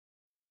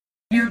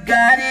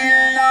got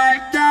it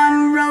locked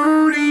on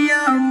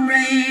Rodeo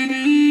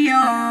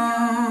Radio.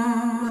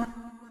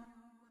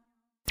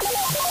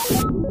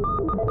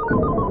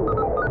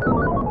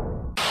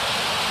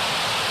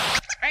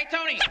 Hey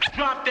Tony,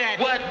 drop that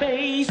what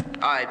bass?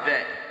 I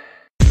bet.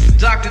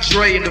 Dr.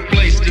 Dre in the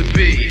place to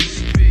be.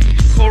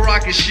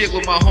 Co-rockin' shit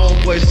with my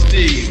homeboy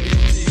Steve.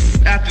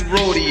 After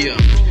Rodeo,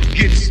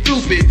 get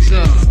stupid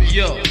time.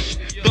 Yo,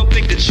 don't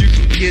think that you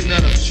can get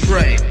none of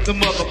Dre. The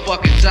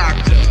motherfucking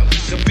doctor,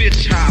 the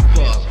bitch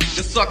hopper,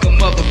 the sucker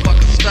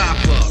motherfucking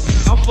stopper.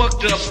 I'm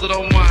fucked up, so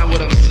don't mind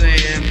what I'm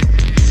saying.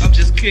 I'm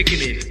just kicking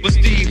it. But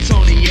Steve,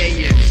 Tony,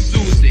 yeah, and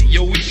Susan,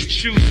 yo, we can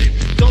choose it.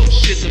 Dope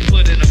shit to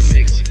put in a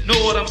mix.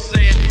 Know what I'm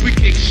saying? We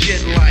kick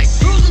shit like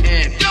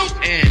and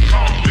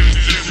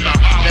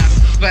that's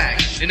a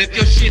fact. And if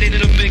your shit ain't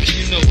in a mix,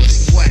 you know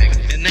it's whack.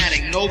 And that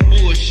ain't no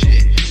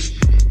bullshit.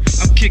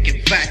 I'm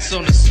kicking facts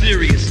on a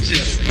serious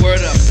tip.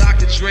 Word up,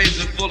 Dr. Dre's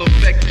in full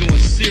effect doing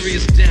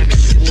serious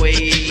damage, boy.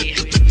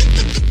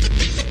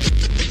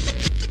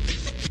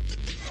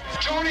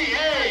 Tony A.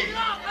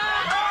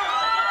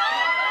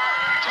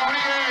 Tony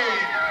A.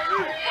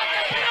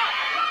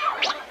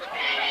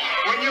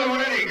 When you're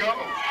ready, go.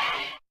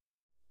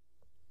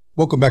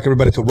 Welcome back,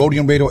 everybody, to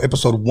Rodeo Radio,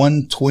 episode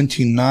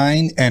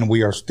 129, and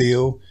we are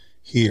still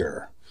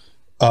here.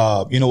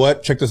 You know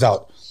what? Check this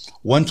out.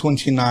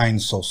 129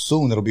 so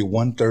soon, it'll be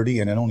 130,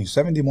 and then only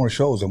 70 more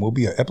shows, and we'll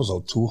be at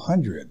episode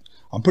 200.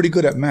 I'm pretty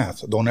good at math,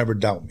 so don't ever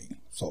doubt me.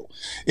 So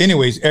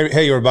anyways,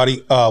 hey,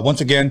 everybody.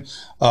 Once again,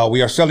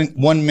 we are selling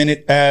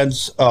 1-minute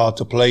ads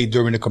to play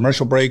during the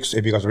commercial breaks.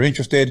 If you guys are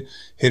interested,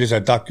 hit us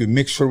at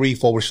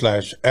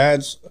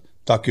DocuMixery/ads,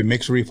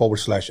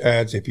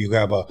 DocuMixery/ads. If you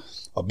have a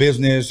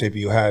business, if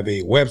you have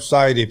a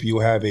website, if you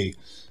have a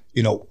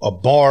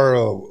bar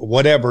or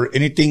whatever,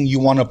 anything you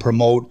want to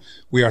promote,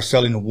 we are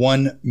selling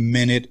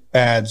 1-minute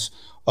ads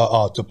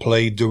to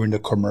play during the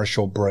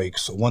commercial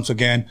breaks. So once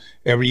again,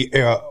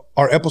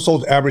 our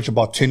episodes average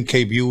about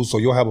 10K views, so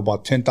you'll have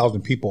about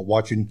 10,000 people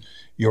watching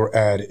your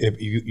ad.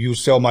 If you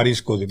sell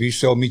mariscos, if you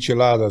sell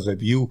micheladas,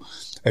 if you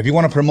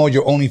want to promote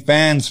your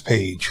OnlyFans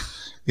page,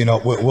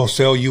 we'll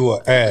sell you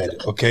an ad,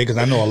 okay? Because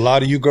I know a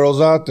lot of you girls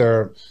out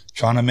there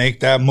trying to make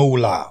that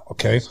moolah,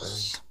 okay?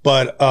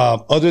 But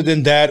other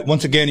than that,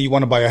 once again, you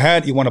want to buy a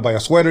hat, you want to buy a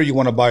sweater, you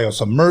want to buy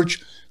some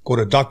merch, go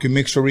to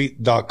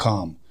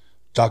DocuMixery.com.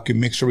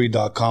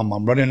 DocuMixery.com.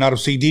 I'm running out of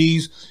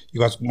CDs. You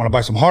guys want to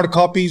buy some hard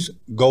copies?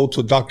 Go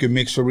to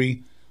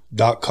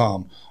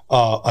DocuMixery.com.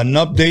 An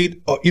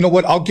update. You know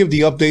what? I'll give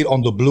the update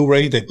on the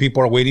Blu-ray that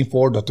people are waiting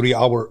for, the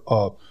 3-hour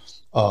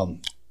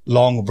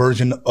long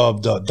version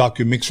of the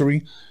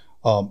DocuMixery.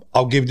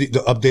 I'll give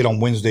the update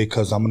on Wednesday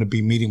because I'm going to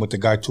be meeting with the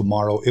guy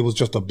tomorrow. It was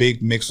just a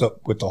big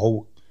mix-up with the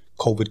whole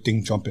COVID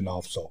thing jumping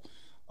off. So,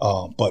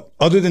 but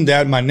other than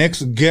that, my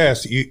next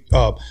guest,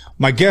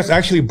 my guest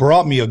actually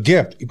brought me a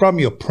gift. He brought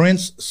me a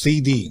Prince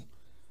CD.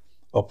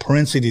 A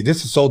Prince CD.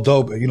 This is so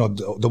dope.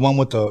 The one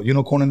with the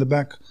unicorn in the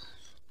back.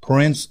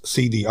 Prince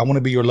CD. I Want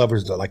to Be Your Lover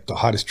is the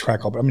hottest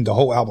track. The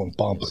whole album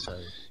bumped.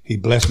 He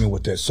blessed me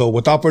with this. So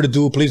without further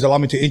ado, please allow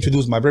me to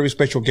introduce my very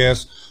special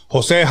guest,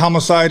 Jose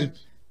Homicide.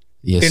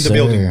 Yes, in the sir.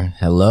 building.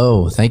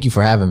 Hello. Thank you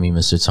for having me,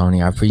 Mr.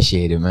 Tony. I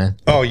appreciate it, man.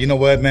 Oh, you know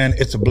what, man?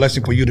 It's a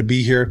blessing for you to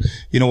be here.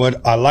 You know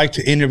what? I like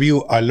to interview.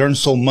 I learn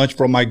so much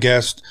from my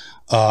guests.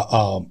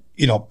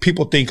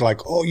 People think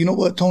like, oh, you know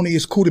what, Tony,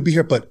 it's cool to be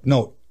here. But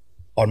no,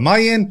 on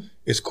my end,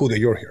 it's cool that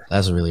you're here.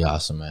 That's really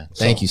awesome, man.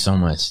 Thank you so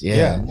much.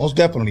 Yeah, most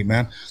definitely,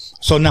 man.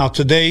 So now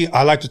today,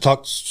 I like to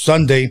talk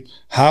Sunday.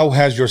 How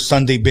has your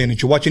Sunday been?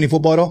 Did you watch any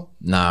football at all?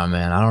 Nah,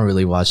 man. I don't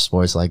really watch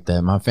sports like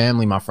that. My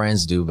family, my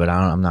friends do, but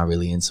I'm not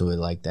really into it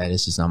like that.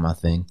 It's just not my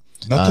thing.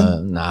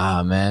 Nothing?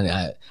 Nah,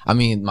 man. I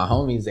mean, my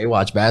homies, they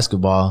watch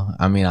basketball.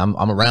 I mean, I'm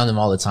around them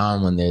all the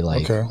time when they're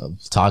like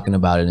talking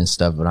about it and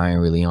stuff, but I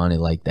ain't really on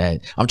it like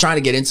that. I'm trying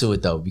to get into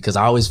it though, because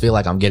I always feel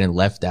like I'm getting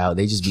left out.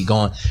 They just be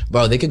going,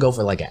 bro, they could go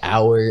for like an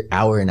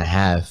hour and a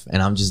half,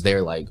 and I'm just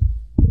there like,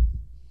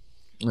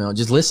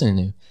 just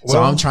listening. So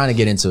I'm trying to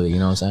get into it. You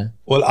know what I'm saying?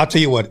 Well, I'll tell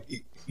you what,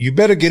 you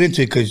better get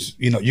into it because,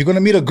 you're going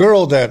to meet a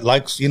girl that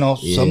likes,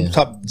 some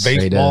type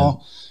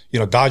baseball,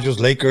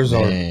 Dodgers, Lakers.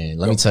 Man,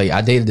 let me tell you,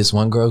 I dated this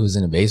one girl who's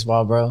into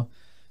baseball, bro.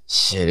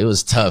 Shit, it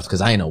was tough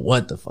because I didn't know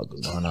what the fuck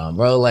was going on,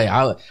 bro. Like,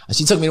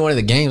 she took me to one of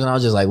the games and I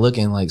was just like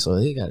looking like, so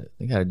they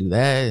gotta do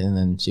that. And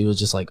then she was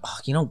just like, oh,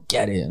 you don't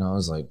get it. And I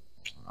was like,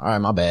 all right,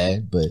 my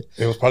bad. But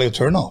it was probably a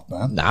turn off,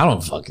 man. I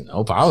don't fucking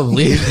know.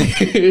 Probably.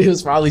 It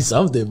was probably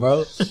something,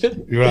 bro.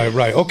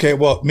 Right. Okay.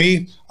 Well,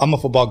 I'm a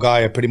football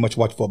guy. I pretty much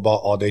watch football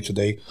all day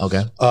today.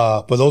 Okay.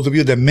 For those of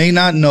you that may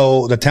not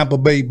know, the Tampa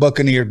Bay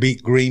Buccaneers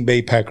beat Green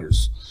Bay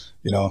Packers.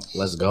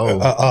 Let's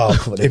go.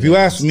 If you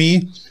ask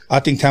me,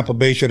 I think Tampa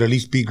Bay should at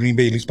least beat Green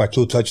Bay at least by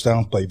 2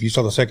 touchdowns. But if you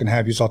saw the second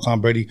half, you saw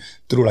Tom Brady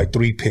threw like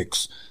 3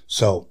 picks.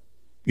 So,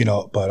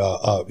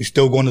 but he's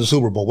still going to the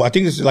Super Bowl. Well, I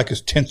think this is like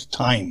his 10th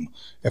time,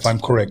 if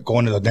I'm correct,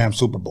 going to the damn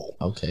Super Bowl.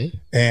 Okay.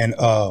 And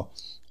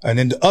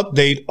then the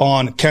update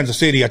on Kansas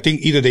City, I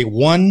think either they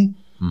won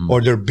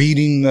or they're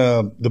beating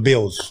the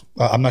Bills.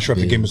 I'm not sure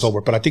if the game is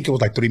over, but I think it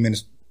was like 3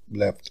 minutes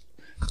left.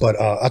 but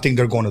I think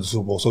they're going to the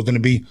Super Bowl. So it's going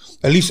to be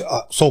at least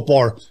so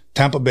far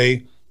Tampa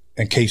Bay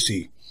and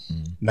KC.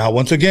 Now,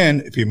 once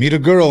again, if you meet a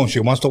girl and she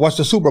wants to watch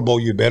the Super Bowl,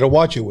 you better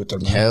watch it with her,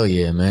 man. Hell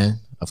yeah, man.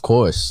 Of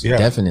course. Yeah.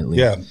 Definitely.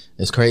 Yeah.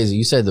 It's crazy.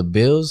 You said the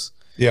Bills?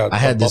 Yeah. I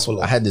had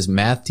Buffalo. this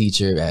math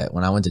teacher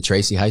when I went to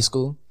Tracy High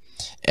School.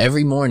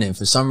 Every morning,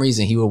 for some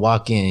reason, he would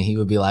walk in and he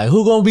would be like,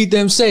 who gonna beat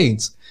them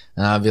Saints?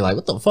 And I'd be like,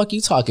 what the fuck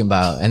you talking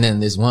about? And then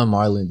this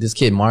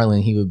kid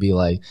Marlon, he would be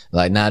like,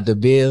 not the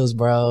Bills,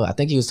 bro. I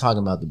think he was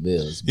talking about the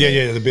Bills.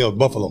 Yeah, the Bills,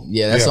 Buffalo.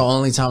 Yeah, that's the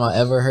only time I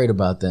ever heard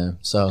about them.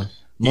 So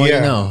the more you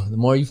know, the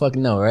more you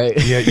fucking know, right?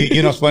 Yeah,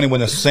 you know, it's funny,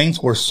 when the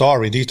Saints were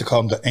sorry, they used to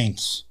call them the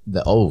Aints.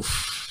 The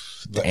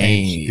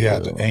Aints. Yeah,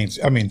 the Aints.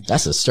 I mean,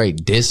 that's a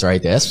straight diss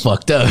right there. That's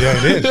fucked up. Yeah,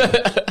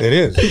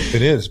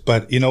 it is.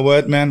 But you know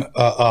what, man?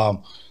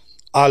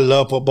 I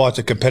love football. It's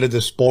a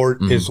competitive sport.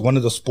 It's one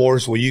of the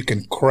sports where you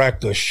can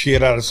crack the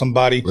shit out of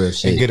somebody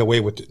and get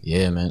away with it.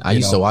 Yeah, man. I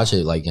used to watch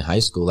it like in high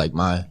school. Like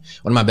one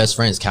of my best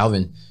friends,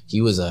 Calvin,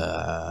 he was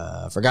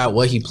I forgot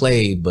what he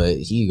played, but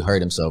he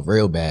hurt himself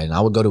real bad. And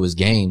I would go to his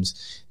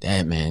games.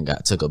 That man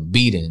took a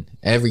beating.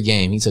 Every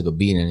game he took a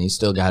beating, and he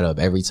still got up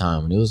every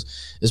time. And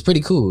it's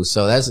pretty cool.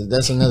 So that's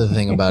another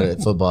thing about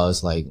it. Football,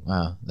 it's like,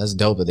 wow, that's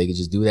dope that they could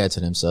just do that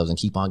to themselves and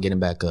keep on getting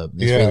back up.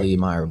 It's really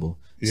admirable.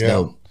 It's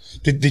dope.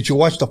 Did you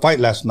watch the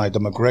fight last night, the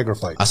McGregor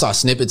fight? I saw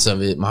snippets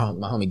of it. My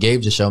homie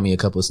Gabe just showed me a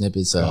couple of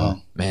snippets.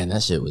 Man,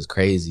 that shit was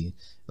crazy.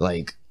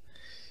 Like,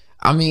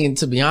 I mean,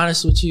 to be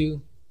honest with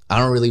you, I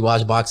don't really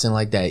watch boxing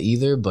like that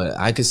either, but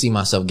I could see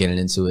myself getting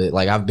into it.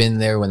 Like, I've been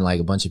there when like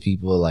a bunch of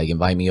people like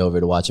invite me over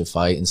to watch a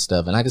fight and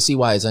stuff, and I can see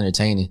why it's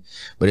entertaining.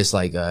 But it's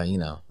like, you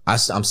know,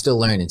 I'm still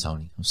learning,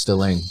 Tony. I'm still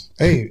learning.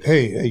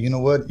 Hey, you know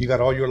what? You got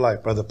all your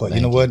life, brother. But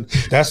you know what?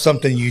 That's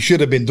something you should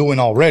have been doing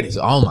already.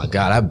 Oh my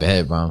God, I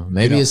bet, bro.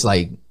 Maybe it's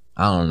like,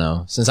 I don't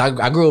know. Since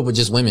I grew up with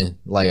just women,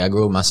 like I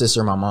grew up with my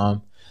sister and my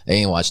mom. They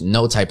ain't watch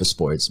no type of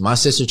sports. My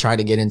sister tried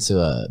to get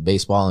into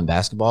baseball and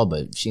basketball,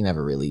 but she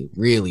never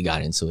really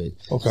got into it.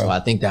 Okay. So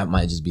I think that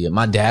might just be it.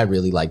 My dad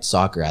really liked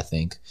soccer, I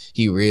think.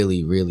 He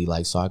really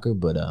liked soccer,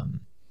 but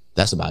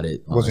that's about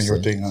it. Honestly. Wasn't your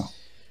thing, huh?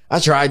 I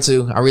tried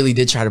to. I really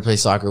did try to play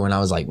soccer when I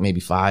was like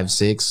maybe 5,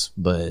 6,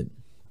 but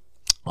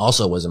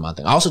also wasn't my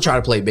thing. I also tried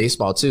to play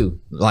baseball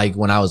too, like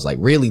when I was like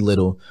really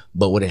little.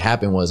 But what had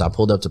happened was I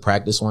pulled up to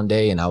practice one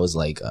day and I was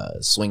like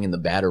swinging the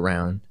bat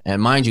around.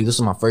 And mind you, this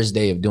was my first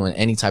day of doing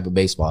any type of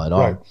baseball at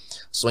all. Right.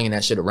 Swinging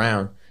that shit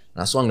around.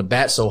 And I swung the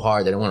bat so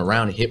hard that it went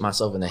around and hit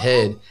myself in the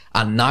head.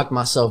 I knocked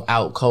myself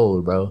out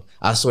cold, bro.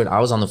 I swear, I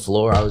was on the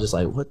floor. I was just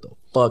like, what the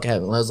fuck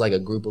happened? There was like a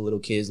group of little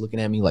kids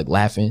looking at me like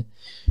laughing.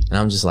 And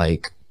I'm just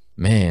like,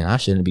 man, I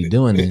shouldn't be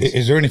doing this.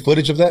 Is there any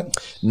footage of that?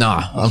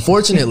 Nah,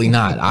 unfortunately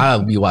not.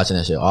 I'll be watching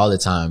that shit all the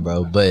time,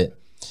 bro. But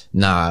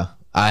nah,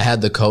 I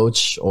had the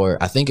coach, or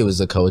I think it was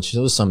the coach.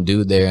 There was some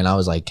dude there, and I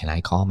was like, can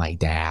I call my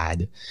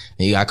dad?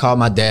 And I called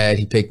my dad.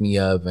 He picked me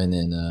up, and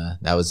then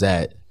that was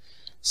that.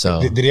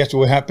 So did he ask you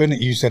what happened?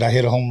 You said I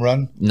hit a home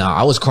run? Nah,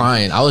 I was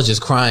crying. I was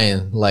just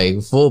crying,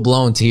 like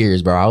full-blown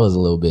tears, bro. I was a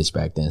little bitch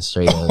back then,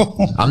 straight up.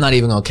 I'm not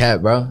even gonna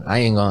cap, bro.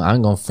 I'm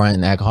gonna front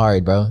and act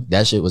hard, bro.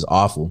 That shit was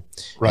awful.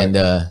 Right.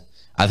 And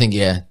I think,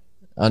 I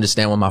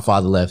understand when my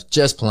father left.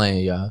 Just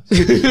playing, y'all.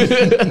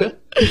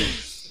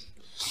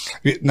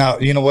 Now,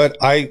 you know what?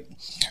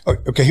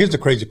 Okay, here's the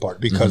crazy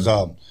part, because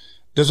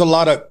there's a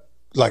lot of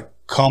like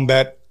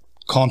contact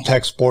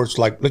sports,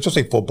 like let's just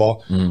say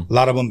football. A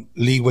lot of them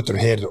lead with their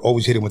head. They're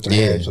always hitting with their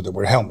head, so they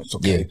wear helmets,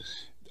 okay?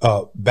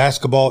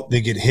 Basketball,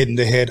 they get hit in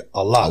the head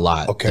a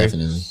lot. Okay,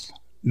 definitely.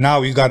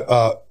 Now you got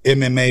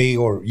MMA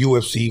or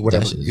UFC,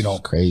 whatever, you know.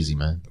 Crazy,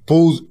 man.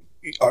 Fools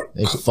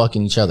they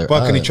fucking each other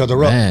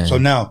up. So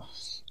now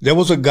there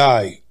was a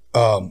guy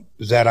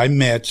that I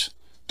met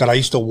that I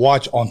used to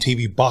watch on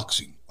TV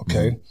boxing,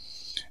 okay?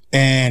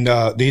 And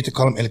they used to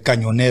call him El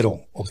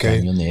Cañonero,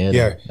 okay? Cañonero.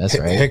 Yeah, that's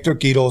right. Hector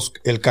Quiros,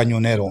 El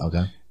Cañonero.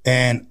 Okay.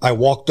 And I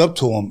walked up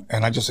to him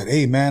and I just said,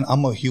 hey man,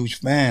 I'm a huge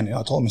fan. And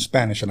I told him in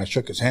Spanish and I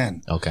shook his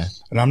hand. Okay.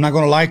 And I'm not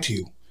gonna lie to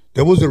you,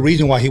 there was a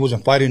reason why he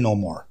wasn't fighting no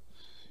more.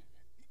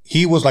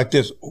 He was like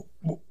this.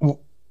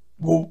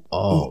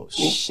 Oh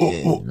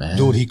shit, man.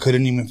 Dude, he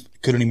couldn't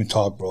even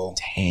talk, bro.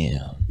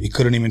 Damn. He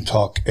couldn't even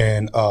talk.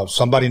 And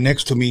somebody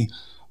next to me,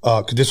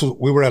 cause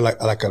we were at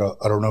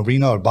an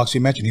arena or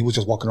boxing match, and he was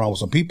just walking around with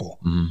some people.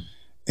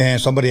 And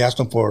somebody asked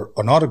him for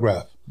an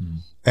autograph.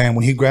 And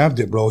when he grabbed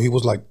it, bro, he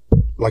was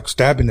like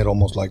stabbing it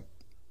almost, like.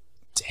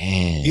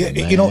 Damn. Yeah,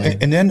 man. You know,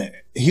 and then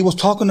he was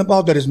talking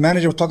about that his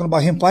manager was talking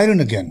about him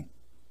fighting again.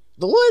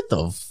 What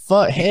the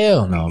fuck?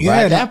 Hell no, bro.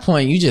 At that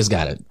point, you just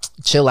gotta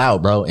chill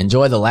out, bro.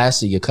 Enjoy the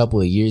last of your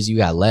couple of years you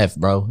got left,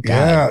 bro.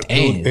 God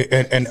damn. Dude.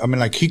 And I mean,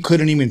 like, he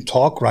couldn't even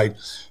talk right,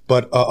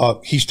 but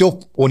he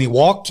still, when he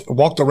walked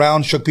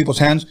around, shook people's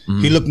hands,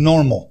 he looked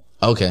normal.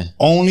 Okay.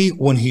 Only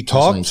when he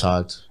talked,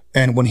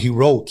 and when he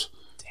wrote.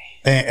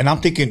 And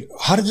I'm thinking,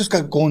 how did this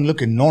guy go and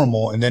looking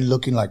normal and then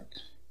looking like,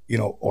 you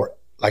know, or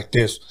like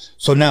this?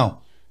 So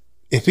now,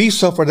 if he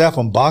suffered that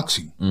from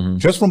boxing,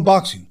 just from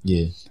boxing,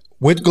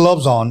 with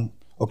gloves on,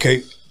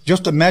 okay,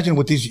 Just imagine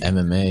with these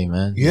MMA,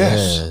 man.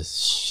 Yes.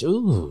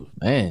 Shoot,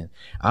 man.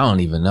 I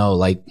don't even know.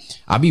 Like,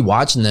 I be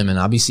watching them and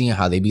I be seeing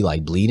how they be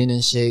like bleeding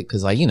and shit.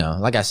 Cause like, you know,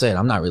 like I said,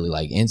 I'm not really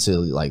like into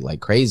like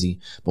crazy.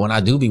 But when I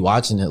do be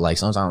watching it, like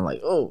sometimes I'm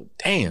like, oh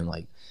damn,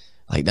 like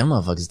them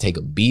motherfuckers take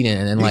a beating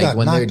and then like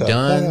when they're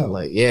done,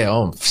 like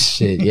oh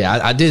shit. Yeah,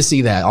 I did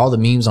see that. All the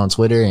memes on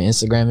Twitter and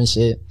Instagram and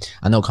shit.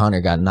 I know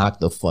Conor got knocked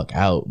the fuck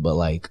out, but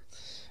like,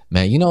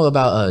 man, you know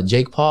about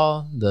Jake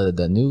Paul,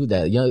 the new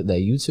that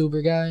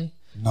YouTuber guy?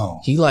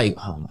 No. He like,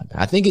 oh my God.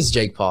 I think it's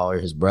Jake Paul or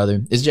his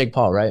brother. It's Jake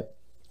Paul, right?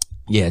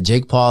 Yeah,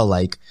 Jake Paul,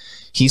 like,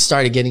 he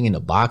started getting into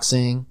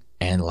boxing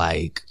and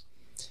like,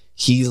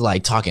 he's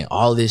like talking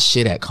all this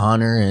shit at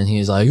Conor and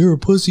he's like, you're a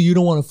pussy, you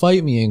don't want to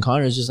fight me. And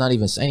Conor's just not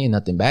even saying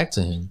nothing back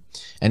to him.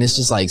 And it's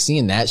just like,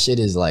 seeing that shit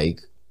is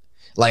like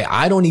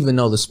I don't even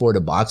know the sport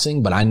of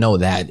boxing, but I know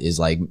that is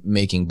like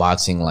making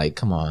boxing like,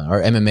 come on,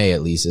 or MMA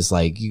at least. It's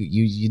like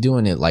you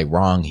doing it like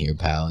wrong here,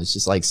 pal. It's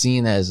just like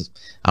seeing as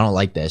I don't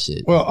like that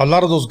shit. Well, a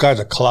lot of those guys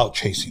are clout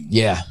chasing.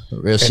 Yeah,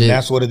 real shit. And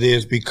that's what it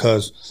is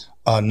because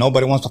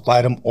nobody wants to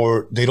fight them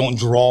or they don't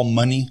draw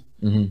money,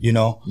 you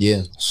know?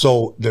 Yeah.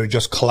 So they're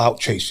just clout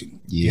chasing,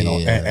 you know,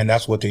 and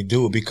that's what they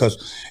do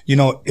because, you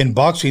know, in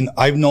boxing,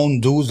 I've known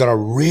dudes that are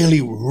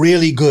really,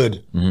 really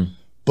good,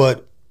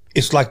 but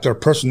it's like their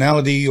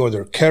personality or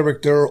their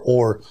character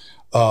or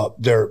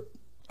their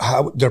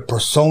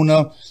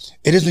persona.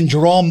 It doesn't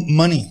draw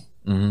money.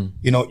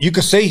 You know, you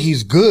could say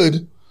he's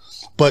good,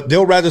 but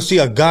they'll rather see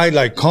a guy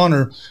like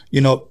Conor,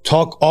 you know,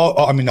 talk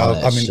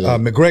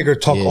McGregor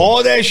talk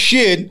all that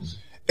shit,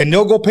 and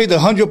they'll go pay the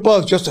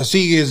 $100 just to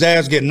see his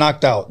ass get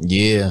knocked out.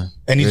 Yeah,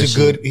 and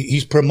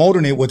he's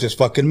promoting it with his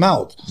fucking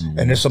mouth.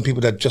 And there's some people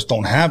that just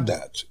don't have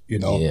that, you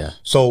know. Yeah.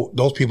 So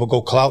those people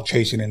go clout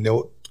chasing and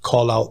they'll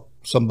call out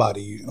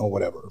somebody, you know,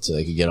 whatever, so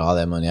they could get all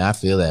that money. I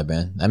feel that,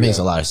 man. That makes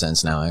a lot of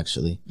sense now,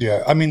 actually.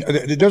 Yeah, I mean,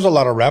 there's a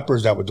lot of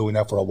rappers that were doing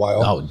that for a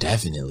while. Oh,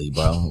 definitely,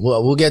 bro.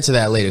 We'll get to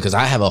that later because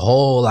I have a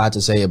whole lot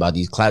to say about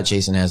these clout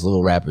chasing ass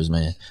little rappers,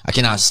 man. I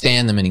cannot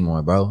stand them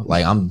anymore, bro.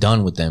 Like, I'm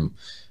done with them.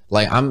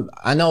 Like,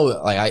 I know,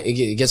 like,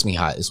 it gets me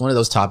hot. It's one of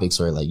those topics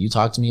where, like, you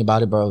talk to me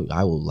about it, bro,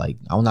 I will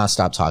not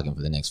stop talking for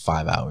the next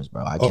 5 hours,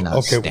 bro. I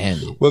cannot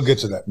stand it. We'll get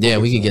to that.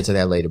 We can get to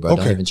that later, bro.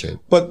 Don't even trip.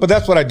 But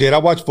that's what I did. I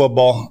watched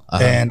football,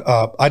 and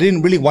I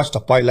didn't really watch the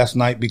fight last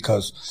night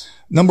because,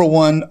 number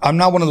one, I'm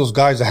not one of those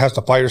guys that has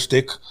the fire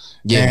stick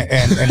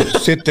and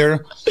sit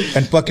there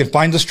and fucking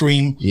find the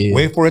stream,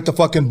 wait for it to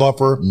fucking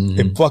buffer,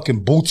 it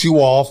fucking boots you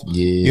off.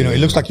 You know, it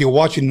looks like you're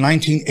watching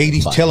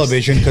 1980s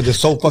television because it's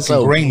so fucking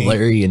so grainy.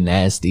 Blurry and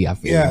nasty, I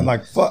feel. Yeah,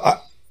 like,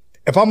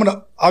 if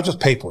I'll just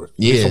pay for it.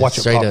 To watch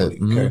it properly.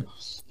 Okay.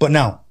 But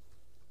now,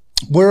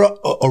 where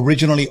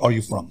originally are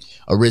you from?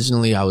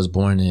 Originally, I was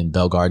born in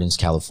Bell Gardens,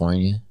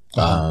 California.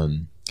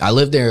 I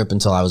lived there up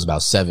until I was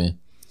about 7.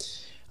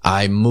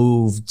 I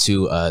moved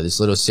to this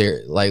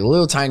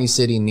little tiny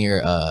city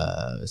near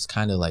it's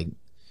kind of like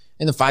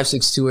in the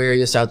 562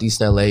 area,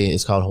 Southeast LA.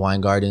 It's called Hawaiian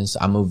Gardens.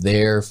 I moved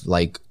there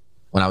like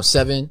when I was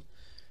 7.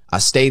 I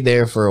stayed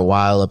there for a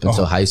while up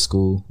until high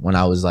school. When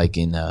I was like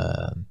in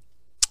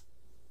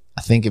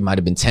I think it might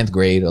have been 10th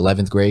grade,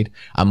 11th grade.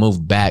 I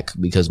moved back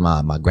because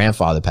my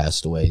grandfather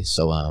passed away.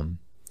 So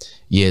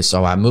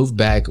so I moved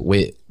back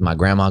with my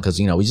grandma because,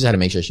 you know, we just had to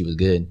make sure she was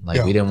good.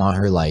 Like, we didn't want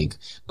her, like,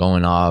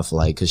 going off,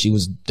 like, because she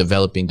was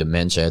developing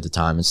dementia at the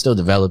time and still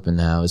developing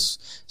now.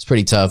 It's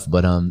pretty tough.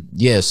 But,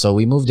 so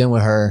we moved in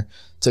with her,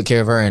 took care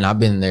of her, and I've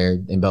been there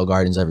in Bell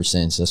Gardens ever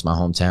since. That's my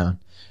hometown.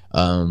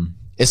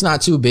 It's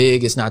not too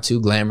big. It's not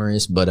too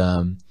glamorous, but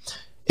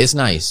it's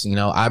nice. You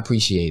know, I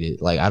appreciate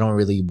it. Like, I don't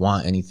really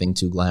want anything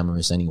too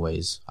glamorous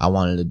anyways. I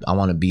want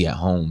to be at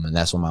home, and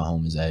that's where my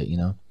home is at, you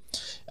know.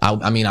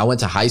 I mean, I went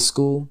to high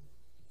school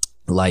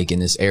like in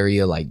this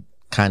area, like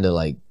kind of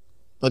like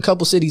a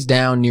couple cities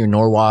down near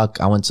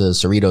Norwalk. I went to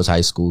Cerritos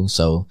High School,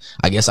 so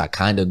I guess I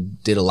kind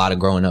of did a lot of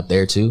growing up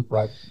there too.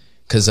 Right.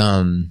 Cause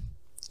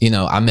you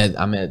know, I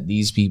met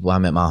these people. I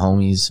met my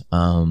homies.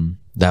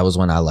 That was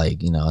when I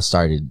I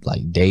started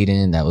like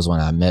dating. That was when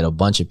I met a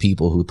bunch of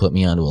people who put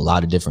me onto a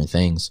lot of different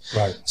things.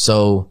 Right.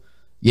 So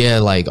yeah,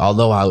 like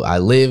although I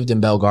lived in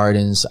Bell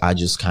Gardens, I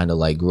just kind of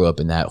like grew up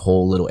in that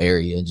whole little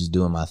area, just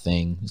doing my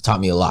thing. It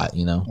taught me a lot,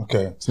 you know.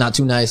 Okay. It's not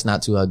too nice,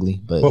 not too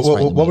ugly, but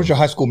what was your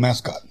high school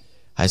mascot?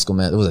 High school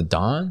mascot, it was a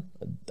Dawn.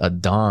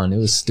 It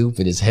was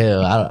stupid as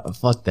hell.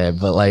 Fuck that,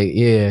 but like,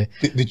 yeah.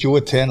 Did you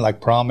attend like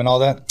prom and all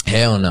that?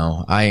 Hell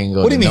no, I ain't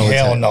go. What do you mean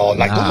hell no?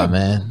 Like, nah,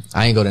 man,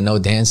 I ain't go to no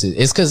dances.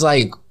 It's cause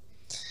like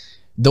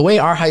the way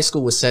our high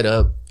school was set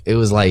up. It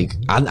was like,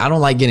 I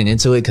don't like getting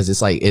into it because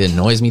it's like, it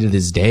annoys me to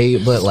this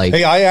day, but like.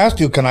 Hey, I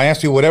asked you, can I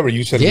ask you whatever?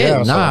 You said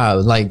yeah. Nah,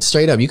 like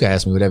straight up, you can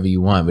ask me whatever you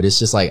want, but it's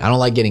just like, I don't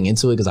like getting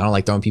into it because I don't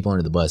like throwing people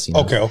under the bus, you know?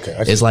 Okay.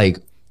 It's like,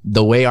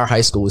 the way our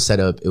high school was set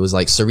up, it was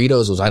like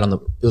Cerritos was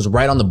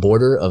right on the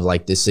border of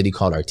like this city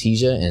called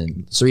Artesia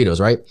and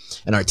Cerritos, right?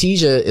 And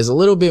Artesia is a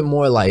little bit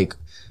more like,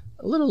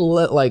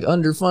 like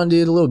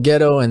underfunded, a little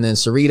ghetto, and then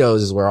Cerritos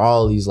is where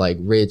all these like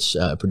rich,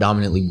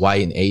 predominantly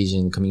white and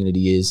Asian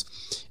community is.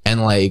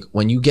 And like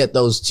when you get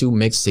those two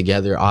mixed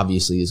together,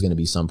 obviously there's going to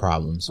be some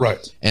problems.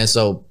 Right. And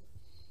so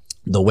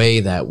the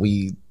way that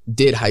we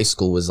did high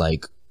school was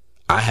like,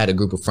 I had a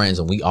group of friends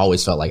and we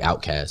always felt like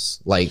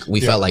outcasts. Like we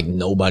felt like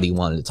nobody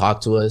wanted to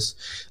talk to us.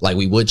 Like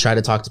we would try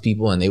to talk to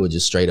people and they would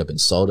just straight up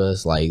insult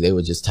us. Like they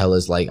would just tell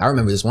us, like, I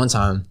remember this one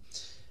time,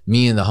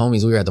 me and the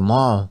homies, we were at the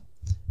mall,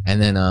 and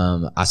then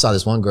I saw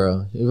this one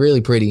girl, really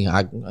pretty.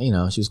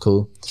 She was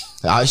cool.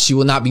 She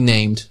will not be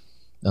named,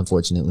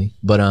 unfortunately.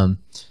 But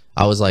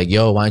I was like,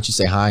 yo, why don't you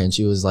say hi? And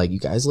she was like, you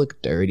guys look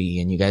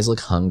dirty and you guys look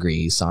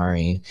hungry.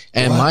 Sorry.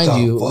 And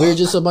mind you, we were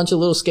just a bunch of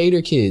little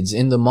skater kids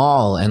in the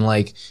mall. And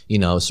like,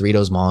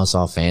 Cerritos Mall is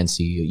all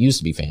fancy. It used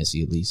to be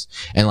fancy at least.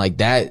 And like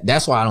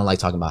that's why I don't like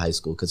talking about high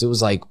school. Cause it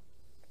was like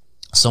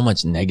so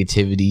much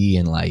negativity.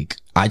 And like,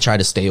 I try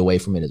to stay away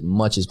from it as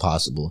much as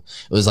possible.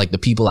 It was like the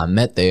people I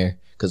met there,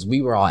 cause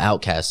we were all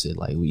outcasted.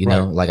 Like,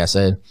 like I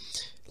said,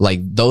 like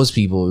those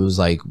people, it was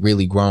like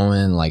really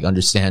growing, like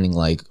understanding,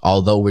 like,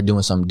 although we're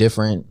doing something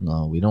different,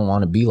 no, we don't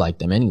want to be like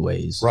them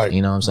anyways. Right.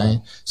 You know what I'm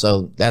saying?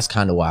 So that's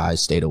kind of why I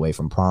stayed away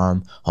from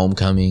prom,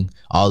 homecoming,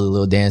 all the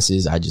little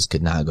dances. I just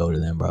could not go to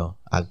them, bro.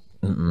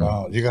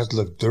 Wow. You guys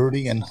look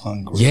dirty and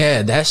hungry.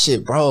 Yeah, that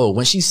shit, bro.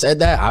 When she said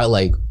that, I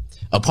like,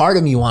 a part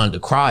of me wanted to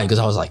cry because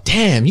I was like,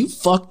 damn, you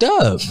fucked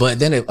up. But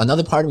then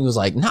another part of me was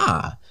like,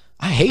 nah,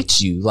 I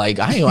hate you. Like,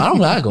 I'm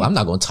not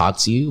going to talk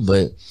to you.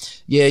 But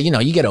yeah,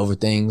 you get over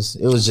things.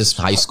 It was just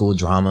high school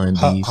drama and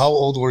beef. How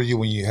old were you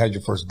when you had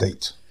your first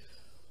date?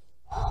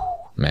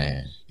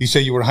 Man. You said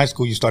you were in high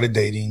school, you started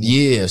dating.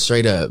 Yeah,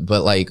 straight up.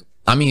 But like,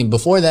 I mean,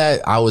 before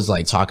that, I was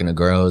like talking to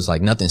girls,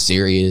 like nothing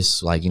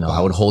serious. Like,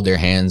 I would hold their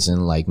hands in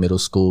like middle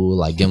school,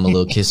 like give them a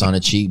little kiss on the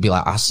cheek, be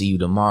like, I'll see you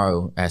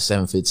tomorrow at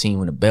 7:15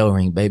 when the bell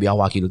ring, baby. I'll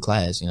walk you to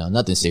class,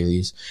 nothing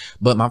serious.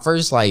 But my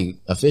first like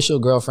official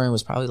girlfriend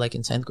was probably like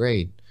in 10th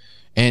grade.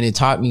 And it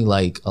taught me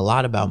like a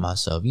lot about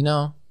myself,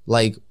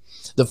 like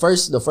the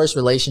first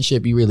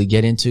relationship you really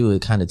get into,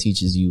 it kind of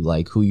teaches you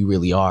like who you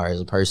really are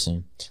as a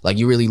person. Like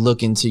you really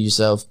look into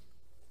yourself,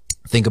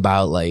 think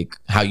about like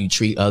how you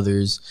treat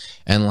others.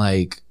 And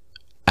like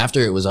after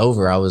it was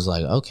over, I was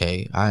like,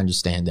 okay, I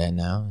understand that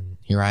now. And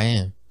here I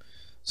am.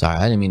 Sorry,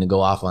 I didn't mean to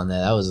go off on that.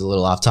 That was a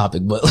little off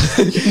topic, but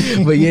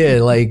but yeah,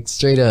 like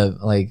straight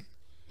up, like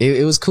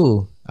it was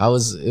cool.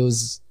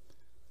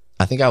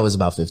 I think I was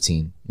about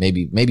 15,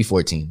 maybe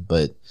 14,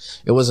 but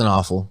it wasn't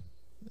awful.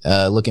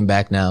 Looking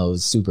back now, it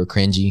was super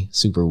cringy,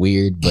 super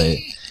weird, but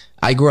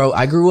I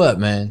grew up,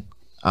 man.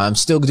 I'm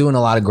still doing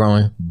a lot of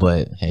growing,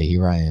 but hey,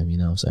 here I am, you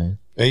know what I'm saying?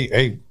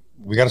 Hey,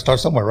 we got to start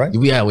somewhere, right?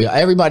 Yeah,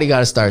 everybody got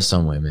to start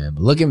somewhere, man.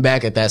 But looking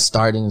back at that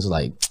starting, it's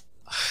like,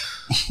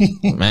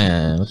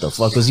 man, what the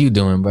fuck was you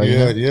doing, bro?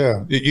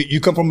 Yeah. You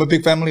come from a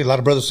big family, a lot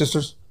of brothers,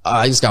 sisters?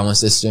 I just got one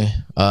sister.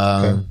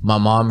 Okay. My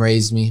mom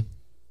raised me.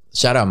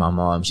 Shout out my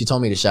mom. She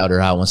told me to shout her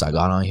out once I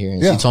got on here.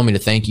 And she told me to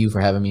thank you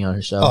for having me on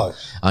her show,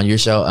 on your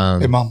show.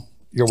 Hey, Mom,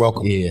 you're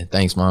welcome. Yeah,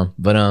 thanks, Mom.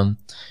 But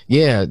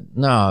yeah,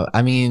 no,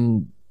 I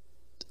mean,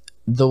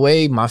 the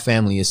way my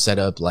family is set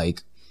up,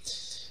 like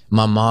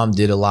my mom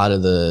did a lot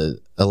of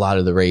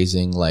the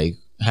raising, like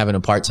having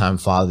a part-time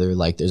father.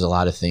 Like there's a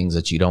lot of things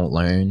that you don't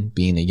learn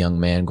being a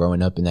young man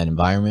growing up in that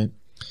environment.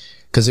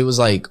 Cause it was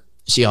like,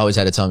 she always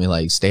had to tell me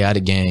like, stay out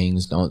of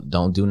gangs,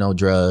 don't do no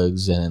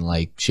drugs. And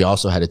like, she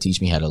also had to teach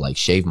me how to like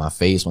shave my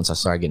face once I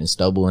started getting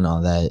stubble and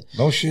all that.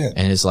 No shit.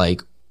 And it's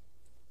like,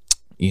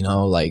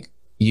 like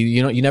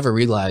you never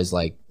realize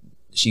like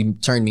she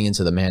turned me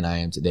into the man I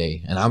am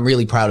today. And I'm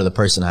really proud of the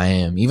person I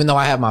am. Even though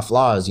I have my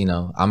flaws,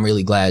 I'm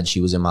really glad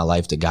she was in my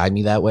life to guide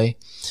me that way.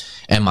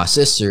 And my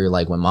sister,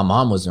 like when my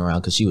mom wasn't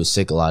around, cause she was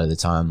sick a lot of the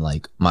time,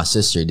 like my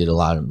sister did a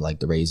lot of like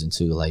the raising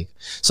too. Like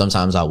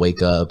sometimes I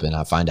wake up and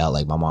I find out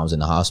like my mom's in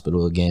the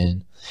hospital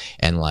again.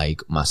 And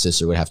like my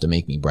sister would have to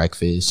make me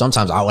breakfast.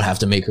 Sometimes I would have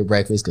to make her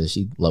breakfast cause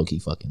she low key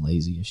fucking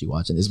lazy if she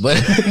watching this,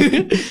 but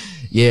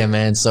yeah,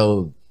 man.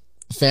 So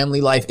family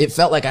life, it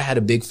felt like I had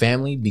a big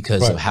family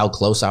because of how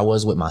close I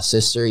was with my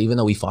sister, even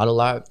though we fought a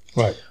lot.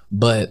 Right.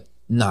 But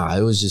nah,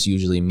 it was just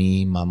usually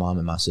me, my mom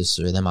and my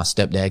sister. Then my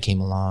stepdad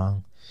came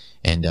along.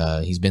 And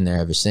he's been there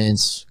ever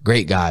since.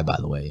 Great guy, by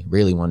the way.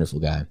 Really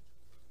wonderful guy.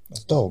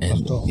 That's dope. That's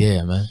dope.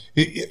 Yeah, man.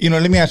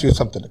 Let me ask you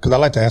something, because I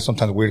like to ask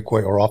sometimes weird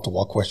or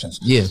off-the-wall questions.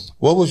 Yeah.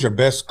 What was your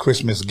best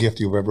Christmas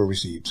gift you've ever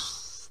received?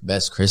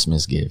 Best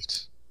Christmas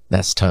gift?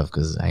 That's tough,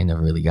 because I ain't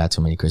never really got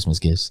too many Christmas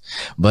gifts.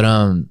 But,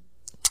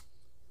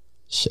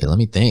 shit, let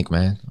me think,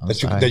 man.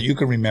 That you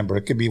can remember.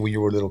 It could be when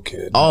you were a little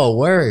kid. Oh,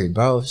 word,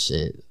 bro.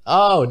 Shit.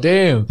 Oh,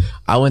 damn.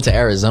 I went to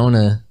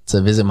Arizona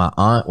to visit my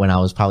aunt when I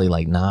was probably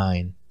like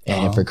 9.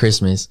 And for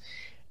Christmas.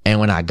 And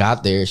when I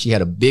got there, she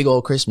had a big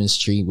old Christmas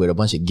tree with a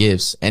bunch of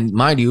gifts. And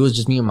mind you, it was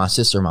just me and my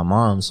sister and my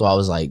mom. So I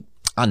was like,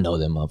 I know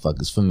them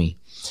motherfuckers for me.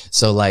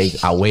 So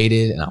like I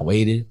waited.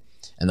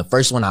 And And the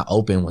first one I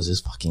opened was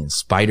this fucking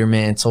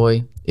Spider-Man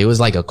toy. It was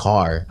like a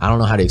car. I don't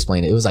know how to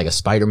explain it. It was like a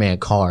Spider-Man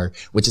car,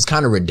 which is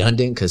kind of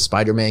redundant because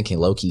Spider-Man can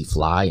low-key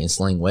fly and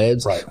sling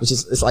webs, Right. which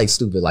is, it's like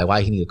stupid. Like,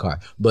 why he need a car?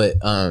 But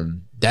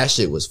that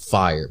shit was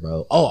fire,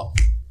 bro. Oh,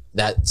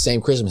 that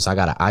same Christmas, I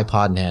got an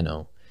iPod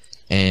Nano.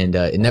 And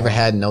it never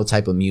had no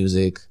type of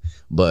music,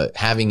 but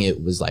having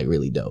it was like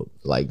really dope.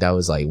 Like, that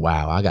was like,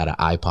 wow, I got an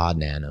iPod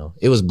Nano.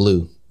 It was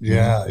blue.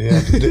 Yeah,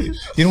 yeah.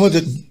 You know what?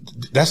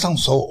 That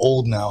sounds so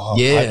old now. Huh?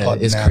 Yeah,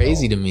 iPod it's Nano.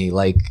 crazy to me,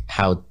 like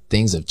how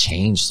things have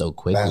changed so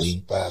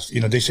quickly. Fast.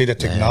 You know, they say that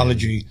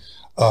technology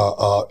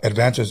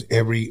advances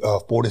every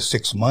 4 to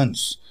 6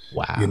 months.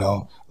 Wow. You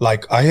know,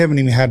 like I haven't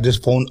even had this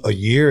phone a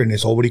year and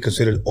it's already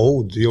considered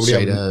old. You already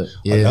Straight have up,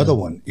 yeah. another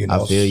one. You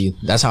know, I feel you.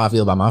 That's how I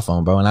feel about my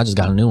phone, bro. And I just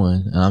got a new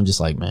one, and I'm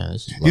just like, man.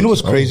 This is You know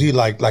what's old. crazy?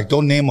 Like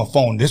don't name a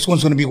phone. This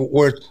one's gonna be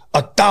worth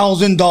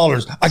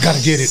 $1,000. I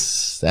gotta get it.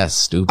 That's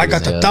stupid. I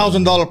got the as hell.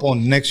 $1,000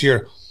 phone next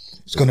year.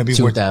 It's gonna be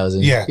worth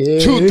 2,000. Yeah, Yeah.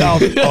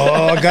 2,000.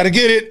 Oh, I gotta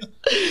get it.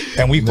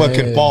 And we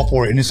fucking fall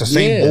for it, and it's the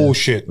same Yeah.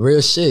 bullshit.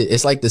 Real shit.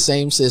 It's like the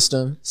same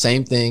system,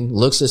 same thing,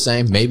 looks the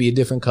same, maybe a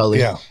different color.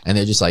 Yeah. And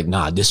they're just like,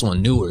 nah, this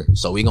one newer.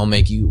 So we gonna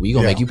make you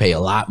make you pay a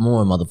lot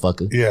more,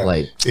 motherfucker. Yeah,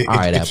 Like, all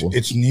right, Apple.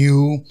 It's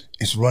new.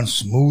 It's run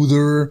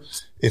smoother.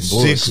 It's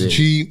Bullshit.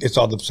 6G. It's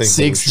all the same.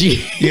 6G.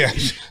 bullshit. Yeah,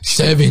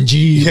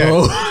 7G, Yeah.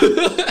 bro.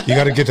 you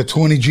got to get the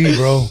 20G,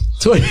 bro.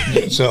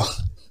 20. So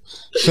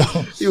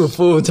You a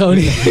fool,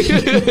 Tony.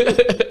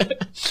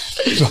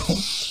 so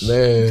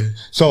Man.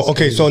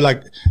 okay. So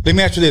like, let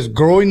me ask you this: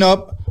 growing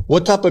up,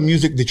 what type of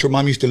music did your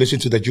mom used to listen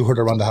to that you heard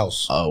around the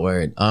house? Oh,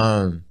 word.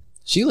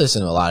 She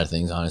listened to a lot of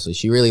things, honestly.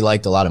 She really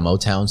liked a lot of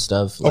Motown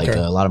stuff, like Okay.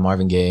 a lot of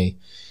Marvin Gaye,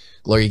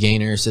 Gloria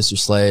Gaynor, Sister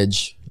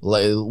Sledge.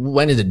 Like,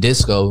 went into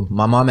disco.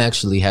 My mom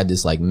actually had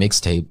this like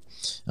mixtape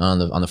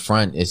on the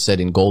front. It said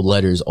in gold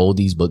letters,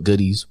 oldies but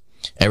goodies.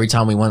 Every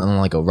time we went on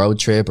like a road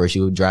trip or she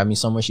would drive me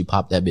somewhere, she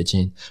popped that bitch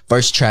in.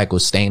 First track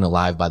was Staying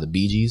Alive by the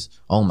Bee Gees.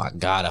 Oh my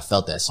God, I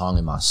felt that song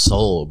in my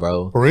soul,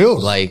 bro. For real?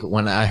 Like,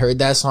 when I heard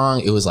that song,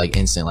 it was like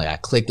instant. Like, I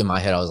clicked in my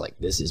head. I was like,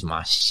 this is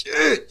my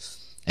shit.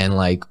 And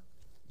like,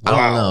 I don't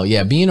Wow. know.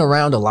 Yeah, being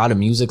around a lot of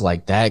music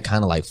like that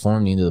kind of like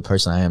formed me into the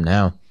person I am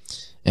now.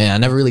 And I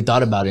never really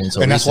thought about it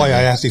until And that's why I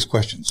recently. ask these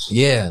questions.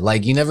 Yeah,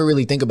 like you never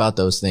really think about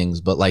those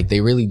things, but like they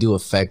really do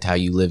affect how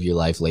you live your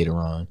life later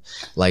on,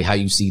 like how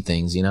you see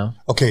things, you know?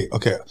 Okay.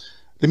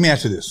 Let me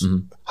ask you this: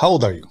 Mm-hmm. How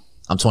old are you?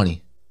 I'm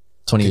 20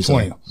 years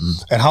 20. old.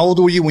 And how old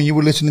were you when you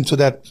were listening to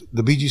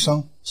the Bee Gees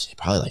song? Shit,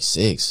 probably like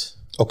 6.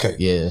 Okay.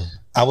 Yeah.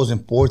 I was in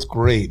 4th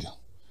grade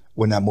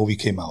when that movie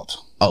came out,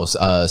 Oh,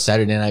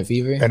 Saturday Night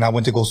Fever? and I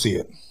went to go see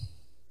it.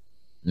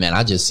 Man,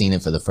 I just seen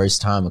it for the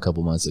first time a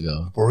couple months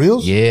ago. For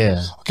real?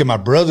 Yeah. Okay, my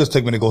brothers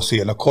took me to go see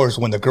it. And of course,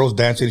 when the girl's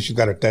dancing, she's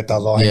got her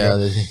tetas all Yeah, hanging out.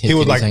 the He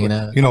was titties like, hanging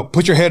out. you know,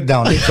 put your head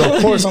down. So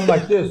of course, I'm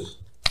like this.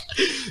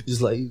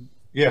 Just like,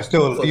 Yeah,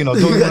 still, you know,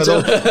 doing one of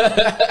those.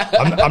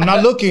 I'm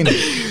not looking,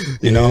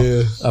 you know.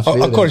 Yeah, I Of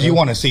feel course, that, you bro.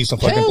 want to see some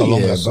fucking hell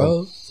Colombia. yeah, so.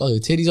 bro. Fucking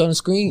titties on the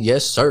screen?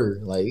 Yes, sir.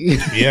 Like,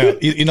 Yeah,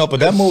 you know, but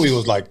that movie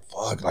was like,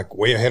 fuck, like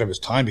way ahead of its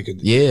time because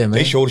Yeah, man.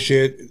 they showed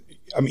shit.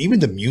 I mean, even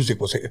the music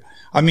was,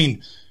 I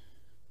mean,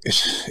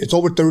 it's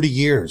over 30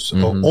 years,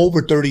 Mm-hmm.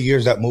 over 30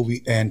 years, that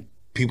movie, and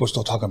people are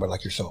still talking about it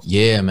like yourself.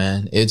 yeah,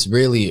 man. It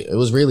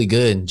was really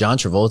good. John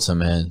Travolta,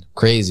 man.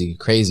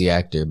 Crazy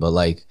actor. But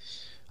like,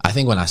 I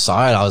think when I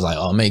saw it, I was like,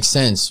 oh, it makes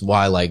sense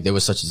why like there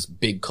was such a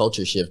big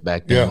culture shift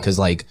back then. Yeah. Cause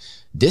like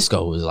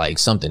disco was like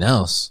something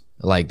else.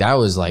 Like that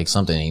was like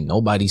something ain't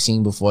nobody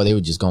seen before. They were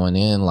just going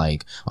in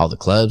like all the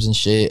clubs and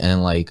shit.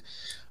 And like,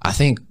 I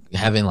think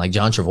having like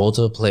John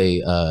Travolta play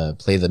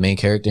the main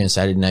character in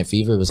Saturday Night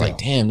Fever was like,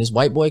 damn, this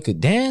white boy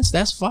could dance.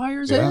 That's fire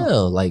as Yeah.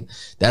 hell. Like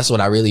that's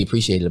what I really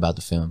appreciated about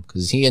the film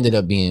because he ended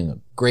up being a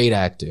great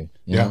actor.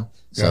 You know?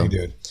 Yeah, he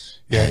did.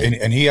 Yeah,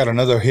 and he had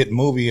another hit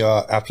movie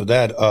after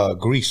that,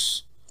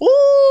 Grease.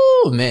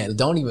 Ooh, man,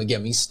 don't even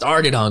get me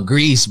started on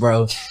Grease,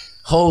 bro.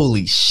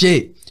 Holy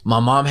shit. My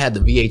mom had the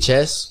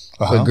VHS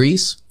for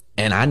Grease,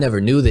 and I never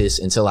knew this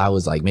until I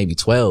was like maybe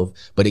 12,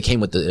 but it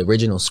came with the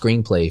original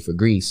screenplay for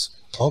Grease.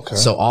 Okay.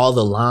 So all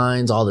the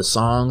lines, all the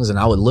songs, and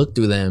I would look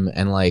through them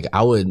and like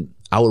I would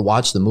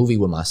watch the movie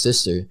with my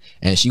sister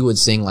and she would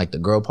sing like the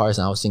girl parts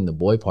and I would sing the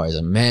boy parts.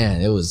 And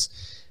man, it was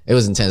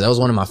intense. That was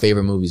one of my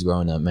favorite movies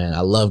growing up, man. I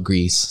love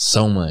Grease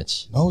so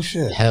much. No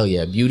shit. Hell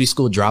yeah. Beauty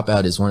School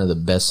Dropout is one of the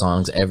best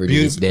songs ever to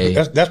this day.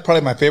 That's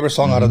probably my favorite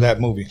song out of that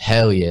movie.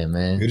 Hell yeah,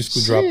 man. Beauty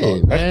School Shit,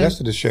 Dropout. man. That's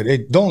the shit. Hey,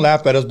 don't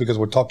laugh at us because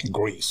we're talking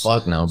Grease.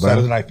 Fuck no, bro.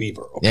 Saturday Night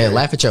Fever. Okay. Yeah,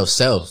 laugh at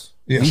yourself.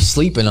 Yeah. You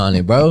sleeping on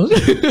it, bro.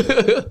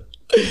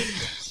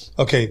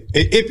 Okay.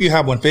 If you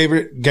have one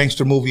favorite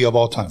gangster movie of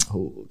all time,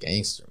 Ooh,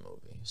 gangster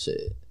movie.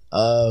 Shit.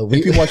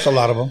 if you watched a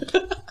lot of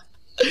them,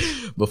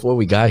 Before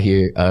we got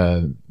here,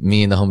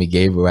 me and the homie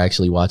Gabe were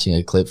actually watching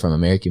a clip from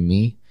American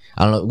Me.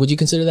 I don't know. Would you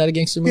consider that a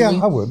gangster movie? yeah,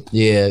 I would.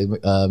 Yeah,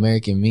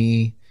 American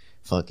Me.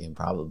 Fucking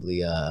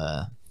probably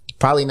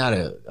probably not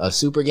a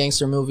super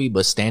gangster movie,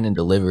 but Stand and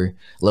Deliver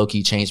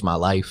low-key changed my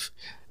life.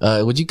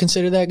 Would you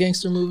consider that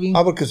gangster movie?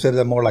 I would consider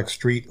that more like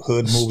street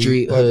hood movie.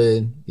 Street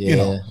hood, yeah. You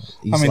know,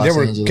 East I mean, Los there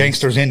were Angeles.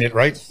 gangsters in it,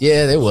 right?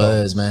 Yeah, there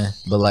was, man.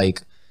 But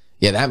like,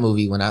 yeah, that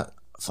movie when I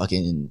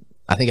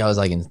think I was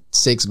like in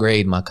 6th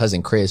grade, my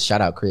cousin Chris, shout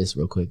out Chris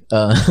real quick.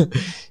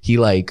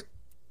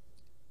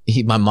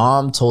 My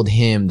mom told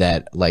him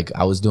that like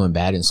I was doing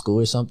bad in school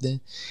or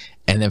something.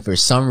 And then for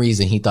some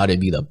reason, he thought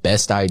it'd be the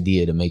best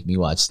idea to make me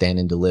watch Stand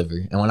and Deliver.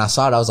 And when I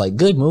saw it, I was like,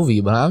 good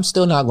movie, but I'm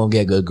still not going to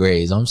get good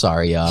grades. I'm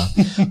sorry, y'all.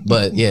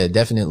 But yeah,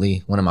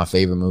 definitely one of my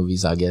favorite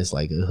movies, I guess,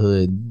 like a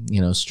hood,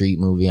 you know, street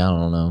movie. I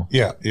don't know.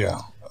 Yeah.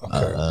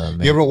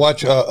 Okay. You ever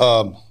watch,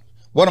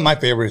 one of my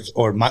favorites,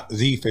 or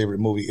the favorite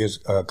movie is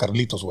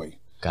Carlitos Way.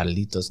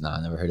 Carlitos? Nah,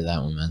 I never heard of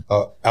that one, man.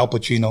 Al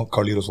Pacino,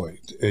 Carlitos Way.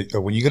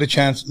 When you get a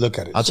chance, look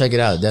at it. I'll check it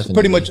out, definitely. It's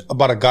pretty much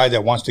about a guy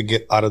that wants to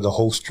get out of the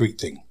whole street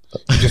thing.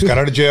 He just got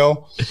out of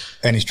jail,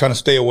 and he's trying to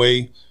stay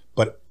away,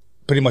 but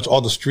pretty much all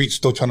the streets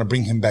still trying to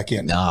bring him back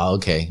in. No,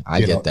 okay.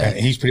 I get that.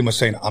 And he's pretty much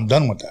saying, I'm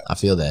done with that. I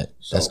feel that.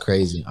 That's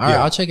crazy. All right,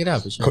 I'll check it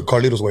out for sure.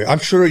 Carlitos Way. I'm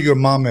sure your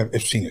mom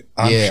has seen it.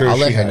 I'm sure I'll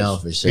let she her has. know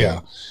for sure.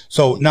 Yeah.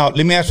 So now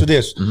let me ask you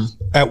this.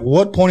 At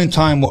what point in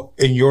time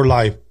in your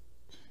life,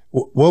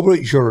 what were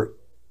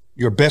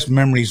your best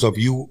memories of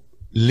you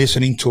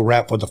listening to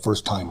rap for the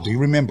first time? Do you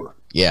remember?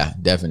 Yeah,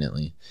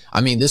 definitely.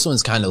 I mean, this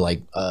one's kind of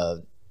like,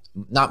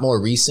 not more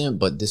recent,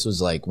 but this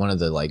was like one of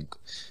the like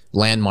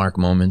landmark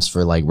moments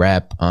for like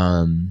rap.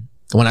 When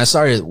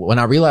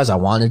I realized I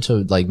wanted to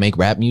like make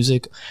rap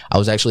music, I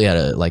was actually at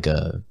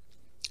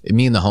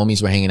me and the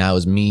homies were hanging out. It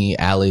was me,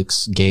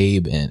 Alex,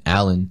 Gabe, and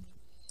Alan.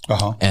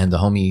 And the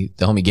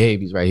homie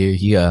Gabe, he's right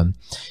here.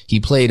 He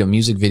played a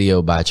music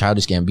video by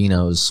Childish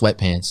Gambino's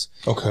Sweatpants.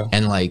 Okay.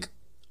 And like,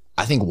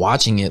 I think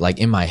watching it like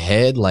in my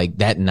head, like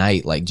that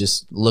night, like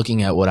just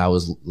looking at what I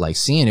was like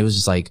seeing, it was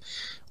just like,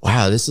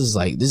 wow, this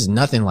is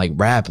nothing like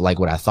rap, like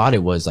what I thought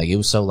it was. Like, it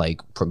was so like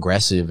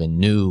progressive and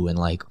new, and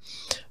like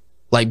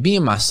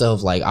being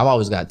myself. Like, I've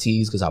always got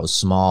teased because I was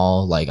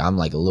small. Like, I'm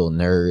like a little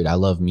nerd. I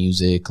love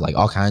music, like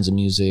all kinds of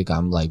music.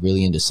 I'm like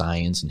really into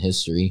science and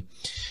history.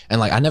 And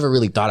like, I never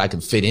really thought I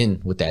could fit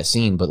in with that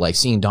scene, but like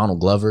seeing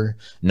Donald Glover,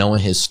 knowing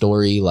his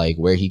story, like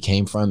where he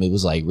came from, it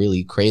was like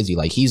really crazy.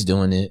 Like, he's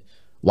doing it.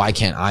 Why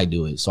can't I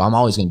do it? So I'm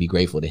always going to be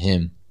grateful to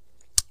him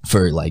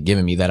for like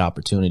giving me that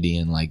opportunity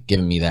and like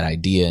giving me that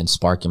idea and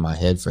sparking my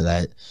head for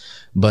that.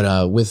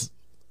 But with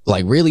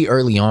like really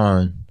early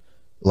on,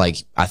 like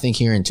I think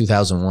here in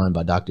 2001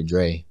 by Dr.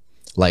 Dre,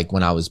 like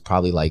when I was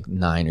probably like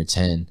 9 or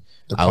 10.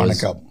 The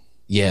Chronic album.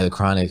 Yeah, the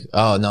Chronic.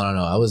 Oh,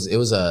 no.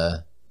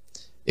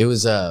 It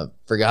was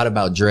Forgot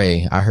About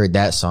Dre. I heard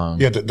that song.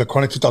 Yeah, the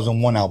Chronic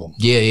 2001 album.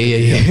 Yeah.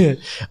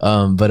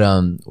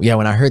 Yeah,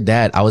 when I heard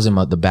that, I was in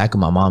the back of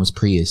my mom's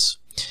Prius.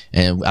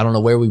 And I don't know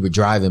where we were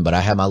driving, but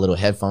I had my little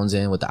headphones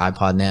in with the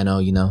iPod Nano,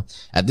 you know.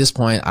 At this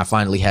point, I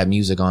finally had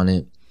music on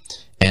it,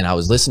 and I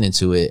was listening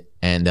to it.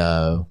 And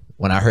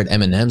when I heard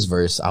Eminem's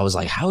verse, I was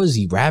like, how is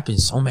he rapping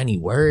so many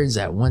words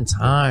at one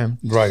time?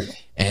 Right.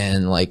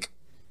 And like,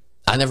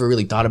 I never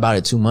really thought about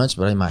it too much,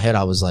 but in my head,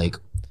 I was like,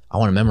 I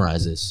want to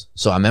memorize this.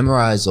 So I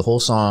memorized the whole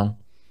song,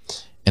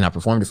 and I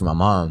performed it for my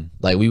mom.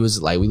 Like, we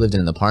lived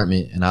in an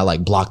apartment, and I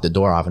like blocked the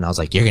door off, and I was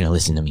like, you're going to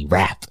listen to me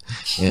rap.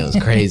 And it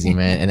was crazy,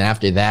 man. And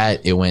after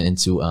that, it went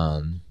into,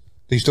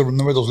 do you still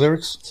remember those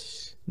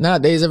lyrics?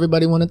 Nowadays,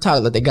 everybody want to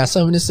talk like they got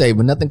something to say,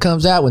 but nothing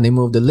comes out when they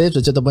move the lips.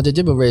 It's just a bunch of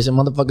gibberish, and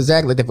motherfuckers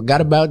act like they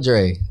forgot about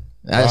Dre.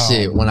 That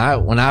shit, when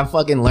I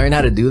fucking learned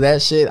how to do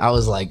that shit, I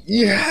was like,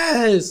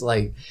 yes,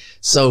 like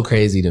so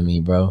crazy to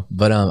me, bro.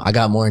 But I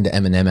got more into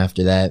Eminem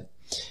after that.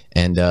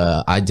 And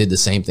I did the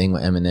same thing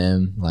with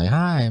Eminem. Like,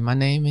 hi, my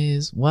name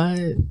is what?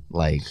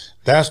 Like,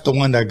 that's the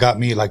one that got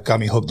me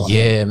hooked on.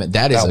 Yeah, man,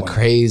 that is a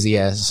crazy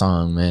ass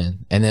song, man.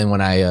 And then when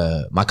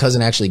my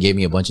cousin actually gave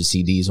me a bunch of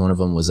CDs. One of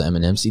them was the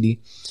Eminem CD.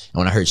 And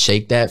when I heard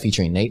Shake That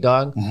featuring Nate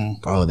Dogg,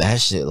 bro, that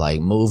shit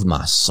like moved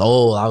my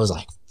soul. I was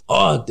like,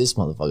 fuck, this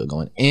motherfucker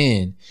going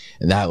in.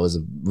 And that was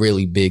a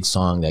really big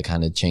song that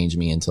kind of changed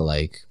me into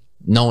like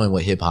knowing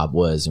what hip hop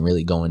was and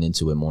really going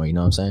into it more. You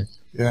know what I'm saying?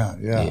 Yeah.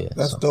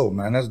 That's dope,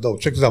 man. That's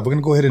dope. Check this out. We're going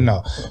to go ahead and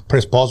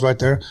press pause right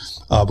there.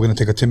 We're going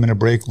to take a 10-minute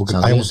break.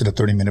 I almost did a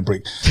 30-minute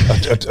break.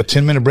 A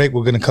 10-minute break.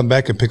 We're going to come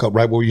back and pick up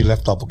right where you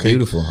left off, okay?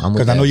 Beautiful.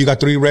 Because I know you got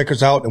 3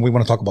 records out, and we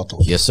want to talk about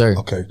those. Yes, sir.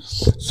 Okay.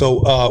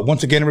 So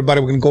once again, everybody,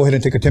 we're going to go ahead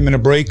and take a 10-minute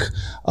break.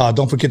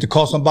 Don't forget to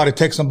call somebody,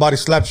 text somebody,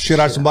 slap the shit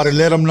out of somebody.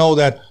 Let them know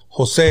that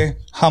Jose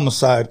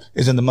Homicide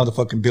is in the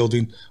motherfucking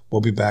building.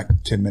 We'll be back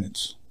 10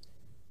 minutes.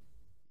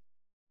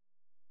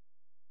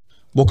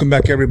 Welcome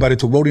back, everybody,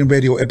 to Roadian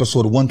Radio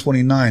episode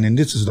 129, and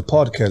this is the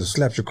podcast that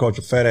slaps you across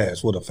your fat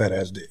ass with a fat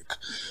ass dick.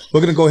 We're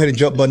going to go ahead and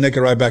jump butt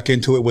naked right back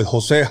into it with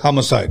Jose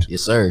Homicide.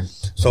 Yes, sir.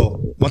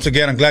 So, once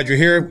again, I'm glad you're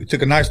here. We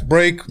took a nice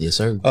break. Yes,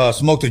 sir.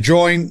 Smoked a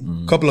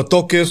joint, couple of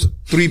toques,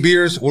 3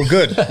 beers. We're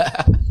good.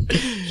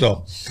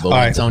 So, But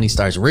when Tony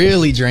starts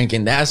really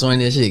drinking, that's when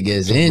this shit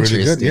gets interesting.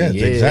 Really good.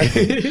 Yeah,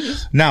 exactly.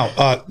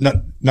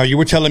 Now you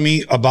were telling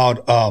me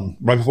about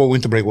right before we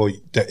went to break. Well,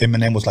 that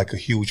Eminem was like a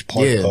huge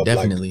part. Yeah, of,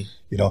 definitely.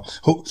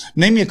 Like,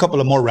 name me a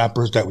couple of more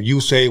rappers that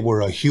you say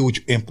were a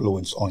huge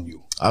influence on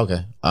you.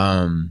 Okay.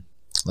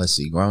 Let's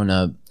see. Growing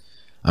up,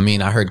 I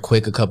mean, I heard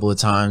Quick a couple of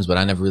times, but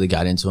I never really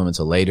got into him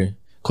until later.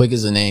 Quick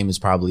as a name is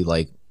probably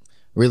like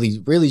really,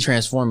 really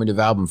transformative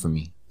album for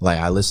me. Like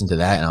I listened to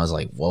that and I was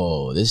like,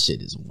 whoa, this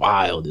shit is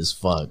wild as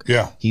fuck.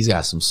 Yeah. He's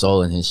got some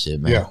soul in his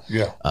shit, man.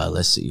 Yeah.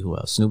 Let's see who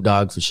else. Snoop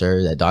Dogg for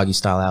sure. That Doggy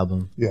Style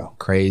album. Yeah.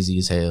 Crazy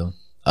as hell.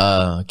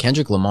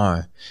 Kendrick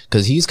Lamar.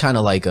 Cause he's kind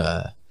of like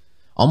a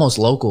almost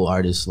local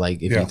artist.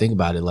 Like if you think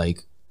about it,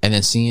 like, and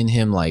then seeing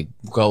him like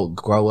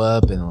grow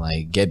up and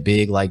like get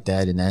big like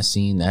that in that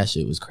scene, that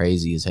shit was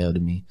crazy as hell to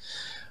me.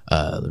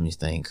 Let me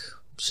think.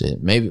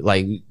 Shit, maybe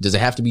like, does it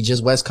have to be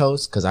just West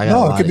Coast? Because I got a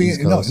lot of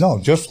East Coast. No,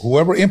 just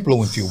whoever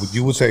influenced you.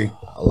 You would say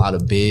a lot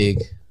of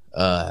Big,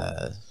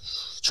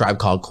 Tribe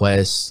Called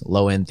Quest,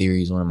 Low End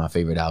Theory is one of my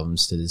favorite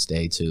albums to this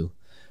day too.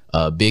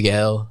 Big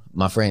L,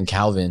 my friend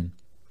Calvin,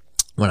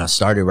 when I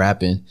started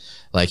rapping,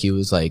 like he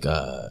was like,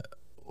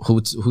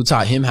 who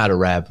taught him how to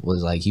rap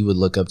was like he would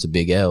look up to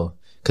Big L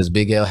because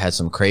Big L had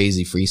some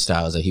crazy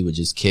freestyles that he would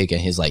just kick,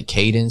 and his like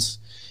cadence,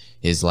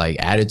 his like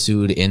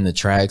attitude in the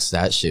tracks,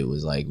 that shit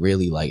was like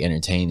really like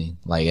entertaining.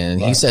 Like,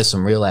 and he said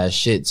some real ass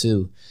shit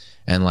too.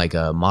 And like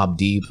Mobb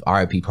Deep,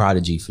 R.I.P.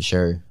 Prodigy for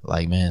sure.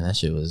 Like, man, that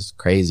shit was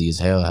crazy as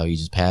hell how he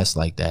just passed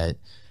like that.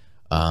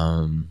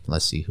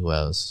 Let's see who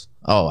else.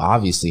 Oh,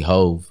 obviously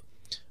Hove.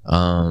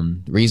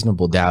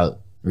 Reasonable Doubt.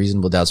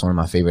 Reasonable Doubt's one of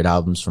my favorite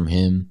albums from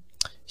him.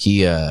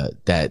 He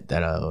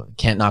that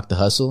Can't Knock the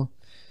Hustle.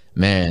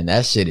 Man,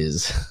 that shit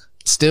is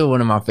still one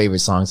of my favorite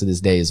songs to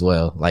this day as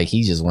well. Like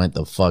he just went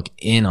the fuck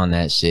in on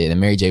that shit. And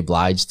Mary J.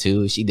 Blige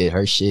too. She did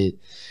her shit,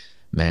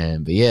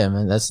 man. But yeah,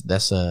 man,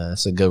 that's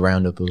a good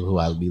roundup of who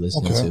I would be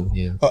listening to.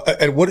 Yeah.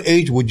 At what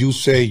age would you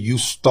say you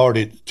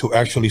started to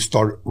actually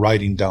start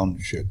writing down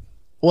shit?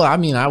 Well, I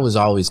mean, I was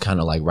always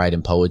kind of like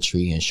writing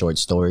poetry and short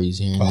stories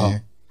here and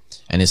there.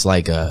 And it's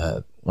like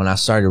when I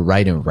started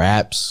writing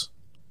raps,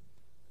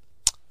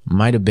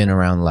 might have been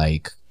around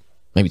like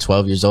maybe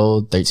 12 years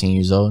old, 13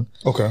 years old.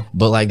 Okay.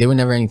 But like they were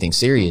never anything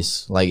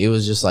serious. Like it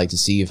was just like to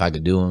see if I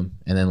could do them.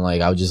 And then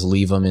like I would just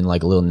leave them in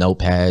like a little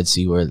notepad,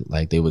 see where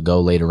like they would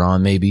go later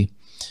on maybe.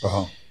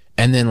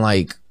 And then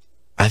like,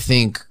 I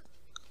think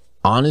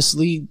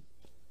honestly,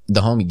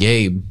 the homie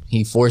Gabe,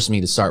 he forced me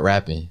to start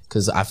rapping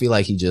because I feel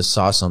like he just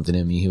saw something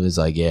in me. He was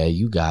like, yeah,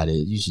 you got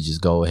it. You should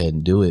just go ahead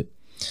and do it.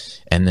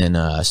 And then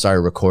I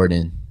started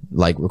recording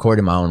my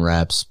own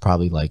raps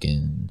probably like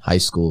in high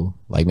school.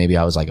 Like maybe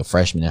I was like a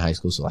freshman in high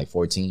school, so like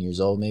 14 years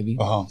old maybe.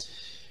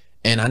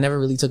 And I never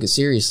really took it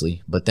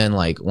seriously. But then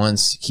like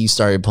once he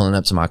started pulling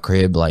up to my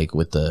crib like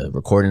with the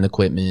recording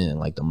equipment and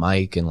like the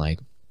mic, and like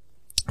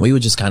we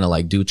would just kind of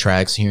like do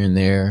tracks here and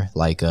there.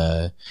 Like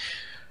I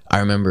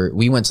remember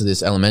we went to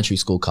this elementary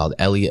school called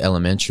Elliott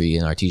Elementary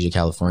in Artesia,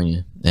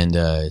 California.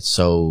 And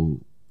so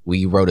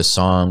we wrote a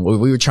song.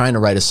 We were trying to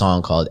write a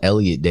song called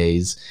Elliott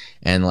Days.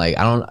 And like,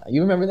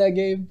 you remember that,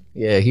 Gabe?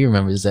 Yeah, he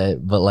remembers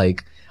that. But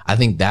like, I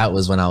think that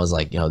was when I was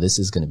like, yo, this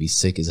is going to be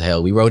sick as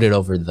hell. We wrote it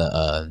over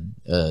the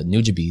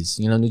Nujabes.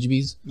 You know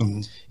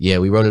Nujabes? Yeah,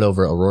 we wrote it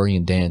over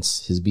Aurorian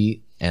Dance, his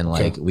beat. And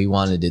like, we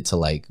wanted it to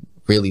like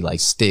really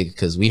like stick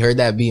because we heard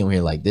that beat and we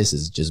were like, this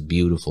is just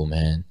beautiful,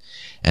 man.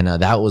 And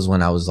that was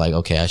when I was like,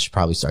 okay, I should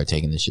probably start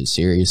taking this shit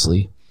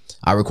seriously.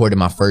 I recorded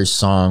my first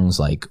songs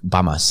like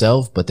by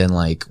myself, but then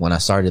like when I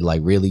started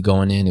like really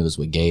going in, it was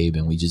with Gabe,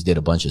 and we just did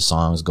a bunch of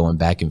songs going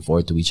back and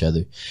forth to each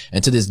other.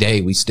 And to this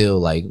day, we still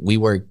like, we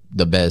work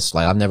the best.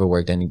 Like I've never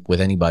worked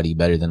with anybody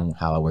better than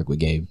how I work with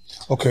Gabe.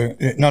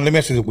 Okay. Now let me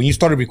ask you this. When you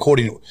started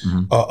recording,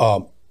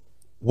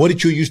 what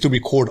did you used to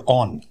record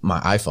on?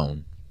 My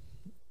iPhone.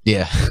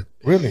 Yeah.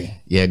 Really?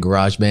 Yeah.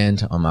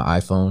 GarageBand on my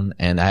iPhone.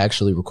 And I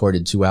actually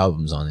recorded 2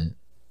 albums on it.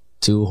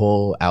 2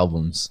 whole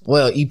albums.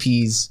 Well,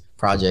 EPs.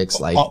 Projects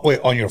like wait,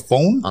 on your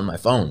phone? On my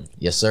phone,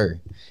 yes sir.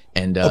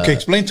 And okay,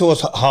 explain to us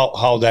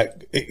how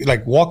that,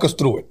 like, walk us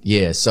through it.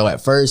 Yeah, so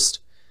at first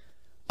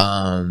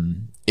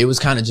it was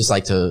kind of just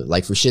like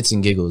for shits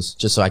and giggles,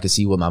 just so I could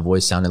see what my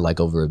voice sounded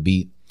like over a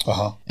beat.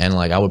 And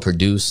like I would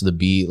produce the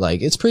beat.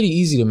 Like it's pretty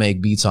easy to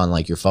make beats on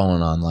like your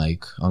phone on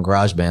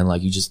GarageBand.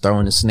 Like you just throw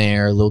in a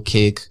snare, a little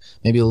kick,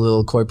 maybe a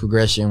little chord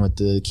progression with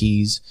the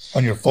keys.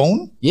 On your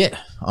phone? Yeah,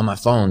 on my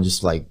phone,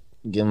 just like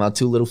getting my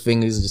 2 little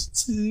fingers,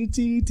 just,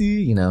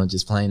 you know,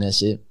 just playing that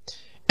shit.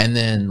 And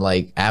then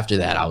like after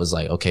that, I was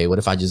like, okay, what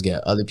if I just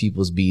get other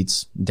people's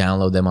beats,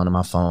 download them onto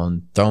my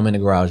phone, throw them in a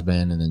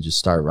GarageBand, and then just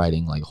start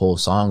writing like whole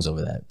songs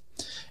over that.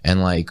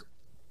 And like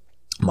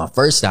my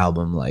first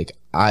album, like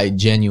I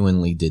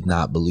genuinely did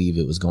not believe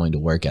it was going to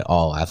work at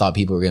all. I thought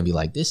people were going to be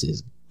like, this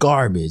is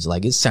garbage.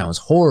 Like it sounds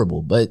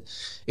horrible, but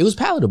it was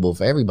palatable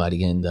for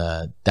everybody. And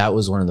that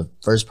was one of the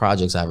first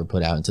projects I ever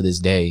put out. And to this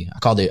day, I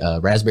called it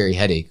Raspberry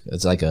Headache.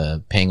 It's like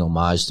a paying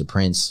homage to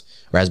Prince,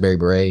 Raspberry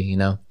Beret, you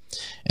know?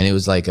 And it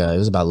was like, it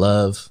was about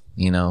love,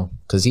 you know,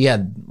 because he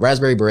had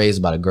Raspberry Beret is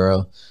about a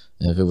girl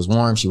If it was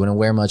warm, she wouldn't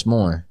wear much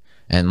more.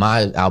 And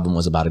my album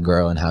was about a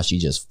girl and how she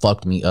just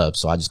fucked me up.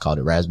 So I just called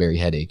it Raspberry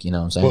Headache. You know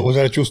what I'm saying? Was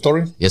that a true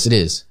story? Yes, it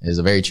is. It's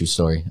a very true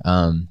story.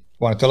 Want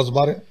to tell us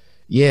about it?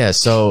 Yeah.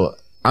 So,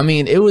 I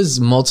mean, it was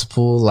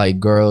multiple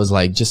like girls,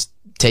 like just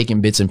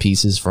taking bits and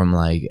pieces from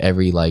like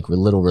every like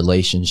little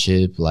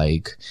relationship,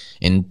 like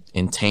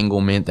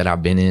entanglement that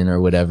I've been in or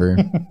whatever.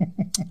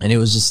 And it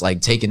was just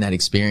like taking that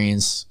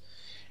experience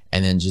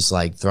and then just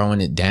like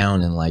throwing it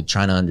down and like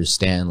trying to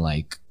understand,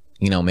 like,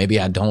 you know, maybe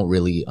I don't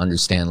really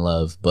understand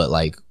love, but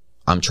like,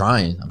 I'm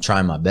trying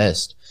my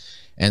best.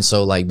 And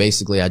so like,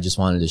 basically I just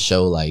wanted to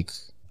show like,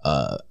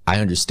 I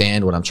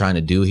understand what I'm trying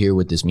to do here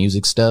with this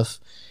music stuff.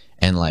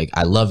 And like,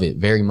 I love it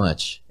very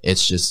much.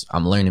 It's just,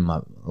 I'm learning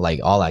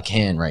like all I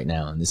can right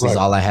now. And this is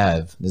all I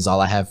have. This is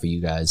all I have for you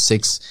guys. I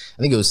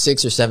think it was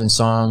 6 or 7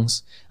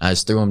 songs. I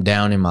just threw them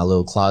down in my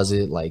little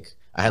closet. Like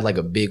I had like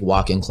a big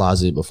walk-in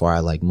closet before I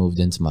like moved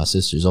into my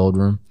sister's old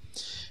room.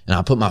 And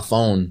I put my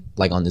phone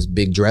like on this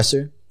big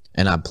dresser.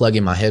 And I plug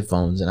in my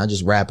headphones and I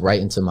just rap right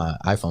into my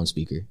iPhone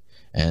speaker.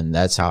 And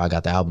that's how I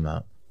got the album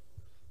out.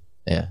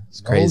 Yeah. It's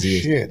crazy.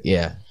 Oh, shit.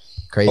 Yeah.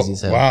 Crazy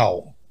as hell.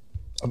 Wow.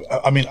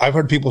 I mean, I've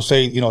heard people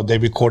say, you know, they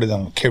recorded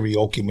on a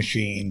karaoke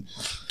machine,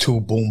 2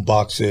 boom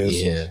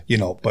boxes, you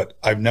know, but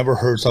I've never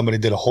heard somebody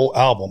did a whole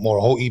album or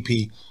a whole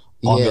EP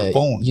on their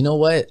phone. You know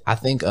what? I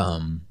think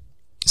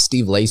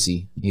Steve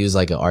Lacy, he was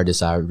like an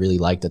artist I really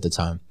liked at the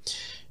time.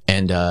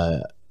 And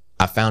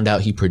I found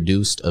out he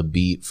produced a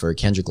beat for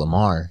Kendrick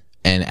Lamar.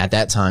 And at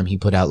that time, he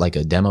put out like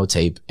a demo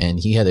tape and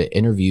he had an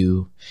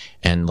interview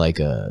and like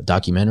a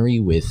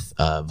documentary with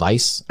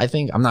Vice, I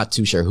think. I'm not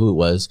too sure who it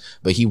was,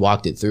 but he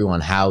walked it through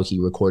on how he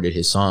recorded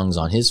his songs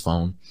on his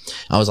phone.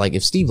 I was like,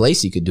 if Steve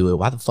Lacy could do it,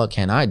 why the fuck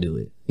can't I do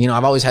it? You know,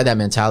 I've always had that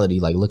mentality,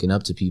 like looking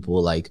up to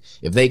people, like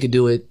if they could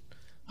do it,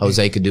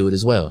 Jose could do it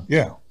as well.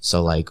 Yeah.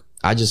 So like,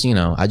 I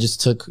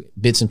just took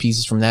bits and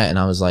pieces from that and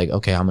I was like,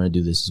 okay, I'm going to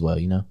do this as well,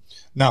 you know?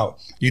 Now,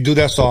 you do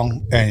that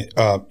song, and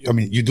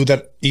you do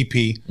that EP.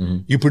 Mm-hmm.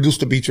 You produced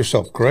the beats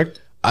yourself, correct?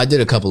 I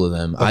did a couple of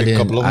them. Okay,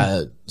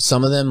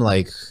 some of them,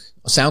 like,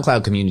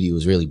 SoundCloud community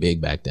was really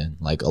big back then.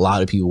 Like, a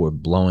lot of people were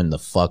blowing the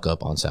fuck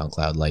up on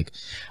SoundCloud. Like,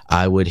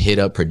 I would hit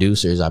up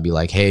producers. I'd be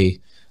like, hey,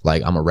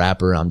 like, I'm a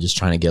rapper. I'm just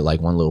trying to get,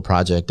 like, one little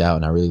project out,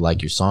 and I really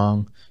like your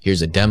song.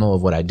 Here's a demo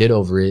of what I did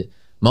over it.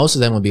 Most of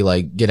them would be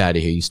like, get out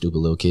of here, you stupid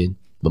little kid.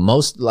 But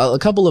a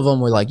couple of them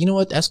were like, you know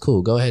what? That's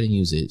cool. Go ahead and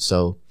use it.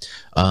 So,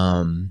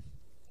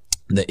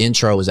 the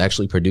intro was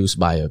actually produced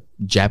by a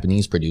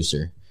Japanese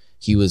producer.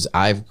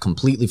 I've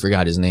completely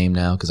forgot his name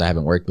now because I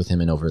haven't worked with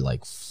him in over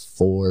like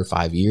 4 or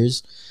 5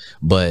 years.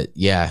 But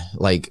yeah,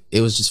 like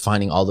it was just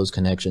finding all those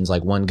connections.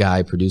 Like one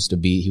guy produced a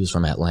beat. He was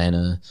from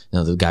Atlanta.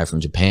 Another guy from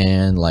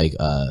Japan. Like,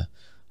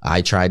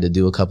 I tried to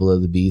do a couple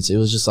of the beats. It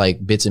was just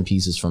like bits and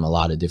pieces from a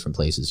lot of different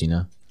places, you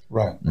know?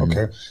 Right. Mm-hmm.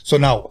 Okay. So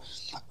now,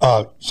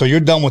 so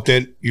you're done with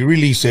it. You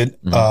release it.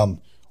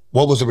 Mm-hmm.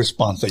 What was the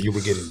response that you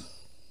were getting?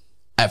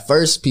 At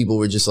first, people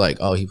were just like,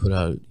 oh, he put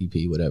out an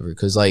EP, whatever.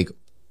 Because, like,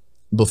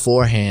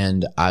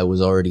 beforehand, I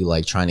was already,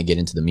 like, trying to get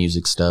into the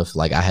music stuff.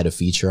 Like, I had a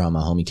feature on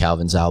my homie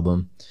Calvin's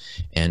album.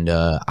 And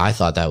I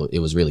thought that it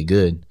was really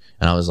good.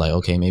 And I was like,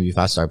 okay, maybe if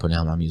I start putting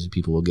out my music,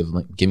 people will give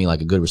me, like,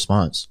 a good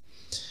response.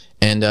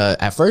 And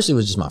at first, it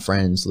was just my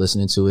friends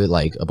listening to it.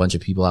 Like, a bunch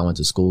of people I went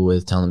to school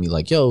with telling me,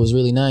 like, yo, it was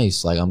really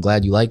nice. Like, I'm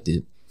glad you liked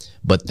it.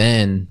 But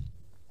then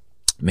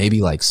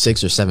maybe like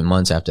 6 or 7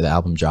 months after the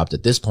album dropped,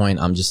 at this point,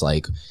 I'm just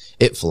like,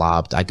 it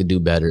flopped. I could do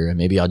better.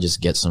 Maybe I'll just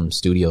get some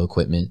studio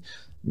equipment.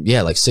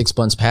 Yeah, like 6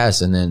 months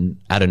pass. And then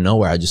out of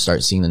nowhere, I just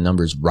start seeing the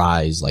numbers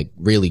rise, like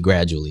really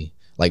gradually,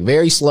 like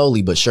very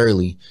slowly, but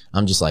surely.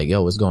 I'm just like,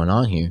 yo, what's going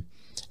on here?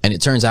 And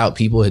it turns out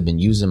people had been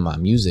using my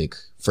music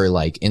for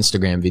like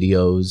Instagram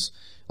videos,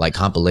 like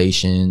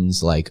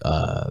compilations, like,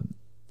 and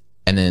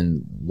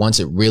then once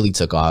it really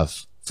took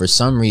off, for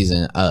some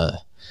reason,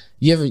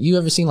 you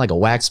ever seen like a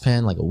wax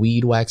pen, like a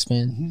weed wax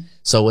pen? Mm-hmm.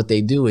 So what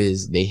they do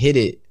is they hit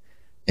it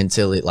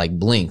until it like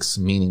blinks,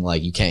 meaning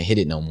like you can't hit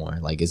it no more,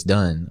 like it's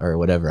done or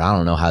whatever. I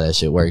don't know how that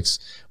shit works,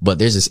 but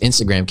there's this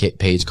Instagram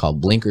page called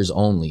Blinkers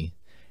Only,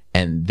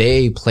 and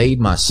they played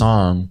my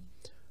song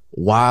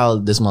while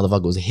this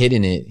motherfucker was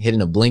hitting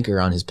a blinker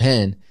on his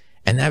pen.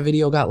 And that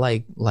video got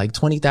like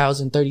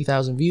 20,000,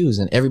 30,000 views,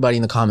 and everybody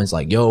in the comments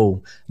like,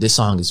 yo, this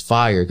song is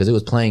fire, because it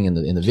was playing in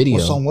the video.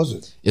 What song was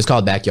it? It's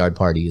called Backyard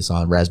Party. It's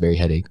on Raspberry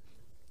Headache.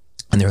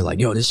 And they were like,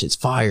 yo, this shit's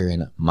fire.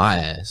 And my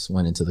ass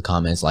went into the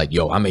comments like,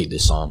 yo, I made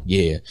this song.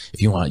 Yeah.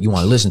 If you want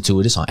to listen to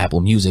it, it's on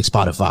Apple Music,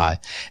 Spotify.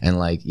 And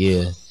like,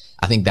 yeah,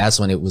 I think that's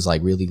when it was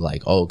like really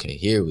like, oh, okay,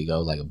 here we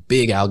go. Like a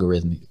big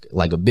algorithmic,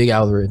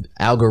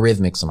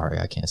 sorry,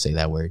 I can't say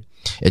that word.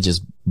 It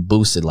just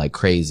boosted like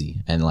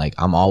crazy. And like,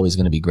 I'm always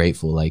going to be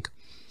grateful. Like,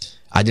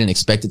 I didn't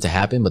expect it to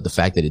happen, but the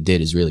fact that it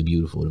did is really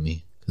beautiful to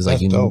me. Cause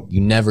like,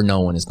 you never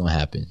know when it's going to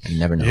happen. You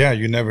never know. Yeah,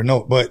 you never know.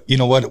 But you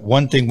know what?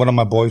 One thing, one of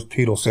my boys,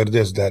 Tito, said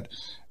this, that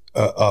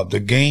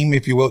the game,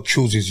 if you will,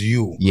 chooses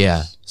you.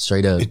 Yeah,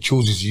 straight up. It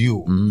chooses you.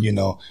 Mm-hmm. You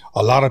know,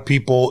 a lot of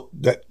people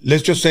that,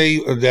 let's just say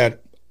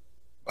that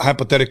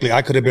hypothetically,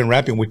 I could have been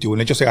rapping with you, and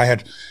let's just say I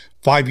had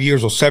 5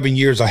 years or 7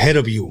 years ahead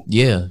of you.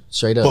 Yeah,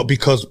 straight up. But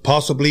because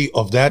possibly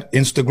of that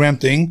Instagram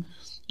thing,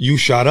 you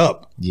shot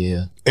up.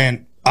 Yeah.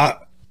 And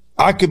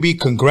I could be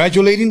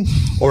congratulating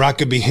or I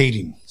could be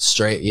hating.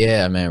 Straight,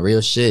 yeah, man,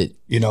 real shit.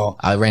 You know,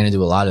 I ran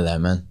into a lot of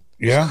that, man.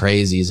 Yeah. It's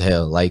crazy as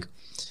hell. Like,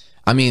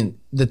 I mean,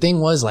 the thing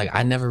was, like,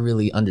 I never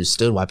really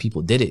understood why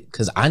people did it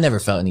because I never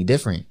felt any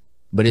different.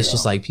 But it's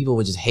just like people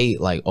would just hate,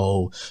 like,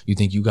 oh, you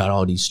think you got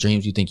all these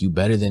streams, you think you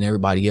better than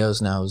everybody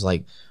else. Now I was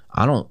like,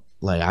 I don't,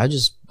 like, I'm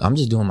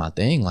just doing my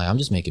thing. Like, I'm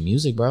just making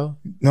music, bro.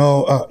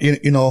 No,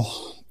 you know,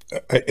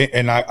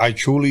 and I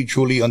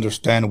truly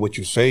understand what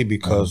you say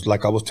because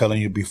like I was telling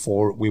you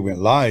before we went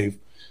live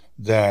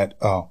that,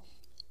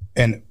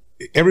 and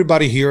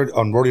everybody here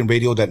on Roadium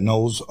Radio that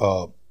knows,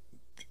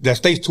 that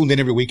stays tuned in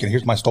every week and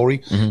here's my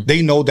story,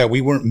 they know that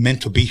we weren't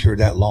meant to be here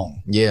that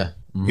long. Yeah.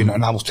 You know,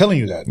 and I was telling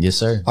you that. Yes,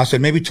 sir. I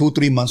said maybe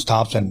 2-3 months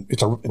tops, and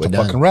it's a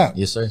fucking wrap.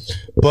 Yes, sir.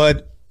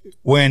 But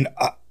when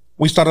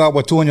we started out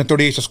with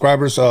 238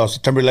 subscribers,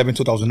 September 11,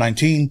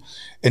 2019,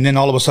 and then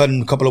all of a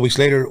sudden, a couple of weeks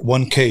later,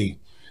 1K,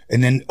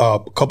 and then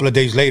a couple of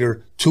days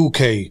later,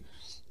 2K,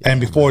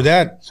 and before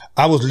that,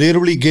 I was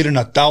literally getting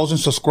 1,000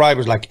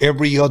 subscribers like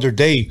every other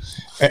day,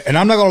 and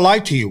I'm not gonna lie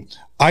to you,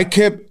 I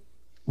kept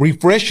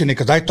refreshing it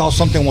because I thought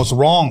something was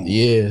wrong.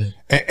 Yeah.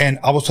 And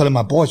I was telling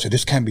my boys, I said,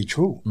 this can't be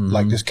true.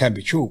 Like, this can't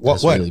be true.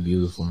 That's really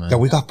beautiful, man. That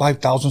we got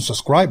 5,000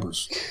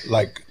 subscribers.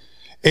 Like,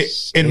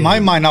 in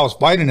my mind, I was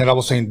fighting it. I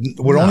was saying,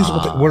 we're only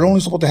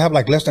supposed to have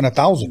like less than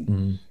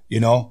 1,000, you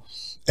know?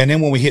 And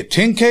then when we hit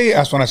 10K,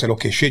 that's when I said,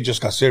 okay, shit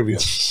just got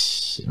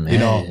serious. Man, you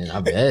know?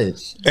 I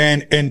bet.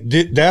 And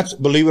that's,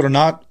 believe it or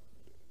not,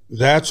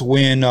 that's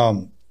when,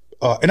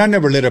 and I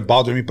never let it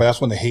bother me, but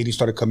that's when the hate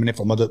started coming in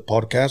from other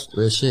podcasts.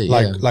 Real shit,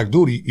 like,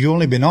 dude, you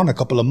only been on a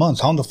couple of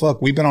months. How in the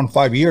fuck? We've been on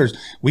 5 years.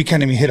 We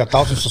can't even hit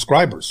 1,000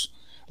 subscribers.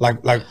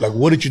 Like,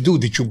 what did you do?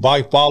 Did you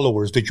buy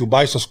followers? Did you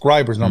buy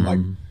subscribers? And I'm like,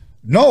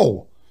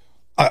 no.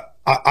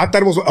 I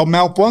thought it was a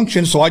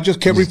malfunction, so I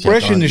just kept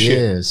refreshing the shit.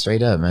 Yeah,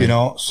 straight up, man. You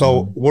know,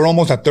 so we're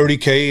almost at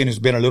 30K, and it's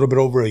been a little bit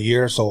over a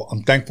year. So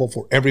I'm thankful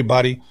for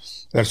everybody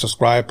that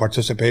subscribed,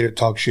 participated,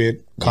 talk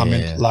shit,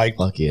 comment, like,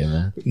 fuck yeah,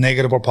 man.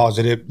 Negative or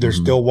positive. They're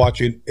still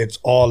watching. It's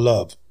all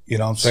love. You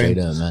know what I'm saying?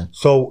 Straight up, man.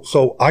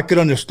 So I could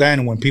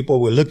understand when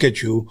people would look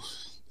at you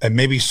and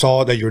maybe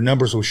saw that your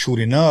numbers were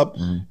shooting up.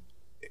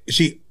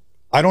 See,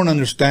 I don't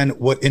understand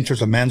what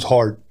enters a man's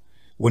heart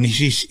when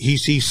he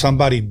sees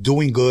somebody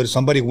doing good,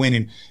 somebody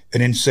winning,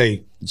 and then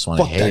say,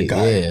 fuck that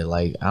guy. Yeah,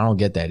 like, I don't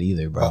get that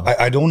either, bro.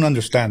 I don't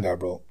understand that,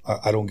 bro.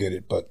 I don't get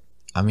it, but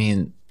I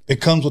mean,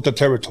 it comes with the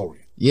territory.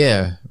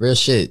 Yeah, real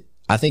shit.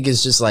 I think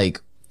it's just like,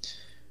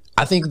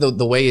 I think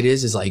the way it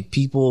is like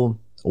people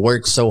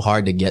work so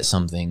hard to get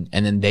something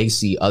and then they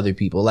see other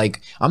people.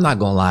 Like, I'm not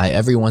gonna lie,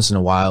 every once in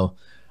a while,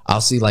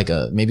 I'll see like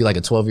maybe like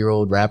a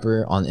 12-year-old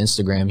rapper on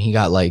Instagram. He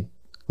got like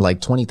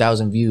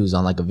 20,000 views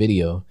on like a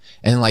video.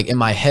 And like in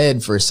my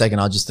head for a second,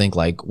 I'll just think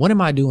like, what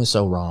am I doing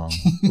so wrong?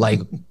 Like,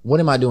 what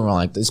am I doing wrong?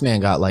 Like, this man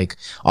got like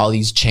all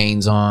these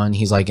chains on.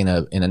 He's like in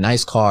a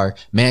nice car.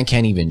 Man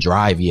can't even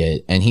drive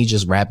yet. And he's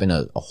just rapping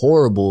a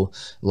horrible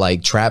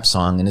like trap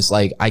song. And it's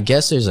like, I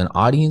guess there's an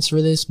audience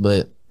for this,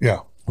 but yeah.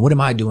 What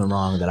am I doing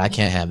wrong that I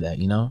can't have that,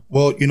 you know?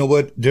 Well, you know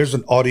what? There's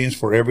an audience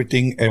for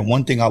everything. And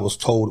one thing I was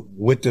told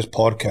with this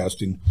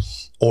podcasting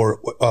or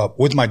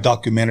with my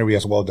documentary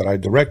as well that I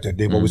directed,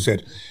 they've always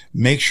said,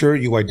 make sure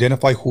you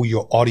identify who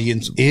your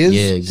audience is.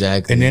 Yeah,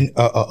 exactly. And then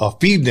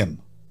feed them,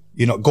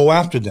 you know, go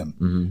after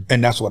them.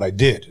 And that's what I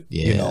did,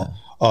 you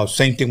know.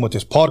 Same thing with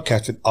this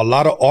podcast. A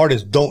lot of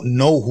artists don't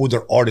know who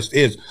their artist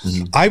is.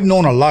 I've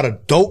known a lot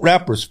of dope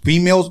rappers,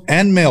 females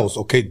and males,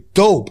 okay,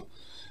 dope.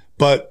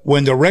 But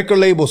when the record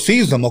label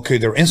sees them, okay,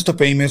 they're Insta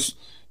famous.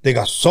 They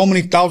got so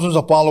many thousands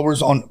of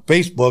followers on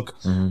Facebook,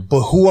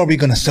 but who are we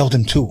going to sell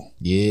them to?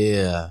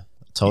 Yeah,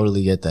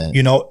 totally get that.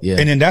 You know, yeah.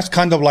 And then that's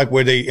kind of like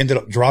where they ended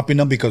up dropping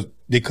them because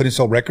they couldn't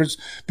sell records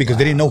because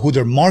they didn't know who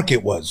their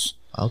market was.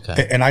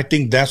 Okay. And I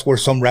think that's where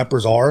some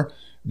rappers are.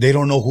 They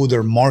don't know who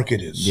their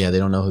market is. Yeah, they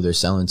don't know who they're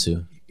selling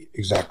to.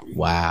 Exactly.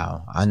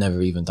 Wow. I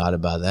never even thought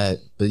about that.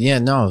 But yeah,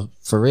 no,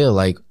 for real,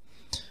 like,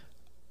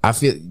 I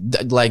feel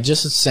like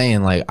just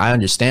saying, like, I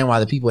understand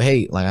why the people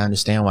hate. Like, I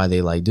understand why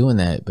they like doing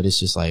that. But it's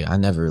just like, I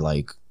never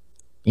like,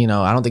 you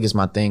know, I don't think it's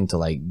my thing to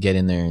like get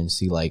in there and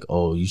see like,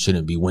 oh, you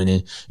shouldn't be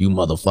winning, you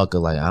motherfucker.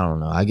 Like, I don't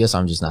know. I guess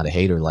I'm just not a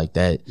hater like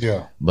that.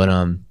 Yeah. But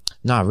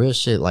nah, real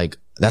shit. Like,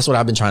 that's what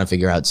I've been trying to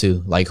figure out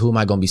too. Like, who am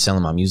I gonna be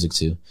selling my music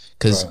to?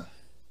 Because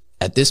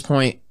at this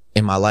point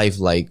in my life,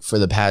 like for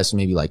the past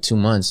maybe like 2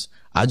 months,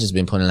 I've just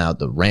been putting out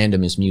the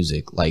randomest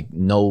music, like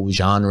no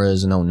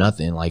genres, no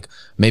nothing. Like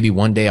maybe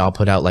one day I'll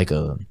put out like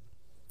a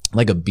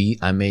beat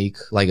I make,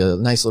 like a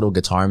nice little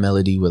guitar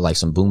melody with like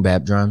some boom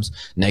bap drums.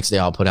 Next day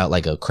I'll put out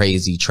like a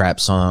crazy trap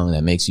song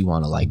that makes you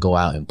want to like go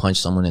out and punch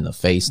someone in the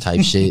face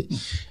type shit.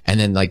 And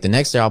then like the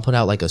next day I'll put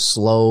out like a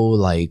slow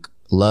like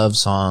love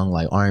song,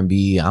 like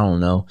R&B, I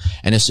don't know.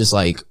 And it's just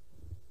like,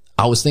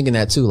 I was thinking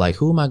that too, like,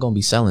 who am I going to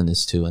be selling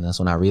this to? And that's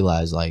when I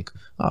realized like,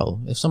 oh,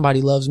 if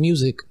somebody loves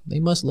music, they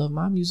must love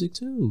my music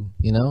too.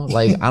 You know,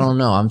 like, I don't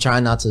know. I'm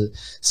trying not to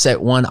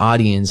set one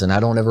audience, and I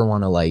don't ever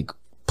want to like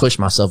push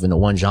myself into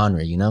one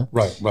genre, you know?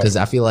 Right. Because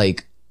I feel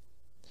like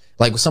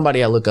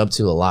somebody I look up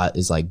to a lot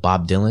is like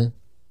Bob Dylan.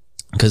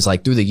 Because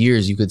like through the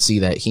years, you could see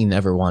that he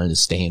never wanted to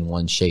stay in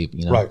one shape,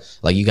 you know? Right.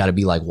 Like you got to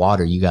be like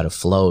water. You got to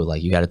flow.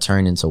 Like you got to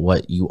turn into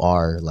what you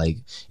are. Like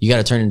you got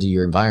to turn into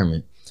your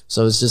environment.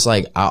 So it's just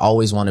like, I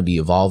always want to be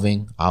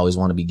evolving. I always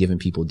want to be giving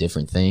people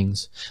different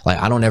things. Like,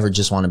 I don't ever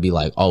just want to be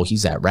like, oh,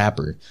 he's that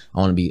rapper. I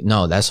want to be,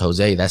 no, that's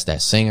Jose. That's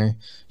that singer.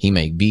 He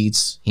make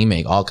beats. He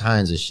make all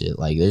kinds of shit.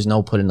 Like, there's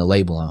no putting a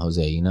label on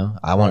Jose, you know?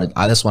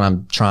 That's what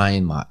I'm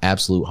trying my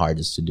absolute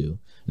hardest to do.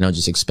 You know,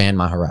 just expand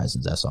my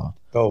horizons. That's all.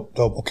 Dope.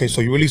 Okay,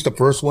 so you released the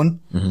first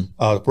one,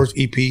 the first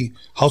EP.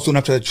 How soon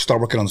after that you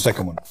start working on the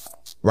second one?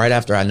 Right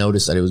after I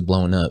noticed that it was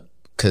blowing up.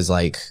 Cause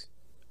like,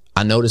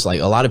 I noticed like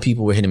a lot of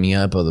people were hitting me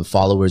up, or the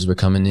followers were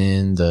coming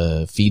in,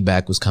 the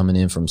feedback was coming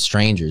in from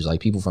strangers, like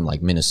people from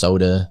like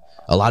Minnesota.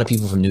 A lot of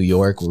people from New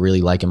York were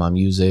really liking my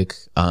music.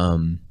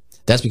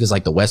 That's because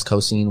like the West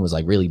Coast scene was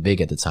like really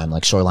big at the time,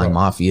 like Shoreline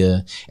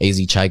Mafia, AZ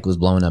Chike was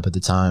blowing up at the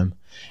time.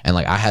 And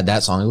like I had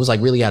that song, it was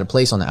like really out of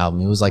place on the album.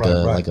 It was like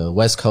like a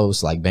West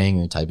Coast like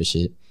banger type of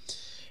shit.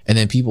 And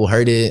then people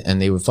heard it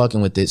and they were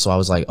fucking with it. So I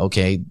was like,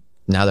 okay,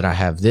 now that I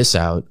have this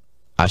out,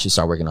 I should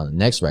start working on the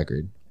next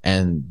record.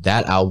 And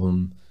that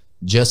album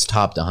just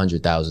topped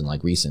 100,000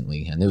 like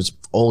recently, and it was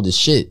old as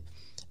shit,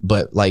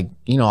 but like,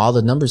 you know, all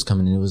the numbers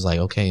coming in, it was like,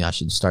 okay, I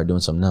should start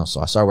doing something else.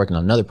 So I started working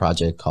on another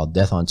project called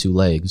Death on Two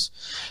Legs.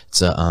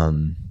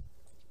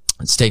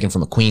 It's taken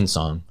from a Queen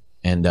song,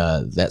 and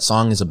that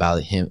song is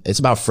about him. It's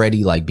about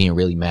Freddie like being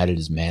really mad at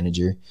his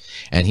manager,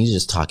 and he's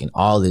just talking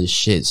all this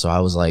shit. So I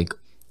was like,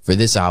 for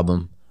this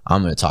album,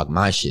 I'm going to talk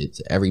my shit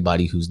to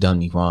everybody who's done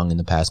me wrong in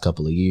the past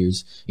couple of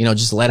years, you know,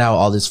 just let out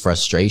all this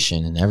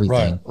frustration and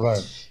everything.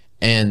 Right.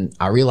 And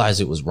I realized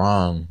it was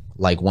wrong,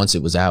 like, once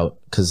it was out.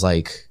 Cause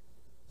like,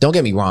 don't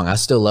get me wrong, I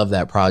still love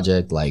that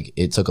project. Like,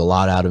 it took a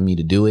lot out of me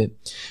to do it,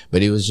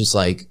 but it was just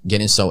like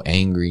getting so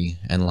angry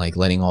and like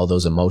letting all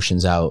those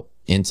emotions out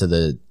into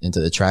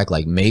the track,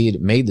 like made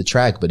the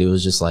track, but it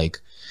was just like,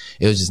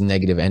 it was just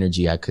negative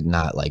energy I could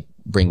not like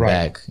bring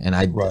back. And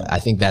I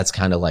think that's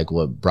kind of like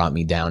what brought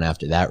me down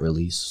after that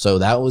release. So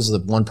that was the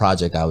one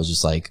project I was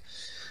just like,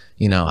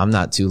 you know, I'm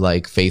not too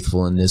like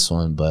faithful in this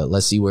one, but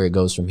let's see where it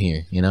goes from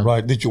here, you know?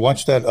 Right. Did you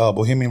watch that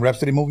Bohemian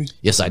Rhapsody movie?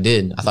 Yes, I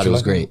did. I thought it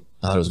was great.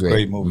 I thought it was great.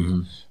 Great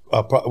movie.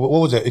 What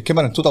was it? It came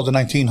out in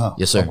 2019, huh?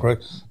 Yes, sir.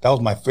 Correct. That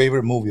was my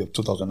favorite movie of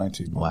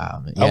 2019.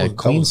 Wow, man. Yeah,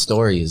 Queen's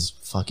story is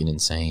fucking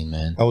insane,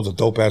 man. That was a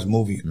dope ass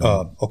movie.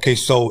 Okay,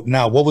 so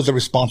now what was the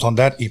response on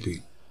that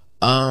EP?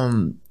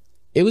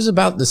 It was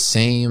about the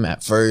same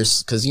at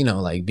first, because, you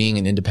know, like being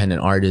an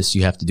independent artist,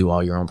 you have to do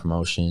all your own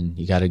promotion.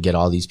 You got to get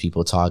all these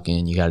people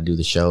talking. You got to do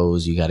the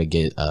shows. You got to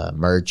get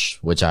merch,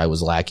 which I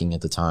was lacking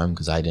at the time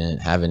because I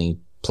didn't have any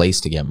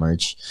place to get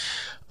merch.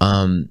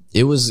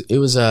 It was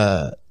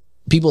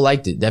people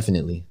liked it,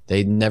 definitely.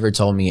 They never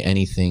told me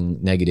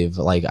anything negative.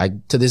 Like,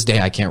 to this day,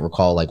 I can't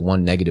recall like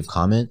one negative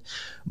comment,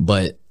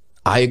 but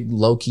I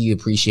low-key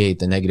appreciate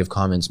the negative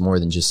comments more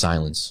than just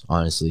silence,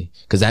 honestly,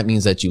 because that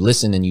means that you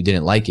listened and you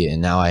didn't like it,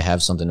 and now I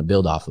have something to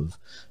build off of,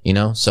 you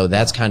know? So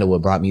that's kind of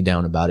what brought me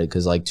down about it,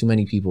 because like too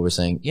many people were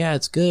saying, yeah,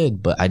 it's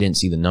good, but I didn't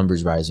see the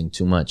numbers rising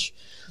too much.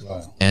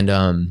 Wow. And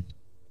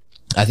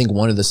I think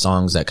one of the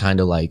songs that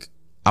kind of like,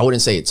 I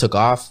wouldn't say it took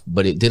off,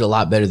 but it did a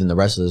lot better than the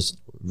rest of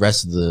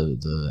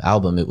the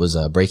album. It was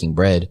Breaking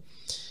Bread.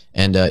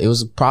 And it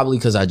was probably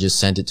because I just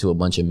sent it to a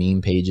bunch of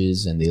meme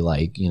pages, and they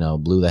like, you know,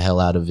 blew the hell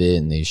out of it,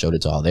 and they showed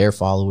it to all their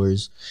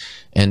followers.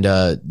 And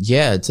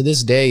yeah, to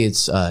this day,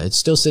 it's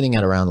still sitting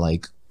at around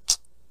like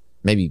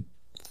maybe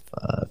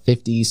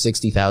 50,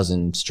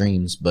 60,000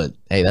 streams. But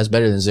hey, that's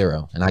better than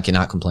zero, and I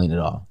cannot complain at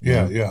all.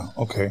 Yeah, yeah.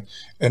 Okay.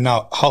 And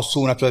now, how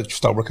soon after that you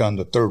start working on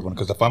the third one?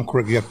 Because if I'm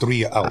correct, you have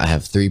 3 out. I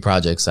have 3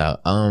 projects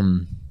out.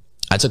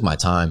 I took my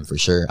time for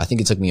sure. I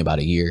think it took me about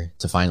a year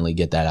to finally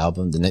get that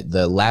album.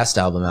 The last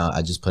album out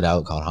I just put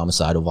out called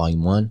Homicidal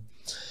Volume 1.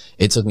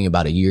 It took me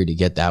about a year to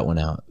get that one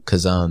out,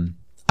 because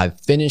I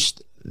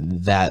finished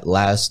that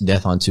last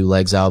Death on Two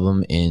Legs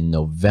album in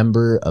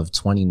November of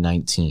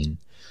 2019.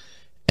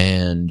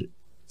 And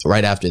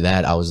right after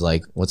that, I was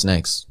like, what's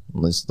next?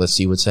 Let's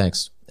see what's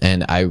next.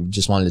 And I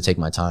just wanted to take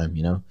my time,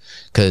 you know,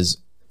 because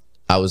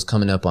I was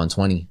coming up on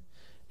 20,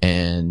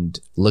 and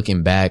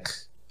looking back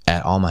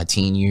at all my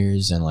teen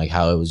years and like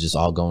how it was just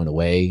all going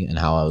away, and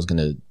how I was going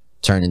to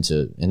turn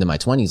into my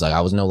 20s. Like, I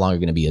was no longer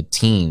going to be a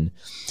teen,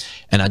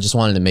 and I just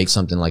wanted to make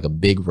something like a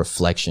big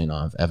reflection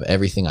of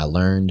everything I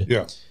learned,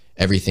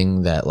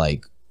 everything that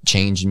like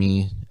changed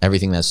me,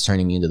 everything that's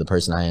turning me into the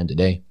person I am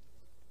today.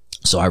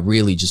 So I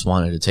really just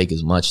wanted to take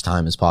as much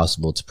time as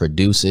possible to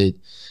produce it,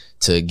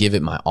 to give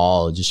it my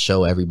all, just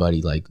show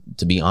everybody, like,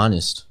 to be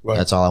honest.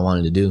 That's all I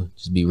wanted to do,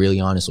 just be really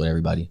honest with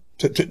everybody.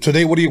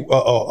 Today, what do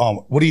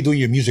you do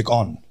your music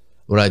on?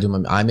 What do I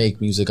do? I make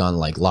music on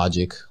like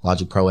Logic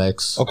Pro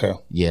X. Okay.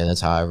 Yeah,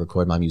 that's how I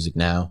record my music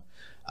now.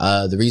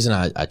 The reason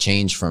I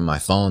changed from my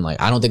phone, like,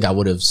 I don't think I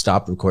would have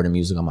stopped recording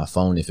music on my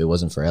phone if it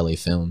wasn't for LA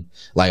Film.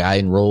 Like, I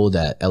enrolled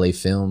at LA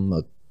Film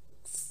a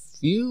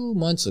few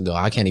months ago.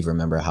 I can't even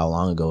remember how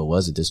long ago it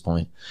was at this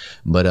point.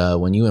 But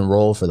when you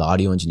enroll for the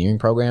audio engineering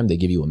program, they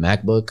give you a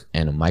MacBook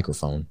and a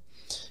microphone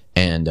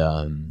and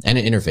an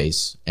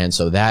interface. And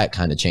so that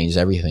kind of changed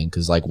everything.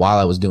 Cause like while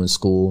I was doing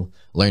school,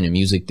 learning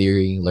music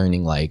theory,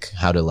 learning like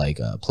how to like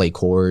play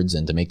chords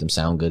and to make them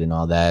sound good and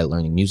all that,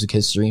 learning music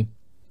history,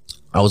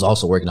 I was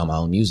also working on my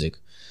own music.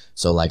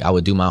 So like I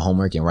would do my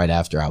homework and right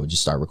after I would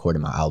just start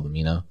recording my album,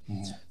 you know?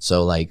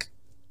 So like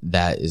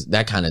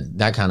that kind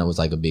of was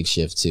like a big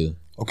shift too.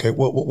 Okay.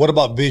 What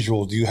about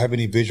visuals? Do you have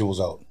any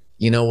visuals out?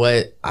 You know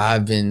what?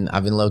 I've been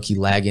low key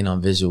lagging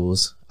on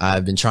visuals.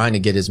 I've been trying to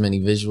get as many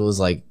visuals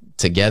like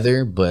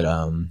together, but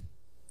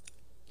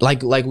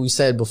like we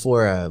said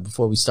before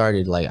we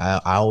started, like I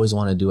always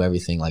want to do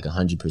everything like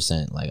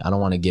 100%. Like I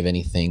don't want to give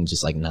anything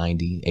just like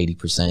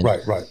 90-80%.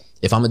 Right.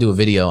 If I'm gonna do a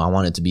video, I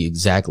want it to be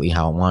exactly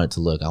how I want it to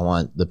look. I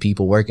want the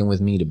people working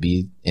with me to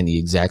be in the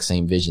exact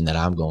same vision that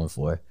I'm going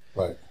for.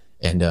 Right.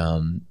 And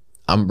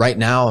I'm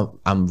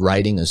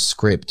writing a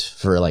script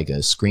for like a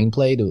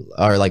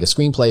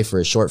screenplay for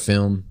a short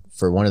film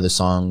for one of the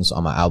songs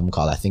on my album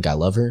called I Think I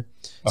Love Her.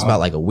 It's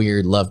about like a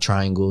weird love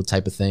triangle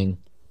type of thing.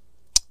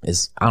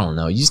 I don't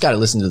know. You just got to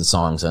listen to the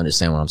song to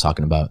understand what I'm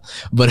talking about.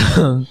 But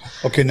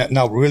okay,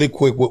 now really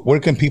quick, where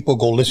can people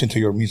go listen to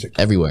your music?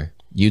 Everywhere.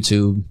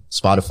 YouTube,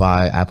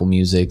 Spotify, Apple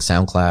Music,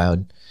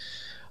 SoundCloud,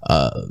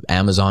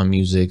 Amazon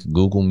Music,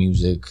 Google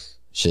Music,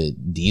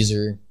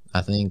 Deezer,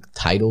 I think,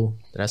 Tidal.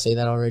 Did I say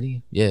that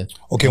already? Yeah.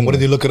 Okay, and what did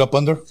they look it up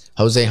under?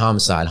 Jose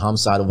Homicide,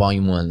 Homicidal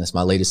Volume 1. That's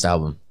my latest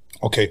album.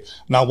 Okay.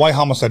 Now, why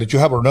Homicide? Did you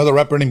have another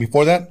rapper name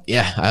before that?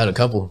 Yeah, I had a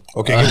couple.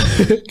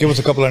 Okay, give us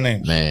a couple of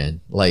names. Man,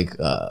 like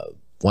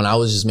when I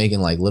was just making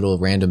like little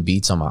random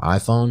beats on my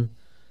iPhone,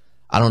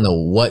 I don't know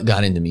what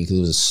got into me because it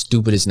was the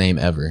stupidest name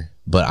ever.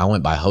 But I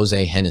went by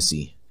Jose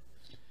Hennessy.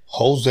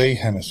 Jose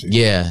Hennessy.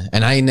 Yeah,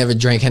 and I ain't never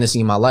drank Hennessy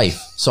in my life.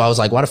 So I was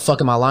like, why the fuck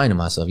am I lying to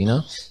myself, you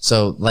know?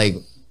 So like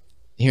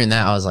hearing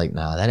that, I was like,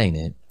 nah, that ain't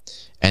it.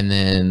 And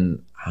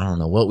then I don't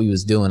know what we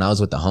was doing. I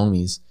was with the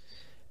homies.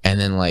 And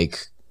then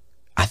like,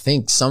 I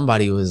think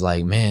somebody was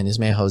like, man, this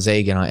man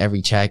Jose get on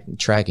every track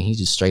and he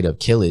just straight up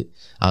kill it.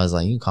 I was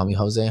like, you can call me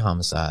Jose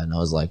Homicide. And I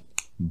was like,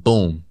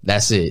 boom,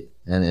 that's it.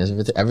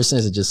 And ever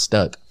since it just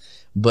stuck.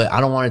 But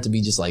I don't want it to be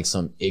just like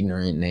some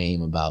ignorant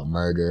name about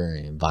murder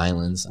and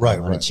violence. I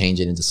want to change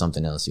it into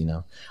something else, you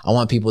know? I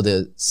want people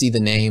to see the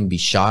name, be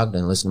shocked,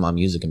 and listen to my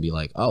music and be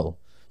like, oh,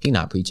 he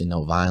not preaching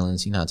no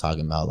violence. He not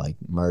talking about like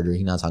murder.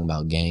 He not talking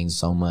about gangs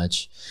so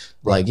much.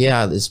 Right. Like,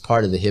 yeah, it's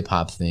part of the hip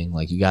hop thing.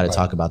 Like you got to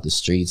talk about the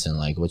streets and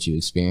like what you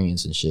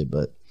experience and shit.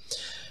 But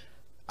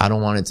I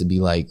don't want it to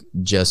be like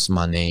just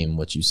my name,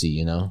 what you see,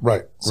 you know?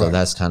 Right. So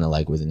that's kind of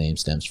like where the name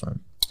stems from.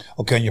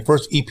 Okay. And your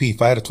first EP,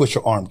 If I Had to Twist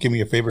Your Arm, give me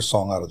your favorite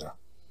song out of there.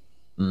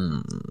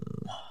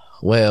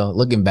 Well,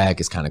 looking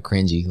back, it's kind of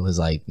cringy. It was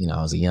like, you know,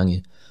 I was a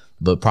youngin',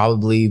 but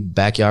probably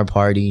Backyard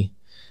Party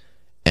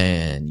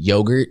and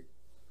Yogurt.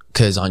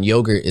 Cause on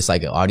Yogurt, it's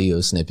like an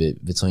audio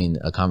snippet between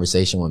a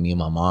conversation with me and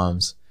my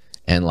mom's.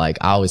 And like,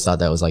 I always thought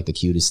that was like the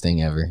cutest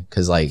thing ever.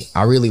 Cause like,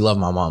 I really love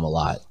my mom a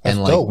lot. That's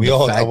and like, dope.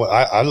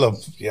 I love,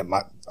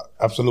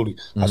 absolutely.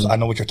 I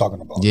know what you're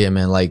talking about. Yeah,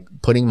 man. Like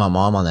putting my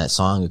mom on that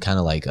song, it kind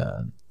of like,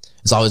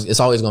 it's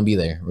always going to be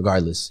there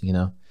regardless, you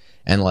know?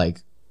 And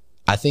like,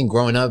 I think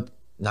growing up,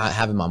 not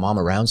having my mom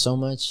around so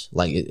much,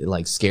 like it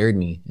like scared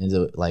me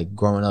into like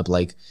growing up,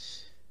 like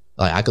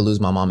I could lose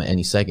my mom at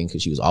any second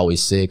because she was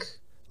always sick.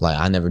 Like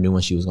I never knew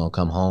when she was going to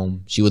come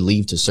home. She would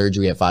leave to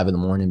surgery at 5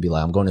 a.m. and be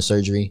like, I'm going to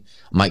surgery.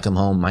 I might come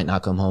home, might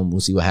not come home.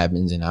 We'll see what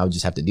happens. And I would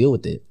just have to deal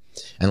with it.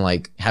 And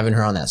like having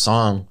her on that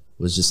song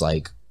was just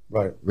like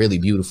really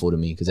beautiful to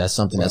me because that's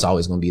something that's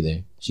always going to be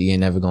there. She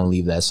ain't never going to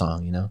leave that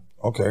song, you know?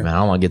 Okay. Man, I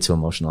don't want to get too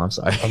emotional. I'm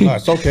sorry. No,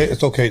 it's okay.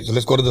 It's okay. So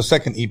let's go to the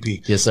second EP.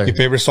 Yes, sir. Your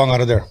favorite song out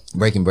of there?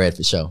 Breaking Bread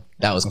for sure.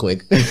 That was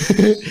quick.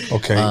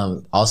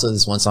 Okay. Also,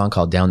 this one song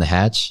called Down the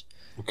Hatch.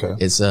 Okay.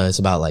 It's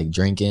about like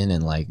drinking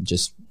and like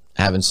just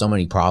having so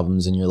many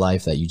problems in your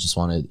life that you just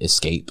want to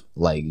escape.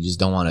 Like you just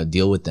don't want to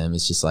deal with them.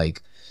 It's just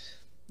like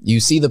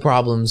you see the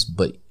problems,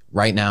 but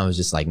right now is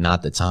just like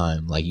not the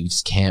time. Like you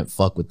just can't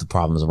fuck with the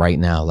problems right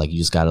now. Like you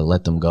just got to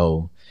let them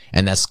go.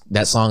 And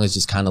that song is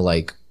just kind of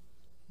like,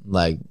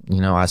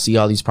 you know, I see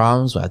all these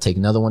problems, but I take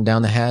another one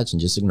down the hatch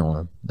and just ignore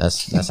them.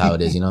 That's how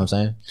it is. You know what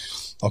I'm saying?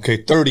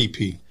 Okay. Third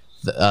EP.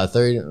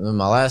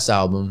 My last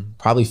album,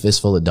 probably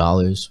Fistful of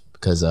Dollars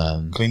because,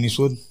 Clint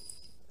Eastwood.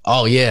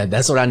 Oh yeah.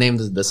 That's what I named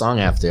the song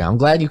after. I'm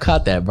glad you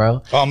caught that,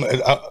 bro.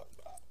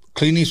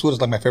 Clint Eastwood is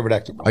like my favorite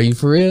actor, bro. Are you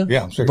for real?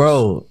 Yeah, I'm serious.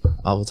 Bro,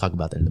 I will talk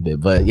about that in a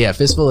bit. But yeah,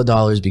 Fistful of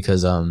Dollars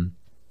because,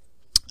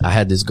 I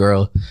had this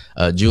girl,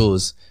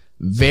 Jules,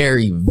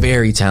 very,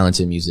 very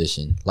talented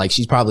musician. Like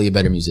she's probably a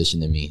better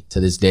musician than me to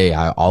this day.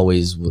 I'm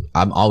always going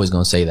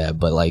to say that,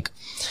 but like,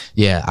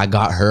 yeah, I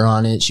got her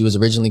on it. She was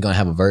originally going to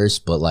have a verse,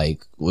 but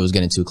like it was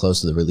getting too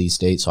close to the release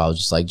date. So I was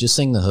just like, just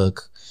sing the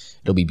hook.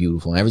 It'll be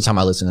beautiful. And every time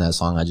I listen to that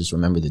song, I just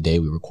remember the day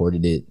we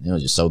recorded it. It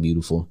was just so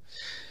beautiful.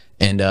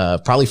 And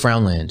probably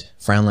Frownland.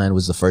 Frownland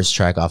was the first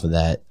track off of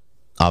that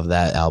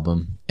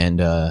album, and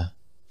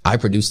I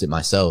produced it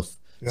myself.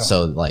 Yeah.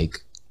 So like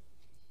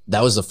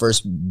that was the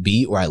first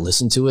beat where I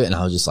listened to it, and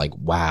I was just like,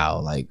 wow,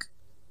 like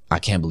I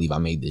can't believe I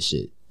made this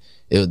shit.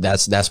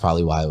 That's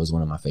probably why it was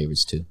one of my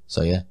favorites too.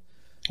 So yeah.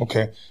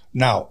 Okay.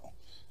 Now,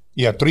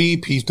 yeah, 3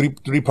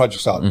 EPs, three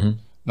projects out. Mm-hmm.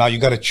 Now you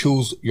got to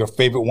choose your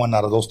favorite one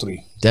out of those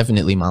 3.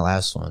 Definitely my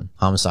last one,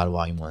 Homicide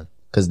Volume 1,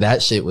 because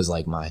that shit was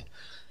like my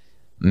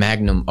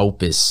magnum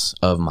opus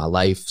of my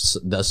life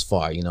thus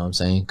far. You know what I'm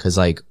saying? Because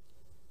like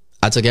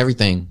I took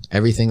everything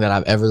that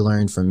I've ever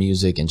learned from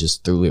music and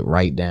just threw it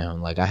right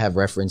down. Like I have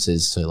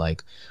references to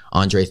like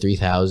Andre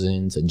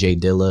 3000, to Jay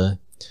Dilla,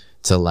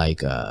 to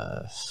like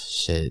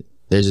shit.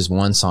 There's just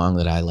one song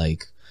that I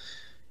like.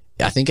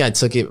 I think I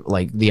took it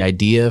like the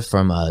idea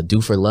from Do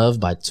for Love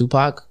by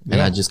Tupac,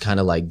 and I just kind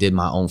of like did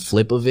my own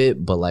flip of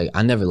it, but like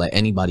I never let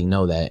anybody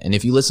know that. And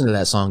if you listen to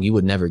that song, you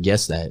would never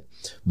guess that,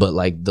 but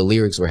like the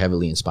lyrics were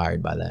heavily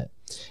inspired by that.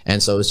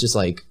 And so it's just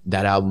like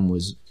that album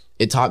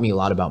it taught me a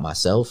lot about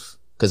myself,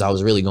 because I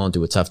was really going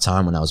through a tough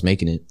time when I was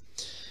making it.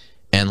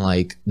 And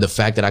like the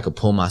fact that I could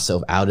pull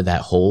myself out of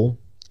that hole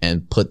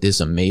and put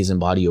this amazing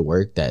body of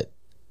work that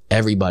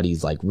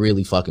everybody's like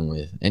really fucking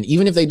with, and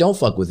even if they don't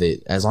fuck with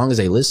it, as long as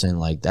they listen,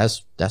 like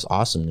that's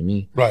awesome to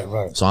me.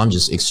 Right. So I'm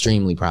just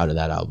extremely proud of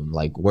that album.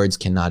 Like words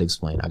cannot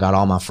explain. I got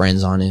all my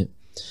friends on it.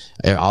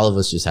 All of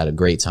us just had a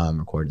great time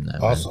recording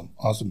that.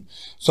 Awesome.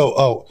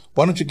 So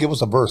why don't you give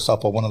us a verse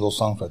off of one of those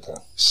songs right there?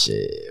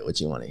 Shit, what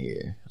you want to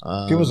hear?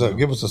 Give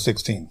us a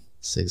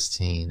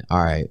 16.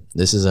 All right,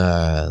 this is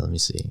let me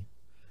see,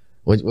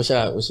 which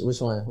one,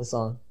 what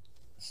song?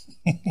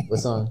 What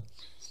song?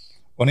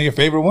 One of your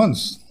favorite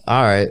ones.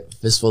 All right,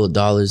 Fistful of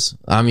Dollars.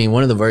 I mean,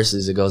 one of the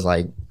verses, it goes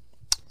like,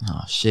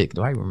 oh shit,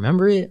 do I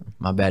remember it?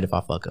 My bad if I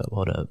fuck up.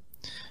 Hold up.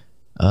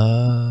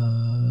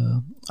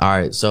 All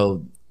right,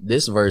 so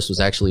this verse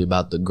was actually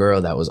about the girl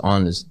that was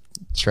on this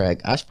track.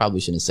 I probably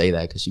shouldn't say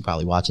that because she's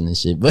probably watching this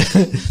shit, but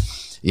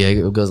yeah,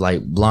 it goes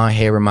like, blonde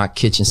hair in my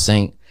kitchen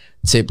sink,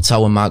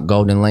 tiptoeing my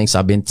golden links.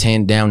 I've been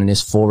 10 down and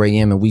it's 4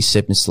 a.m. and we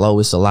sipping slow.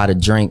 It's a lot of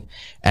drink.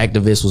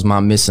 Activist was my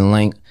missing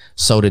link.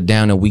 Soda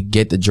down and we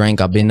get the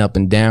drink. I've been up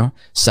and down,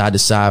 side to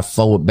side,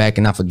 forward, back,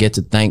 and I forget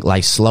to think,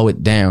 like slow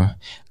it down.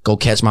 Go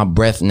catch my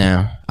breath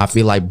now. I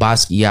feel like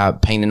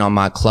Basquiat painting on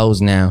my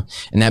clothes now.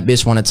 And that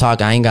bitch wanna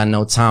talk, I ain't got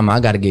no time, I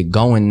gotta get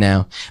going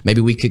now.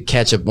 Maybe we could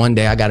catch up one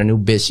day. I got a new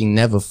bitch, she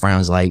never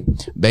frowns, like,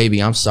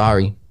 baby, I'm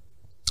sorry,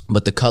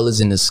 but the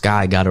colors in the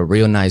sky got a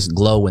real nice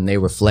glow when they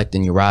reflect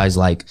in your eyes.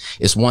 Like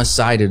it's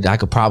one-sided. I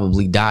could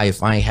probably die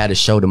if I ain't had a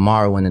show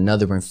tomorrow and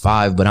another in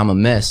 5, but I'm a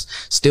mess,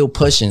 still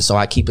pushing, so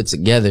I keep it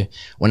together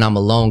when I'm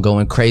alone,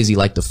 going crazy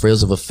like the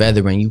frills of a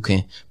feather, and you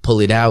can pull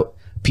it out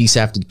piece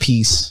after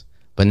piece,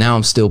 but now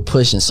I'm still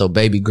pushing, so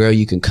baby girl,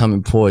 you can come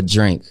and pour a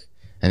drink.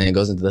 And then it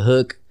goes into the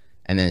hook,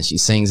 and then she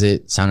sings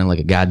it sounding like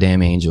a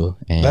goddamn angel.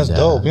 And that's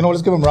dope. You know,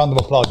 let's give him a round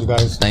of applause, you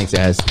guys. Thanks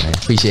guys, man.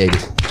 Appreciate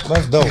it.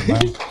 That's dope,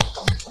 man.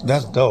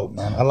 That's dope,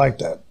 man. I like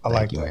that. I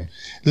like that. Man.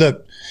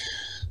 Look,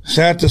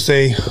 sad to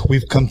say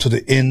we've come to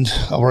the end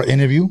of our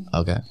interview.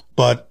 Okay.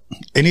 But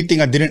anything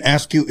I didn't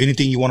ask you,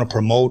 anything you want to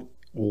promote,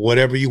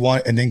 whatever you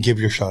want, and then give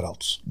your shout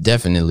outs.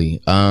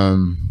 Definitely.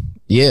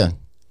 Yeah.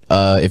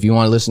 If you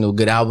want to listen to a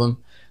good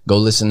album, go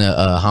listen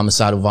to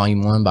Homicidal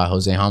Volume 1 by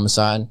Jose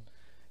Homicide.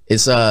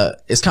 It's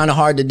kind of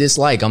hard to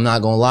dislike, I'm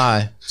not gonna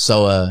lie.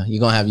 So you're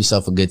gonna have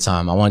yourself a good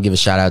time. I want to give a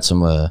shout out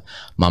to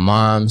my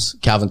moms,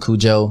 Calvin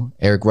Cujo,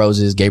 Eric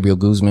Roses, Gabriel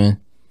Guzman.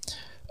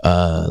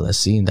 Let's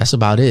see, that's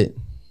about it.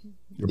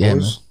 Your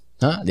boys?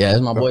 Man. Huh? Yeah,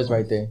 that's my boys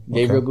right there.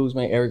 Gabriel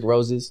Guzman, Eric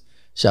Roses.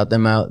 Shout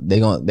them out. They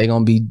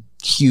gonna be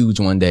huge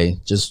one day.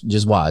 Just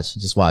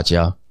watch,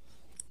 y'all.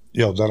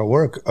 Yo, that'll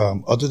work.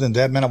 Other than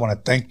that, man, I want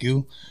to thank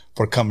you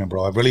for coming,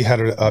 bro. I really had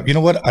you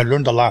know what? I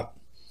learned a lot.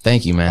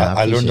 Thank you, man.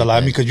 I learned a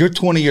lot because you're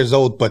 20 years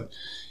old, but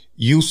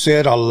you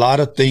said a lot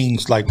of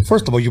things. Like,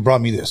 first of all, you brought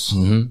me this.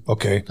 Mm-hmm.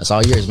 Okay. That's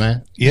all yours,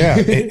 man. Yeah.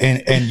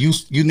 and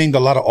you named a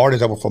lot of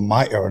artists that were from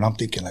my era. And I'm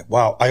thinking like,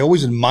 wow, I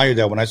always admire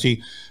that when I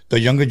see the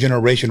younger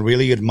generation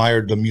really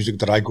admire the music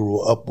that I grew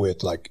up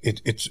with. Like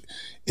it's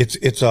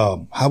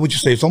how would you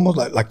say? It's almost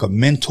like a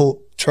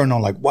mental turn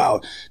on, like,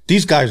 wow,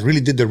 these guys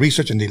really did the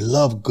research and they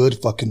love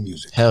good fucking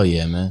music. Hell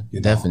yeah, man. You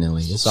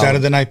definitely.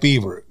 Saturday Night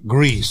Fever,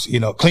 Grease,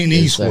 Clint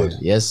Eastwood.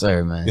 Yes,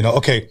 sir, man.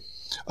 Okay.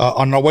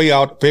 On our way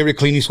out, favorite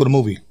Clint Eastwood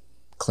movie?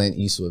 Clint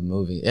Eastwood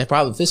movie. Yeah,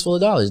 probably Fistful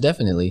of Dollars,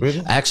 definitely.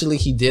 Really? Actually,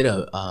 he did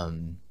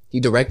he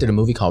directed a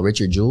movie called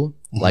Richard Jewell,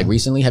 like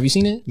recently. Have you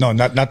seen it? No,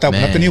 not that,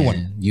 not the new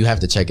one. You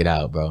have to check it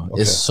out, bro.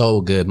 Okay. It's so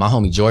good. My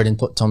homie Jordan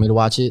told me to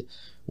watch it.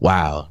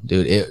 Wow,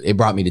 dude, it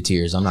brought me to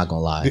tears. I'm not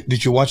gonna lie.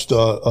 Did you watch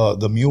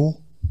the Mule?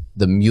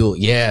 The Mule,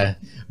 yeah,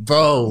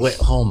 bro.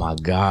 Oh my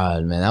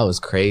god, man, that was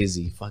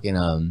crazy.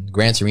 Fucking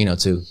Gran Torino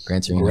too.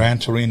 Gran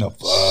Torino.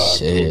 Fuck,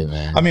 shit, dude.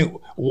 Man. I mean,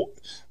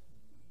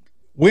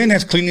 When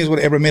has Clint Eastwood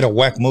ever made a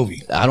whack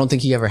movie? I don't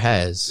think he ever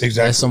has.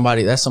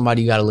 Exactly. That's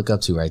somebody you got to look up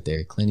to right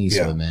there. Clint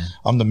Eastwood, man.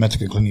 I'm the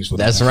Mexican Clint Eastwood.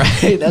 That's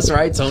right. That's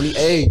right, Tony.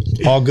 Hey.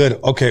 All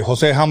good. Okay,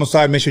 Jose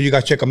Homicide. Make sure you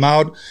guys check him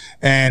out.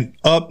 And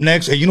up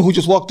next, you know who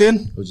just walked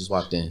in? Who just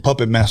walked in?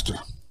 Puppet Master.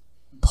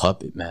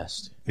 Puppet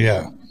Master.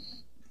 Yeah.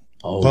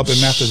 Oh, Puppet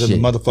Master's in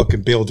the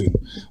motherfucking building.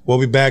 We'll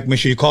be back. Make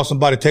sure you call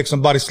somebody, text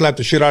somebody, slap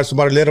the shit out of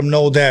somebody. Let them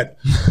know that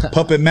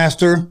Puppet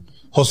Master,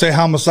 Jose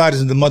Homicide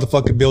is in the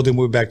motherfucking building.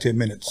 We'll be back 10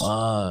 minutes.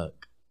 Fuck.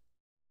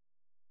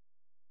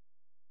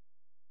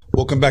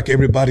 Welcome back,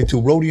 everybody,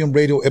 to Rhodium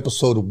Radio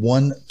episode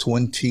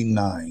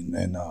 129.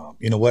 And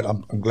you know what?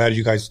 I'm glad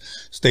you guys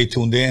stay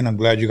tuned in. I'm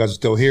glad you guys are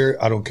still here.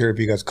 I don't care if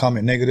you guys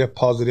comment negative,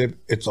 positive.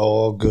 It's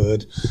all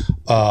good.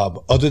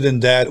 Other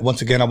than that,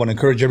 once again, I want to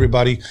encourage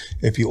everybody,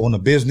 if you own a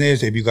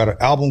business, if you got an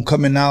album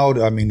coming out,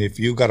 I mean, if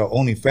you got an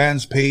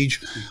OnlyFans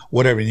page,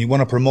 whatever, and you want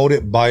to promote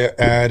it, buy an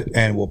ad,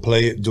 and we'll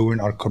play it during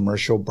our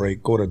commercial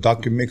break. Go to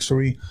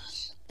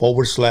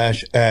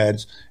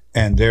DocuMixery/ads.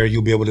 And there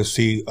you'll be able to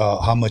see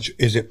how much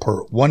is it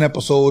per one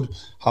episode,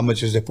 how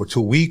much is it for 2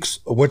 weeks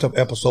worth of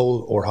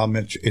episode, or how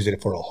much is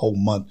it for a whole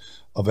month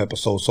of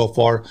episodes. So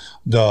far,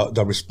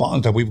 the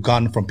response that we've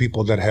gotten from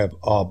people that have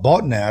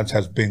bought ads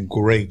has been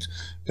great,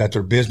 that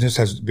their business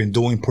has been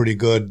doing pretty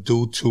good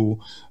due to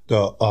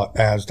the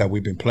ads that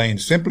we've been playing,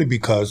 simply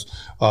because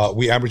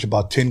we average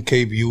about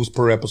 10K views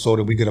per episode,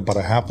 and we get about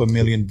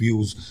 500,000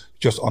 views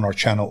just on our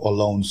channel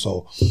alone.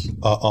 So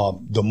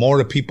the more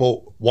the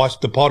people watch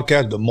the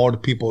podcast, the more the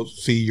people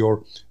see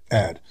your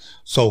ad.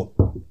 So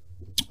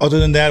other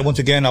than that, once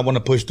again, I want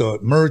to push the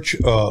merch.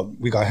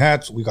 We got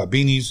hats, we got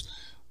beanies,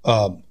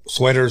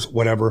 sweaters,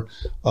 whatever.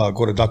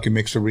 Go to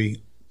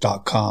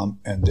DocuMixery.com,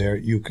 and there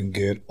you can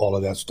get all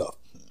of that stuff.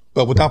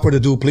 But without further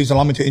ado, please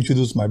allow me to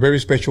introduce my very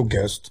special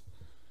guest,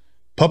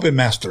 Puppet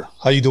Master.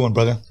 How you doing,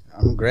 brother?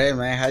 I'm great,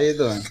 man. How you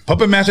doing?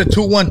 Puppet Master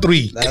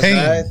 213. That's Kane.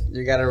 right.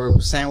 You gotta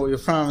represent where you're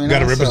from. You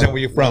gotta represent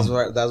where you're from.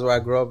 That's where I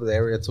grew up, the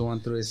area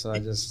 213. So I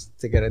just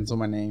took it into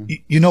my name.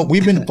 You know,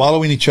 we've been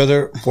following each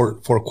other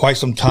for quite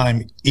some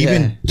time.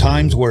 Even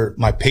times where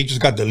my pages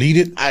got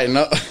deleted. I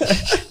know.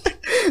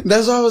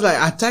 That's why I was like,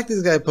 I tagged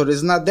this guy, but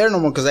it's not there no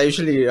more, because I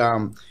usually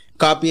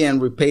copy and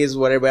repaste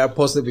whatever I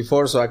posted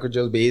before, so I could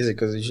just be easy,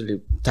 because I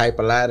usually type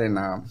a lot, and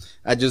I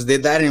just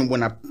did that, and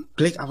when I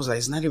clicked, I was like,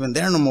 it's not even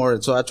there no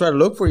more. So I tried to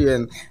look for you,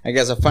 and I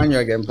guess I found you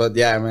again. But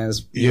yeah, man,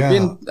 you've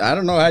been, I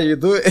don't know how you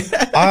do it.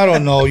 I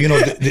don't know. You know,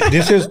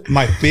 this is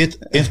my 5th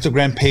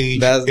Instagram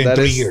page in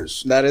 3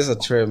 years. That is a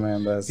trip,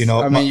 man. That's, you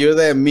know, I mean, you're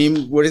the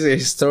meme, what is it,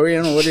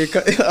 historian? What do you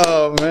call it?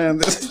 Oh man,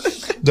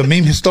 the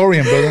meme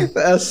historian, brother.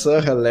 That's so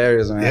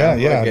hilarious, man.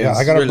 Yeah.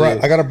 I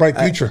got a bright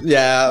future.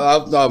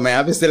 Oh man,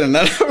 I've been stealing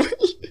that.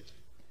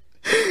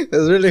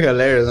 It's really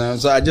hilarious, man.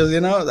 So I just,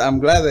 I'm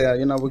glad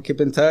that, we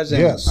keep in touch.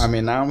 And, yes. I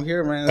mean, now I'm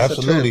here, man. That's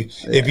absolutely.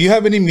 If you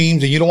have any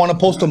memes and you don't want to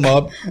post them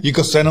up, you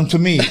can send them to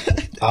me.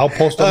 I'll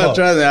post them up.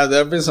 Trust me, there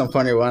have been some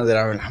funny ones that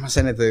I'm going to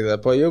send it to you.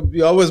 But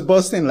you're always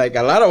posting like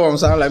a lot of them.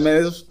 So I'm like,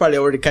 man, this is probably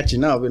already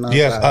catching up,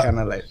 Yes. So kind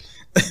of like.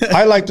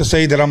 I like to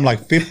say that I'm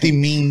like 50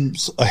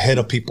 memes ahead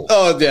of people.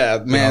 Oh yeah,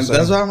 man.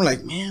 That's why I'm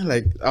like, man,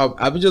 like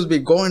I would just be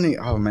going.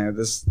 Oh man,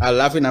 I'm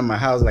laughing at my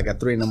house like at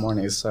 3 a.m.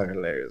 It's so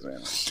hilarious,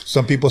 man.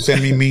 Some people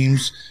send me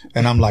memes,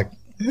 and I'm like,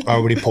 I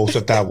already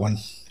posted that one.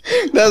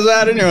 That's why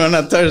I didn't even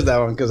want to touch that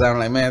one, because I'm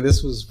like, man,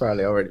 this was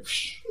probably already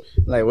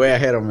like way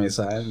ahead of me.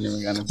 So I didn't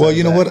even gonna. Well,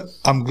 you know what?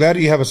 I'm glad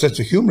you have a sense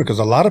of humor, because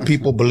a lot of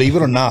people, believe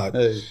it or not.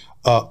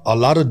 A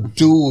lot of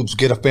dudes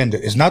get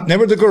offended. It's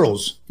never the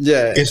girls.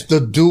 Yeah. It's the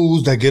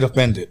dudes that get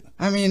offended.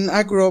 I mean,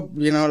 I grew up,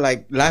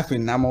 like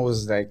laughing. I'm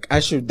always like,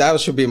 that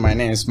should be my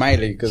name,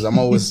 Smiley, because I'm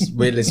always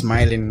really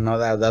smiling and all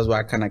that. That's why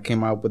I kind of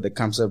came up with the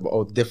concept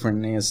of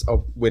differentness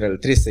with El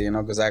Triste,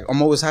 because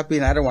I'm always happy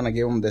and I don't want to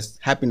give them this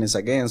happiness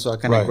again. So I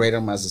kind of grade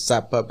them as a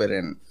sad puppet,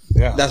 and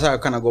that's how I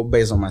kind of go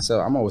based on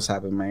myself. I'm always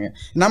happy, man.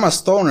 And I'm a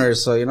stoner,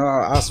 so,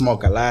 I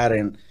smoke a lot,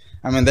 and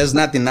I mean, there's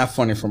nothing not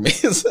funny for me.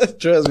 So,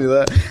 trust me,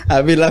 that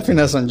I'll be laughing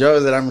at some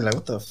jokes that I'm like,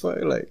 what the fuck?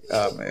 Like,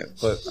 oh man.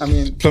 But I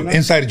mean, some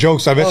inside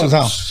jokes, I bet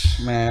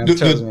man,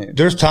 trust me.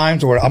 There's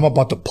times where I'm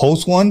about to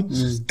post one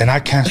and I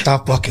can't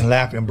stop fucking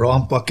laughing, bro.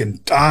 I'm fucking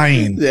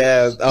dying.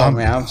 Yeah. Oh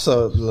man, I'm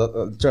so,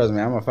 trust me,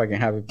 I'm a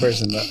fucking happy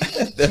person.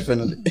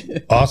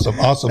 Definitely. Awesome.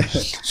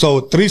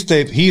 So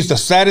Triste, he's the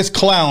saddest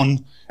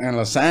clown in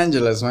Los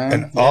Angeles, man.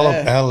 In all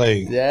of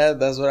LA. Yeah,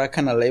 that's what I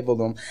kind of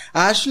labeled him.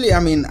 Actually, I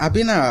mean, I've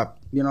been I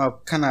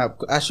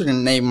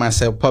shouldn't name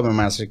myself Puppet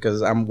Master,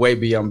 because I'm way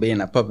beyond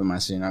being a Puppet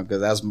Master, because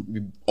that's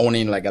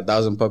owning like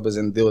 1,000 puppets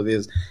and do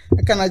this.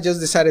 I kind of just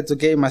decided to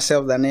give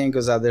myself that name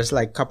because there's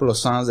like a couple of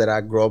songs that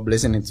I grew up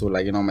listening to,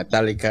 like,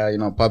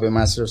 Metallica, Puppet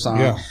Master song.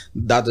 Yeah.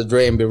 Dr.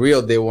 Dre and Be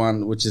Real did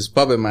one, which is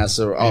Puppet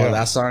Master. Oh,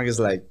 that song is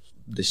like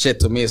the shit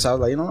to me. So I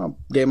was like, I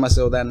gave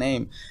myself that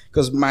name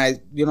because my,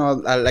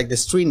 like the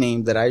street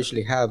name that I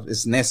usually have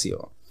is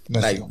Necio.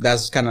 Like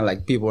that's kind of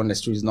like people on the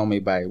streets know me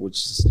by, which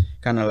is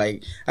kind of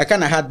like I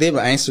kind of had them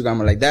on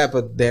Instagram like that,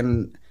 but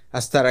then I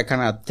started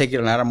kind of taking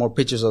a lot of more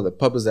pictures of the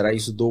puppets that I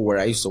used to do where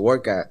I used to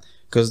work at,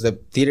 because the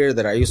theater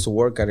that I used to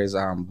work at is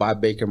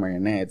Bob Baker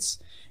Marionettes,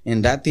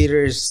 and that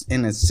theater is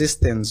in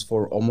existence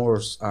for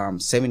almost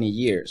 70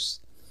 years.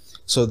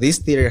 So this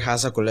theater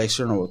has a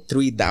collection of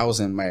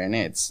 3,000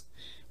 marionettes,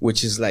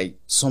 which is like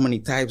so many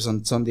types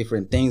on some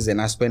different things.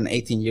 And I spent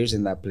 18 years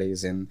in that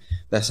place, and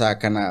that's how I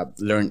kind of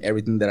learned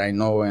everything that I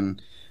know.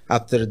 And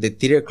after the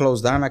theater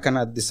closed down, I kind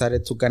of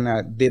decided to kind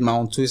of did my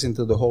own twist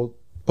into the whole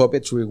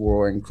puppetry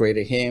world and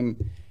created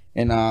him.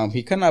 And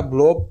he kind of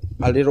blew up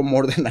a little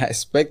more than I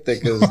expected,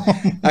 because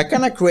I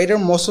kind of created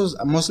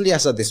mostly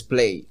as a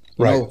display,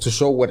 you know, to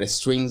show what the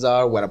strings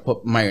are, what a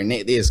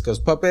marionette is. Because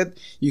puppet,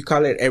 you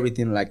call it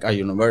everything like a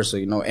universal,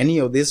 you know. Any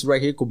of this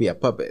right here could be a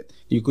puppet.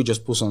 You could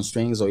just put some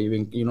strings, or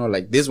even, you know,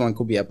 like this one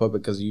could be a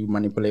puppet because you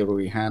manipulate it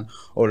with your hand,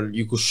 or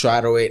you could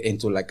shadow it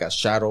into like a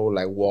shadow,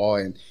 like wall,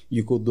 and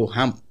you could do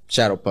hand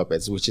shadow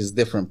puppets, which is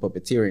different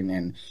puppeteering.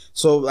 And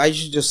so I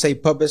should just say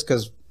puppets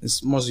because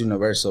it's most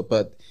universal.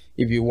 But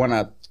if you want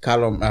to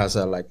call him as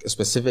a like a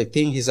specific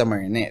thing, he's a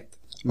marionette.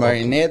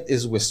 Marionette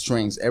is with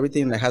strings.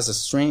 Everything that has a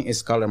string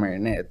is called a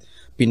marionette.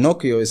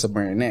 Pinocchio is a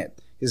marionette.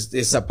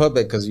 It's a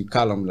puppet because you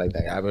call him like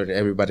that.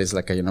 Everybody's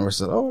like a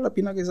universal. Oh,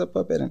 Pinocchio is a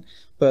puppet.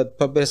 But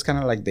puppet is kind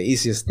of like the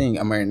easiest thing.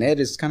 A marionette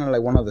is kind of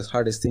like one of the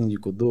hardest things you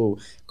could do,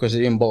 because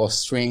it involves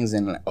strings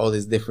and like all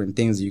these different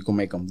things you can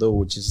make them do,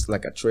 which is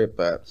like a trip.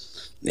 But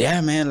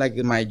yeah, man, like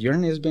my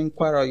journey has been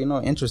quite, you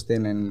know,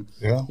 interesting. And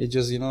it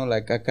just, you know,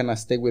 like I kind of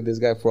stick with this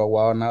guy for a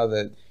while now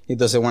that he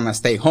doesn't want to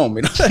stay home,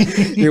 you know.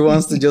 He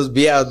wants to just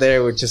be out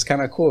there, which is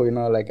kind of cool, you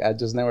know. Like I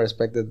just never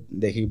expected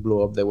that he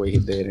blew up the way he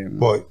did.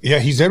 And well, yeah,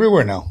 he's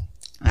everywhere now.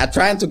 I'm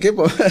trying to keep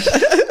up.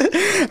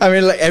 I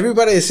mean, like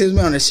everybody sees me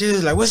on the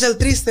series, like, "What's El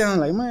Triste?" I'm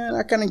like, man,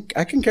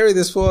 I can carry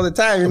this fool all the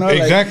time, you know.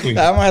 Exactly.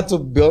 Like, I'm gonna have to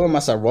build him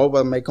as a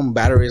robot, make him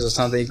batteries or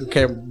something. He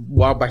could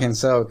walk by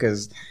himself,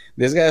 because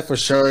this guy for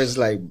sure is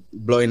like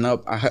blowing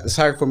up. It's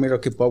hard for me to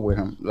keep up with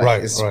him.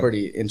 Like, it's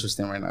pretty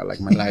interesting right now,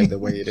 like my life the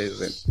way it is.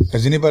 And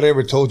has anybody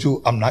ever told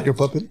you I'm not your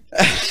puppet?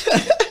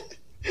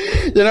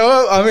 You know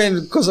what? I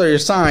mean, because of your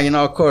song, you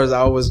know, of course, I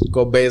always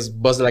go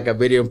bust like a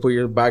video and put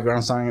your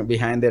background song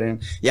behind it.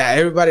 And yeah,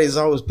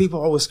 people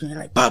always screaming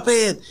like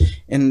puppet.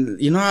 And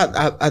you know,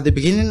 at the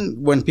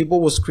beginning, when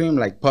people would scream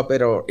like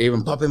puppet or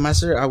even Puppet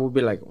Master, I would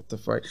be like, what the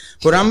fuck?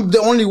 But I'm the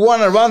only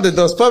one around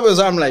those puppets.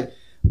 I'm like,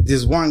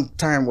 this one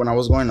time when I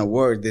was going to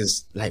work,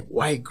 this like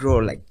white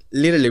girl, like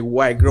literally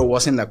white girl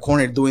was in the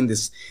corner doing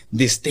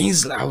these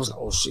things. I was like,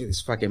 oh shit, it's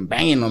fucking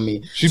banging on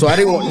me. So I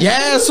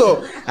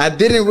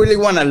didn't really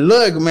want to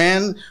look,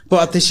 man.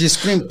 But after she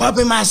screamed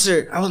Puppet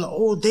Master, I was like,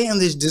 oh damn,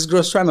 this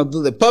girl's trying to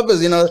do the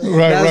puppets, you know.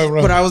 Right.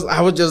 But I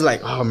was just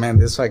like, oh man,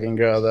 this fucking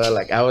girl though.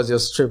 Like I was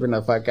just tripping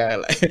the fuck out.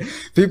 Like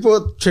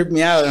people trip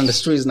me out on the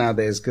streets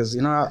nowadays, because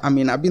you know, I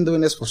mean, I've been doing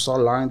this for so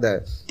long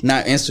that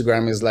now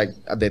Instagram is like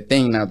the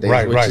thing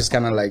nowadays, which is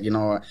kind of like, you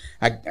know,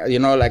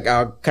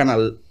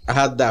 I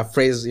had that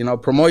phrase, you know,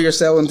 promote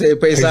yourself until it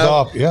pays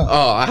off. Yeah.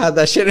 Oh, I had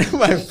that shit in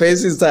my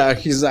face.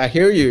 I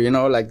hear you, you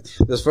know, like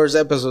this first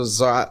episode.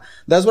 So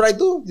that's what I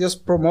do.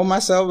 Just promote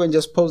myself and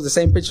just post the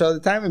same picture all the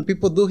time. And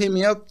people do hit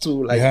me up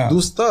to like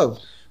do stuff,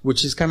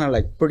 which is kind of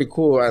like pretty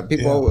cool.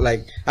 People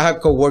like, I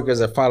have coworkers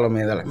that follow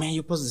me. They're like, man,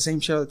 you post the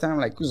same shit all the time.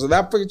 Like, so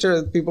that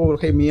picture, people will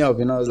hit me up,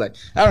 you know. It's like,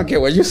 I don't care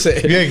what you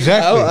say. Yeah,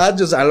 exactly. I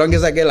just, as long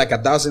as I get like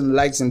 1,000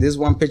 likes in this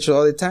one picture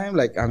all the time,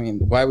 like, I mean,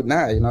 why would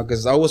not, you know?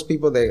 Because always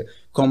people that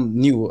come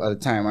new at the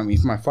time. I mean,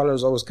 my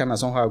followers always kind of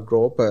somehow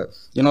grow up, but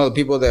you know, the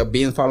people that have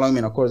been following me,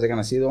 and of course they're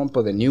gonna see them,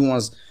 but the new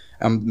ones,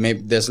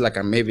 maybe there's like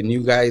a maybe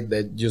new guy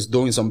that just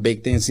doing some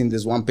big things in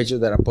this one picture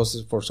that I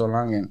posted for so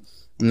long, and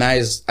now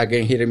is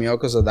again hitting me up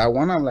because of that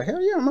one. I'm like,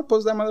 hell yeah, I'm gonna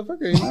post that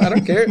motherfucker. You know, I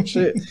don't care.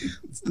 Shit.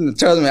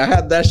 Trust me, I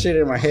had that shit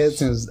in my head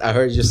since I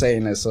heard you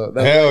saying it. So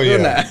that's hell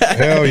yeah.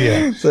 Hell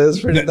yeah. So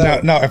it's pretty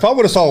now, if I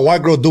would have saw a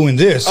white girl doing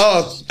this,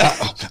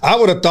 I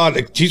would have thought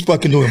that she's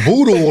fucking doing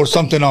voodoo or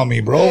something on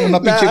me, bro.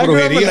 I grew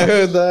up in the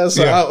hood,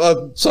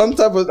 so some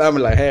type of, I'm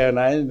like, hey,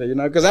 you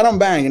know, because I don't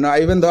bang, you know,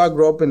 even though I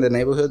grew up in the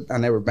neighborhood, I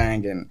never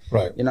banged, and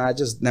you know, I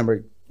just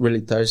never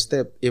really touched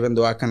it, even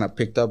though I kind of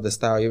picked up the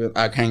style. Even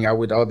I hang out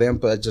with all them,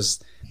 but I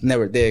just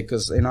never did,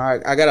 because you know,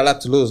 I got a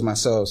lot to lose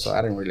myself, so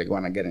I didn't really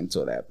want to get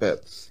into that.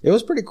 But it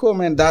was pretty cool,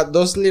 man.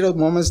 Those little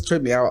moments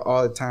trip me out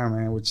all the time,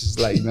 man, which is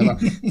like, you know,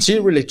 she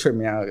really tripped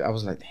me out. I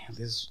was like, damn,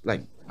 this,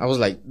 like, I was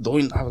like,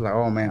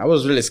 oh man, I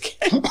was really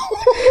scared.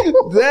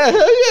 Yeah,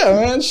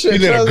 man.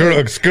 Shit. You let a girl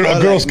like,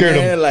 scared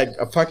him. Like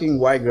a fucking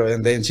white girl,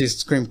 and then she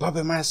screamed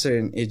Puppet Master,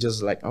 and it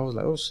just like, I was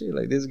like, oh shit,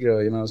 like this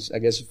girl, you know, I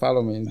guess she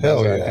followed me. And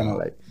hell yeah. Kind of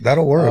like,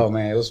 that'll work. Oh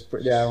man, it was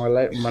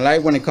my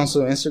life when it comes to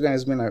Instagram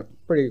has been a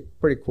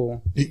pretty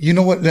cool. You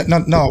know what?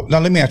 Now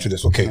let me ask you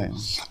this, okay? Yeah.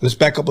 Let's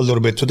back up a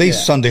little bit. Today's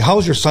Sunday.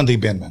 How's your Sunday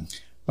been, man?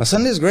 My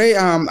Sunday's great.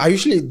 I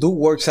usually do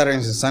work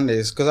Saturdays and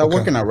Sundays because I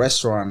work in a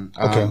restaurant.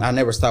 I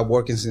never stopped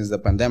working since the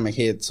pandemic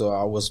hit, so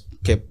I was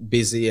kept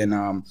busy.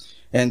 And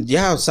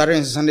yeah, Saturdays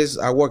and Sundays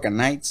I work at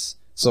nights.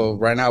 So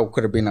right now I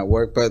could have been at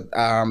work, but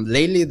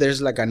lately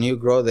there's like a new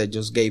girl that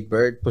just gave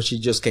birth, but she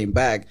just came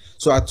back.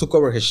 So I took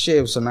over her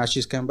shift. So now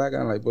she's come back.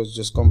 I'm like, let's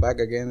just come back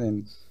again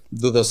and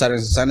do those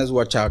Saturdays and Sundays,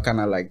 which I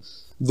kind of like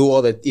do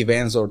all the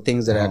events or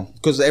things that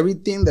because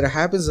everything that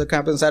happens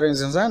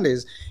Saturdays and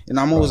Sundays, and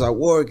I'm always at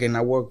work, and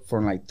I work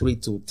from like 3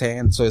 to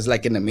 10, so it's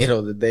like in the middle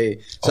of the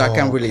day, so I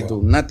can't really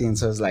do nothing.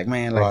 So it's like,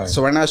 man, like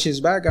so right now she's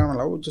back, I'm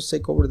like, we'll just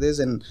take over this,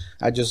 and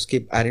I just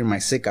keep adding my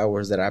sick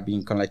hours that I've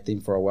been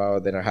collecting for a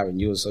while that I haven't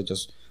used. So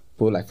just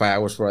put like 5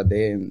 hours for a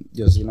day, and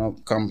just, you know,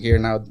 come here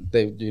now.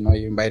 They, you know,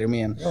 you invited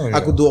me, and I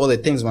could do all the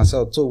things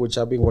myself too, which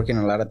I've been working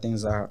on a lot of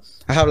things. I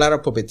have a lot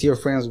of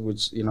puppeteer friends,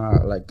 which, you know,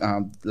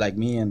 like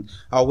me, and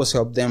I always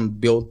help them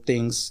build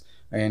things,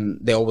 and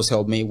they always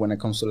help me when it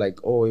comes to like,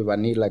 oh, if I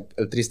need like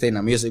El Triste in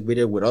a music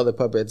video with other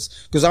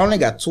puppets, because I only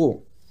got 2.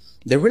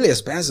 They're really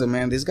expensive,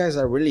 man. These guys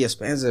are really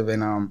expensive,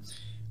 and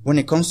when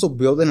it comes to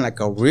building like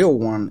a real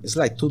one, it's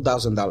like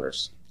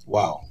 $2,000.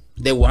 Wow.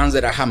 The ones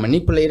that I have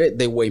manipulated,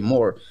 they weigh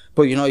more.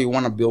 But you know, you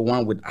want to build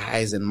one with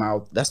eyes and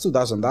mouth, that's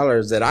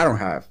 $2,000 that I don't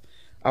have.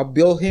 I'll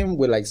build him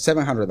with like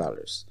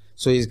 $700.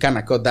 So he's kind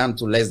of cut down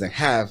to less than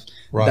half.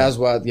 Right. That's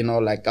what, you know,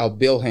 like I'll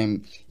build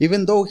him,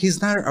 even though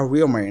he's not a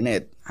real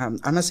marionette. I'm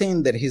not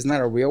saying that he's not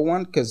a real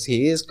one, because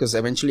he is, because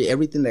eventually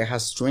everything that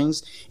has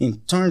strings,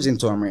 it turns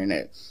into a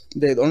marionette.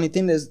 The only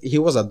thing is, he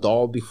was a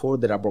doll before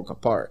that I broke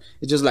apart.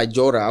 It's just like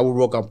Yoda. I would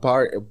broke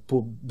apart,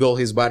 build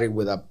his body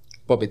with a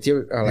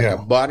puppeteer, a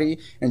body,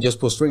 and just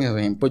put strings on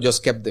him, but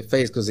just kept the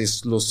face because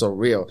it looks so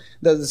real.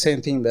 That's the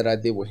same thing that I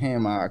did with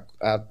him. I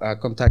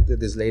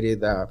contacted this lady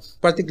that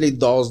particularly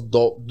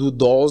do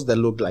dolls that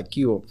look like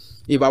you.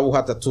 If I would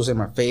have tattoos in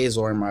my face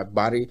or in my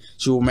body,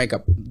 she would make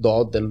a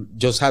doll that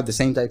just have the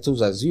same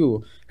tattoos as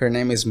you. Her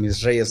name is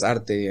Miss Reyes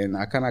Arte, and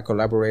I kind of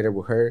collaborated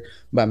with her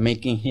by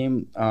making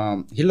him,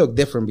 he looked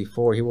different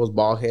before. He was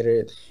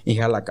bald-headed, he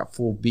had like a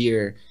full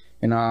beard.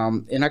 And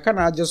I kind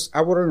of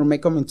I wanted to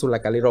make him into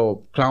like a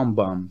little clown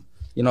bum,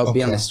 you know,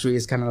 be on the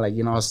streets, kind of like,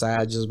 you know,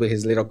 outside, just with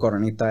his little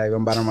coronita.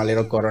 Even bought him a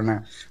little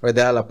corona right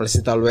there at La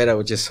Placita Olvera,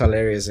 which is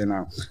hilarious. And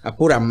I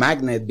put a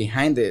magnet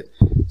behind it,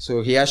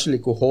 so he actually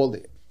could hold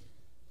it.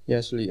 He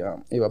actually,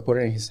 if I put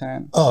it in his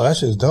hand. Oh,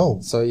 that's just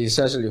dope. So he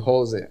actually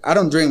holds it. I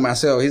don't drink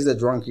myself. He's the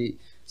drunkie.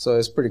 So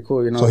it's pretty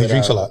cool, you know. So he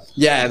drinks a lot.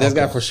 Yeah, this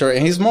guy for sure.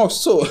 And he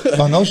smokes too.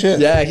 Oh, no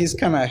shit. Yeah, he's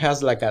kind of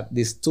has like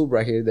this tube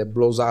right here that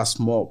blows out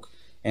smoke.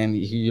 And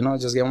he, you know,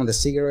 just give him the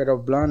cigarette or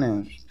blunt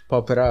and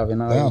pop it up, you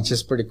know, which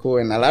is pretty cool.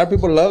 And a lot of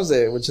people loves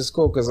it, which is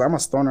cool, because I'm a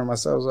stoner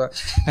myself, so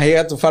I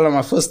had to follow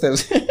my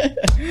footsteps.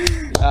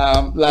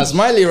 La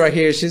Smiley right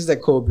here, she's the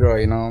cool girl,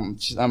 you know.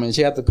 She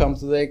had to come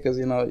today because,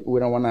 you know, we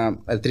don't want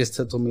El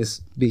Triste to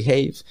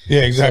misbehave.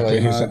 Yeah, exactly.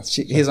 So, you know,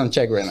 he's on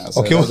check right now,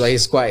 so that's why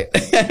he's quiet.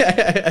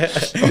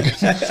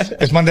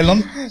 ¿Es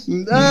Mandelón?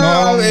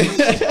 No.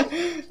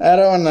 I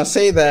don't want to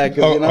say that,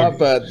 you know,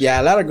 but yeah,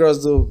 a lot of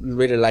girls do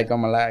really like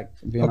him a lot.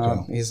 You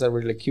know, he's a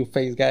really cute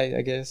face guy,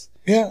 I guess.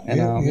 Yeah,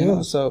 and, you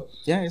know, so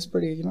yeah, it's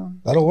pretty, you know.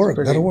 That'll work.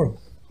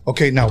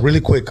 Okay, now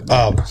really quick,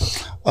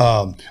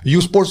 you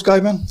a sports guy,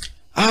 man?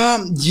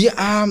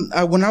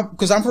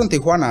 Because I'm from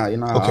Tijuana, you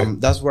know,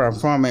 that's where I'm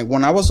from. And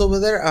when I was over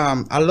there,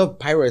 I love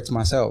pirates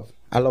myself.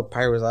 I love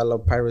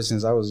pirates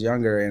since I was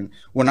younger. And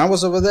when I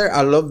was over there,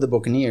 I loved the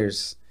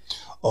Buccaneers.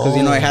 Because,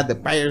 you know, I had the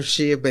pirate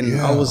ship, and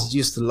I always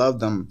used to love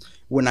them.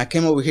 When I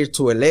came over here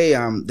to LA,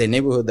 the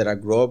neighborhood that I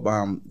grew up,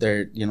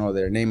 their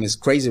name is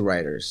Crazy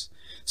Riders.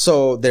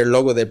 So their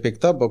logo they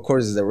picked up, of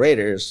course, is the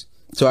Raiders.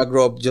 So I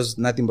grew up just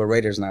nothing but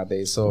Raiders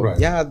nowadays. So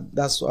yeah,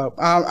 that's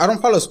I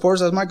don't follow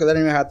sports as much because I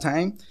didn't even have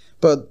time.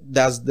 But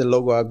that's the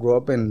logo I grew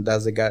up in.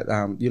 That's the guy,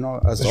 you know,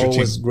 it's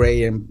always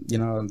gray and, you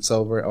know, and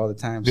silver all the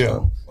time.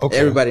 So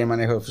everybody in my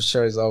neighborhood for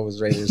sure is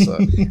always Raiders. So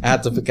I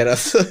had to pick it up.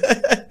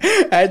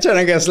 I ain't trying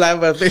to get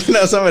slapped by picking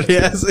up somebody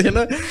else, you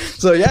know.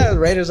 So yeah,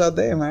 Raiders out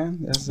there,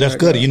 man. That's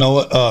good. You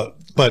know,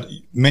 but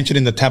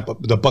mentioning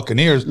the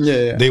Buccaneers,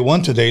 they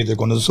won today. They're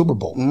going to the Super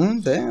Bowl.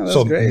 Damn, that's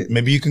so great.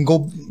 Maybe you can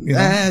go. You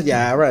know.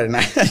 Yeah, right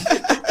now.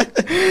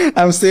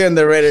 I'm still in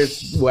the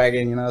Raiders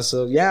wagon, you know.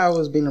 So yeah, I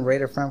was being a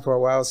Raider fan for a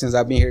while since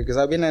I've been here, because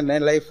I've been in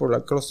LA for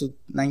like close to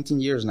 19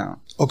 years now.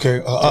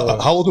 Okay.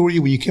 How old were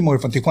you when you came over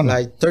from Tijuana?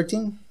 Like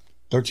 13.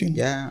 13?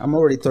 Yeah, I'm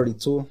already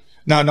 32.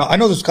 Now, I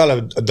know this is kind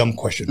of a dumb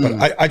question,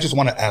 but I just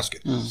want to ask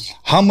it.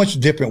 How much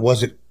different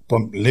was it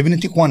from living in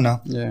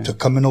Tijuana to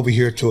coming over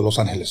here to Los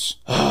Angeles?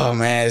 Oh,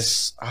 man,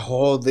 it's a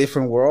whole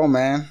different world,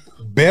 man.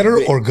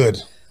 Better or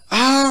good?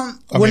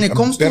 When it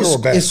comes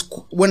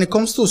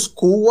to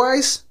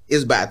school-wise,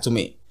 it's bad to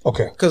me.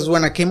 Okay. Because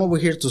when I came over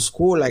here to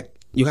school, like,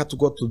 you had to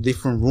go to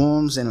different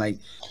rooms and like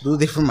do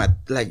different,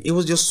 like, it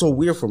was just so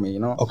weird for me, you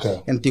know?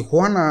 Okay. In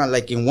Tijuana,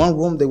 like, in one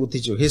room, they would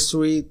teach you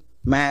history,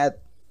 math,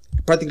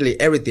 practically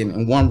everything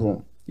in one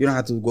room. You don't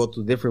have to go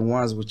to different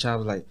ones, which I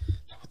was like,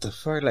 what the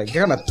fuck? Like,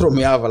 they're gonna throw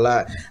me off a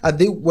lot.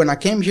 When I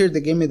came here,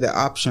 they gave me the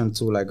option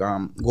to like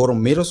go to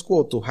middle school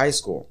or to high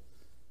school.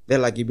 They're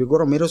like, if you go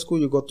to middle school,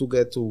 you got to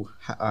get to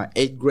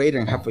 8th grade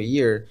and half a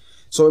year.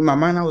 So in my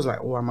mind, I was like,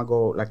 oh, I'm gonna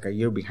go like a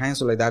year behind,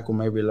 so like that I could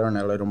maybe learn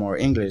a little more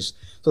English.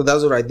 So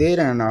that's what I did,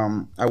 and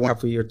I went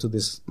half a year to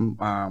this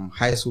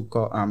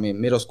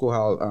middle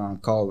school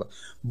called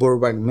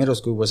Burbank Middle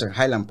School, was in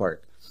Highland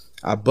Park.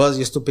 A bus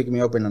used to pick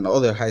me up in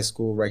another high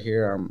school right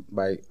here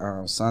by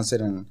Sunset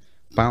and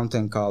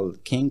fountain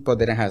called King, but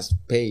they didn't have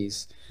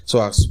space. So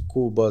a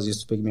school bus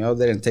used to pick me up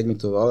there and take me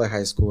to the other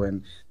high school,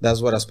 and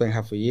that's what I spent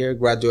half a year.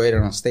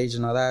 Graduated on stage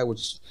and all that,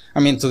 which, I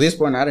mean, to this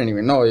point, I didn't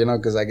even know,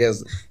 because I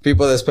guess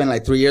people that spend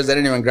like 3 years, they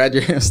didn't even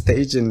graduate on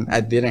stage, and I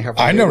didn't have.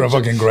 I never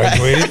fucking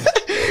graduated.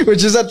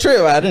 Which is a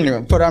trip. I didn't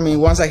even. But I mean,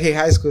 once I hit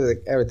high school,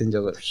 like, everything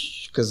just went,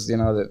 because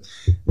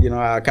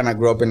I kind of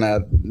grew up in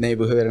a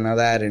neighborhood and all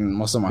that, and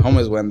most of my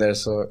homies went there,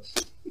 so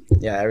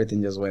yeah,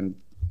 everything just went.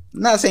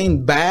 Not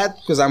saying bad,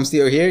 because I'm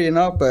still here,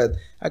 but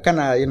I kind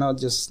of,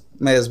 just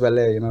me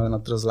desvelé, en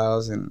otros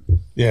lados, and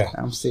yeah,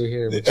 I'm still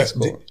here, which is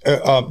cool.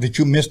 Did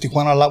you miss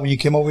Tijuana a lot when you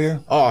came over here?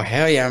 Oh,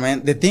 hell yeah,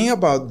 man. The thing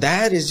about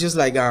that is just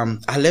like, I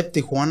left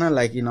Tijuana,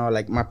 like,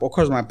 of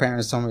course my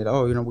parents told me,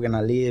 oh, we're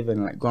gonna leave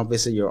and like go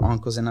visit your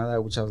uncles and all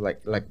that, which I was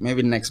like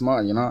maybe next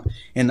month,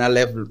 and I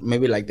left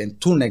maybe like the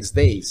 2 next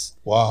days.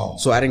 Wow.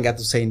 So I didn't get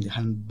to say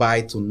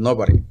bye to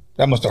nobody.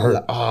 That must have hurt.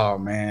 Like, oh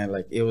man,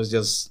 like it was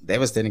just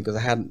devastating because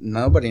I had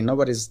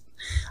nobody's.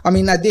 I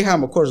mean, I did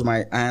have, of course,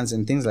 my aunts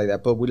and things like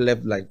that, but we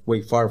lived like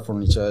way far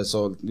from each other,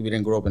 so we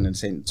didn't grow up in the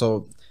same.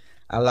 So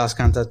I lost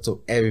contact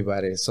to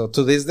everybody. So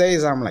to these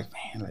days, I'm like,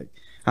 man, like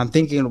I'm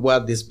thinking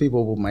what these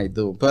people might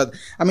do. But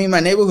I mean, my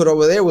neighborhood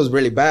over there was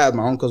really bad.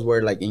 My uncles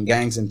were like in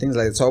gangs and things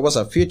like that. So it was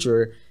a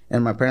future,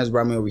 and my parents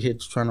brought me over here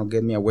to trying to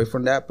get me away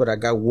from that. But I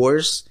got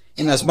worse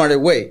in a smarter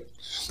way.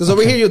 Because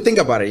over here, you think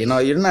about it,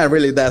 you're not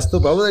really that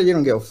stupid. Over there, you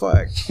don't give a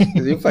fuck.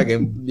 Because you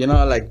fucking,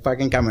 like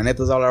fucking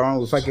camionetas all around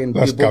with fucking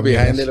people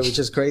behind it, which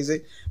is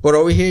crazy. But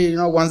over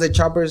here, once the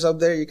chopper's up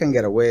there, you can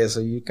get away. So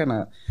you kind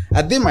of,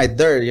 I did my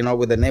dirt,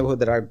 with the neighborhood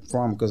that I'm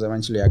from, because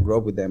eventually I grew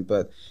up with them.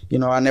 But,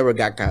 I never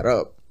got caught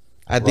up.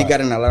 I did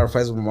get in a lot of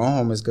fights with my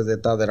homies because they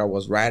thought that I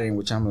was riding,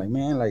 which I'm like,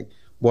 man, like,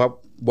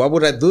 what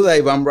would I do that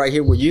if I'm right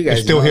here with you guys?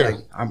 You're still here.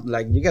 Like, I'm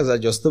like, you guys are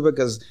just stupid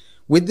because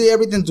we did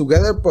everything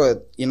together,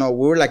 but, we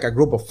were like a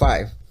group of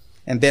 5.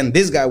 And then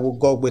this guy will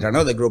go with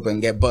another group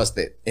and get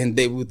busted. And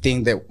they would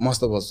think that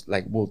most of us,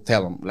 like, will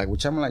tell him. Like,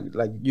 which I'm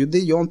like, you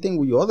did your own thing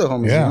with your other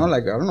homies,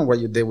 Like, I don't know what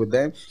you did with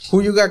them.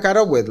 Who you got caught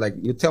up with? Like,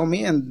 you tell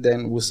me and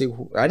then we'll see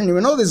who. I didn't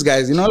even know these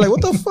guys, like,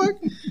 what the fuck?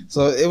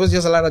 So it was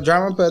just a lot of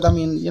drama. But, I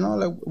mean,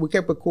 like, we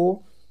kept it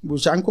cool.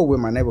 Which I'm cool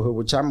with my neighborhood,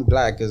 which I'm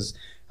glad because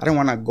I don't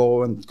want to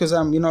go. And because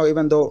I'm,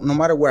 even though no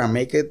matter where I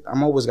make it,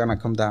 I'm always going to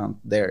come down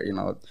there,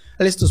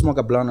 at least to smoke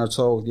a blunt or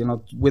so,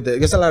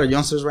 there's a lot of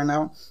youngsters right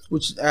now,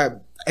 which,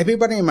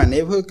 everybody in my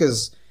neighborhood,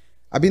 because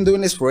I've been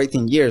doing this for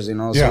 18 years, so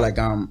like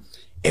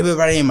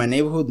everybody in my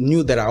neighborhood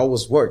knew that I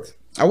always worked.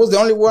 I was the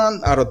only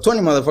one out of 20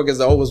 motherfuckers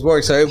that always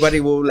worked, so everybody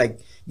would like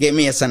get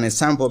me as an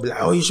example, be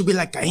like, oh, you should be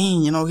like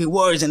Cain, he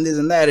works and this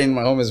and that, and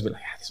my homies be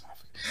like, this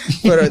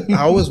motherfucker. But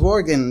I always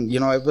work, and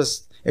it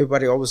was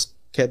everybody always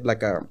kept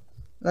like a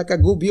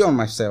good view on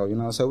myself,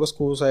 so it was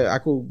cool. So I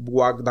could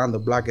walk down the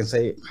block and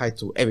say hi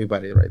to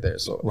everybody right there.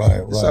 So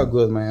it's all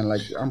good, man.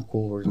 Like I'm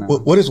cool right now.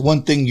 What is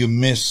one thing you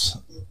miss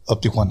of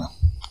Tijuana?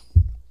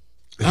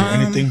 Is there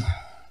anything?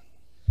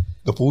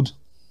 The food?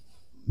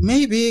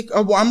 Maybe.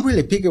 Well, I'm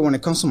really picky when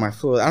it comes to my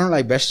food. I don't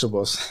like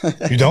vegetables.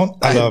 You don't?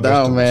 I love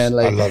vegetables. Man.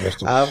 Like, I love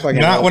vegetables.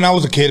 Not when I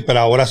was a kid,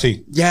 but what I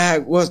see. Yeah,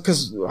 it was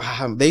because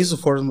they used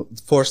to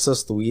force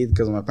us to eat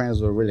because my parents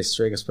were really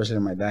strict, especially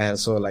my dad.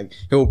 So, like,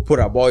 he would put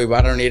a bowl. If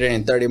I don't eat it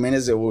in 30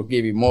 minutes, it will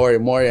give you more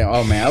and more. And,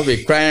 oh, man, I'll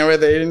be crying right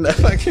there eating that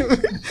fucking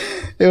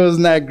It was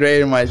not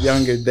great in my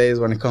younger days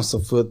when it comes to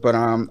food. But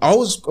I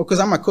always, because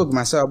I'm a cook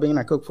myself, being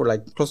a cook for,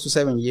 like, close to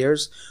 7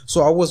 years.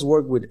 So, I always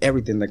work with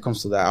everything that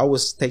comes to that. I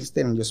always taste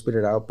it and just spit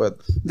it out.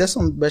 But there's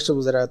some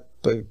vegetables that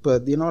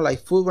but like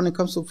food, when it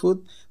comes to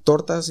food,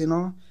 tortas,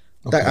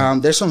 okay.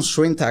 There's some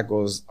shrimp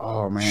tacos.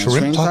 Oh man,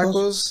 shrimp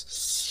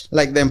tacos?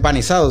 Like the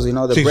empanizados,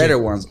 the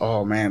breaded ones.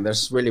 Oh man,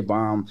 that's really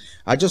bomb.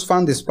 I just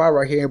found this spot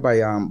right here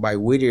by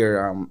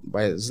Whittier,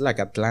 it's like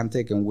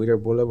Atlantic and Whittier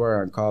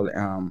Boulevard, called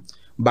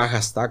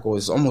Bajas Tacos.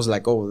 It's almost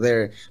like over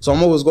there. So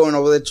I'm always going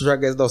over there to try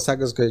to get those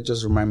tacos because it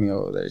just remind me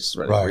of there. It's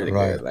really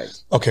good. Like,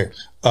 okay.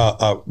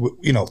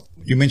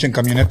 You mentioned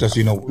camionetas,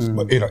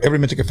 every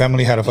Mexican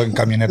family had a fucking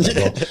camioneta,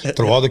 bro.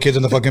 Throw all the kids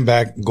in the fucking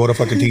back, go to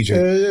fucking TJ.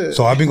 Yeah.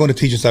 So I've been going to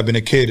TJ since I've been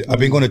a kid. I've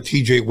been going to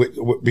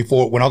TJ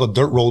before, when all the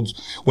dirt roads,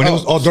 when it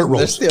was all dirt roads.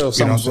 There's still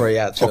some story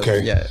out there.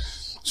 Okay. Yeah.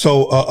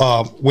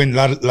 So, when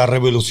La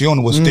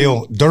Revolucion was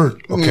still dirt,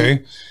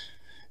 okay?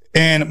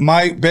 And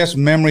my best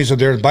memories are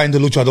there buying the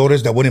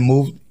luchadores that wouldn't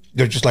move.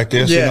 They're just like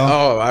this,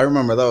 Oh, I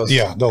remember those.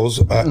 Yeah, those.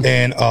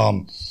 And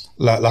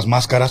las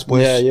máscaras,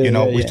 pues,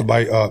 we used to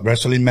buy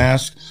wrestling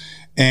masks.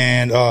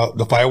 And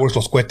the fireworks,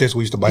 los cohetes,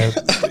 we used to buy,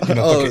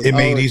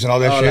 M80s and all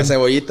that shit. Las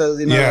cebollitas,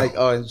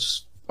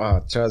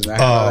 trust me, I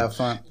had all that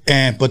fun.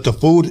 But the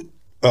food,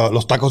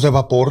 los tacos de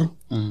vapor,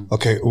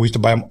 okay, we used to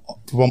buy them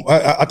from,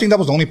 I think that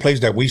was the only place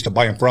that we used to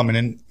buy them from. And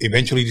then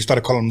eventually they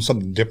started calling them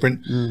something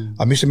different.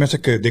 A mí se me hace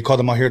que they call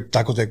them out here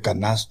tacos de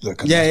canasta.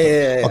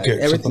 Yeah. Okay,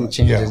 everything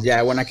changes.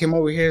 Yeah, when I came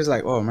over here, it's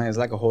like, oh man, it's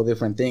like a whole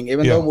different thing.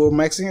 Even though we're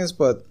Mexicans,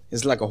 but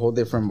it's like a whole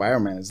different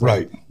environment. It's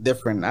like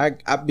different.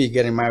 I'd be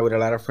getting mad with a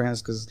lot of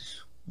friends because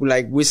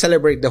like we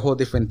celebrate the whole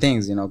different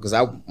things, you know, because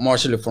I'm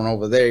actually from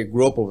over there,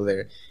 grew up over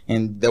there,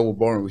 and they were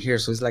born over here,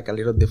 so it's like a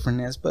little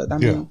differentness. But I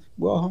mean,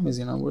 we're all homies,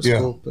 you know, we're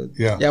cool. But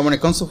yeah, when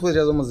it comes to food, it's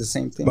almost the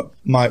same thing. But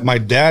my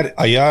dad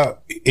allá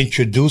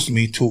introduced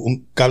me to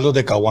un caldo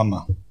de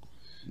caguama.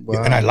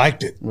 Wow. And I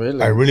liked it.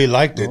 Really? I really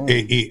liked it.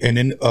 And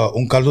then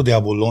un caldo de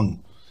abulón.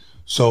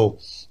 So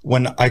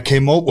when I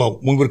came over, well,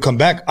 when we would come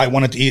back, I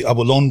wanted to eat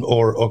abulón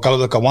or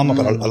caldo de caguama,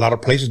 but a lot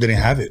of places didn't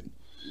have it.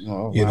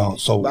 Oh, you know,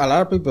 so a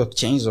lot of people have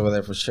changed over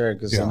there for sure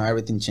because you know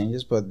everything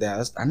changes. But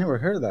I never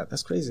heard of that.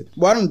 That's crazy.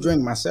 Well, I don't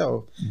drink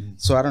myself,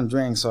 so I don't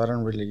drink, so I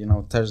don't really, you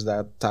know, touch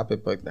that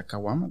topic. But the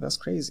caguama, that's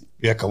crazy.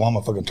 Yeah,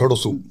 caguama, fucking turtle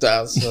soup.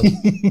 That's,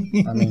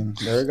 I mean,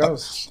 there it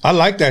goes. I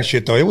like that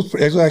shit though. It was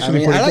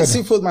actually pretty I like good.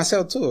 seafood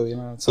myself too. You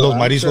know, so those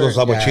mariscos, those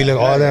aguachiles,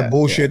 all that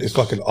bullshit is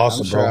fucking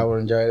awesome, I'm sure bro. I would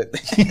enjoy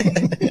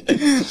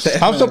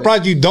it. I'm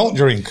surprised you don't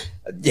drink.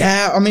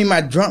 Yeah, I mean,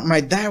 my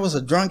dad was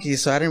a drunkie,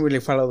 so I didn't really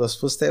follow those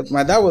footsteps.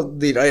 My dad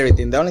did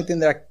everything. The only thing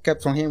that I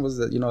kept from him was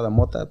the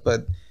mota.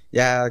 But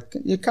yeah,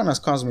 it kind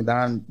of calms me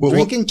down.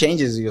 Drinking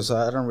changes you, so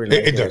I don't really.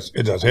 It does.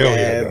 It does. Hell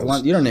yeah, it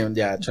does. You don't even.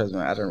 Yeah, trust me,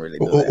 I don't really.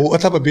 Do that. What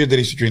type of beer did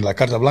he drink? Like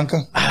Carta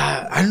Blanca?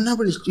 I don't know,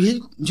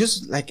 really.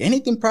 Just like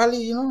anything,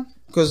 probably. You know,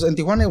 because in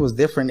Tijuana it was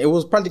different. It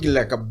was practically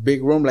like a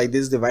big room like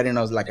this, dividing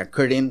us like a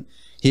curtain.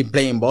 He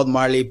playing Bob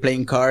Marley,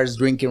 playing cards,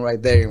 drinking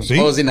right there.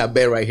 I was in a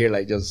bed right here,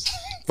 like just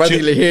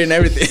practically hearing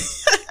everything.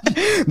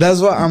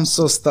 That's why I'm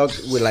so stuck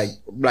with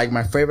like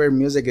my favorite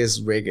music is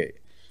reggae.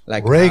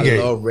 Like reggae.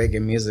 I love reggae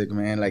music,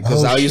 man. Like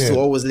because I used to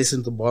always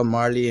listen to Bob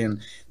Marley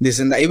and this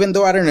and that. Even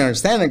though I didn't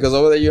understand it, because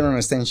over there you don't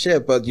understand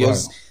shit, but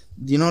just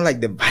you know, like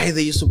the vibe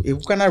they used to,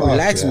 it kind of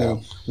relaxed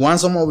me.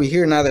 Once I'm over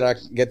here, now that I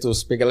get to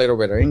speak a little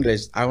bit of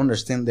English, I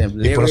understand the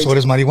lyrics. ¿Y por eso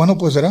eres marihuano,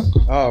 pues, será?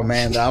 Oh,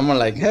 man, I'm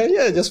like, hell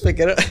yeah, just pick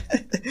it up.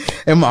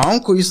 And my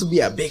uncle used to be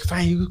a big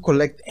fan. He would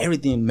collect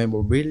everything,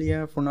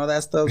 memorabilia from all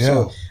that stuff. Yeah.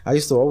 So I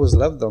used to always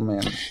love them,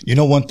 man. You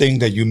know, one thing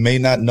that you may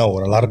not know,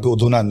 or a lot of people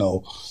do not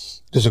know,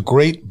 there's a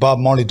great Bob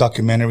Marley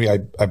documentary,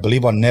 I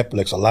believe on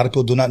Netflix. A lot of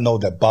people do not know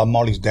that Bob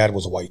Marley's dad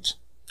was white.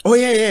 Oh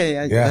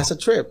yeah. That's a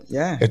trip.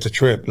 Yeah, it's a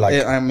trip.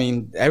 Like, I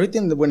mean,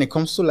 everything that when it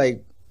comes to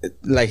like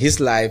his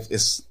life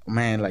is,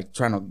 man, like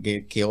trying to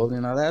get killed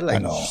and all that. Like, I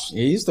know.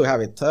 He used to have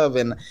it tough,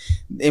 and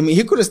I mean,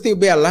 he could still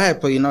be alive,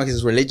 but you know,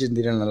 his religion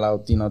didn't allow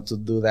to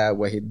do that.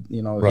 Where he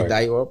he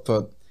died up,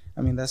 but.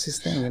 I mean, that's his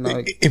thing, you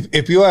know.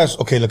 If you ask,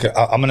 okay, look,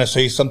 I'm gonna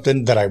say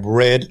something that I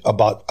read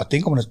about. I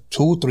think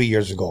 2-3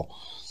 years ago.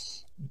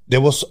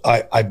 There was,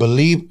 I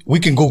believe, we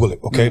can Google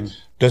it, okay? Mm-hmm.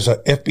 There's an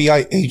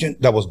FBI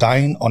agent that was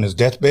dying on his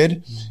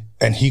deathbed,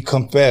 and he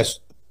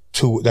confessed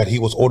that he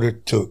was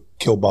ordered to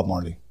kill Bob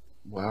Marley.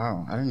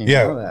 Wow, I didn't even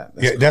know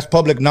that. That's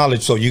public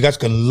knowledge, so you guys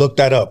can look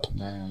that up.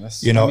 Man,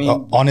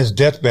 on his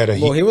deathbed.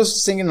 He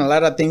was singing a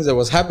lot of things that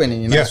was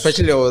happening,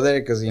 especially over there,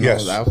 because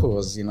the Alpha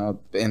was, and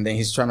then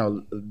he's trying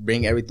to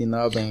bring everything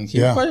up, and he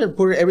probably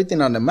put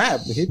everything on the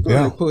map. He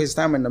probably put his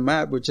time on the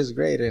map, which is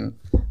great, and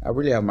I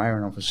really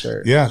admire him for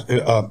sure. Yeah,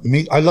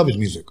 I love his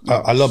music.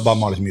 I love Bob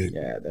Marley's music.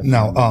 Yeah, definitely.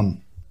 Now,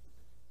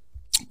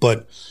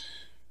 but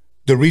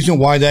the reason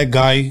why that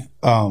guy,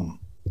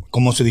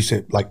 como se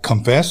dice, like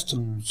confessed,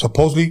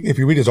 supposedly, if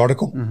you read his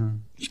article,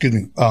 excuse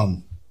me,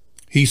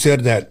 he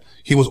said that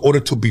he was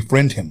ordered to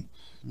befriend him,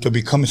 to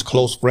become his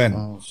close friend.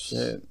 Oh,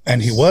 shit.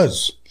 And he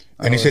was.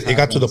 And he said it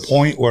got to the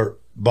point where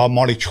Bob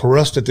Marley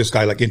trusted this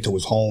guy like into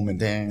his home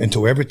and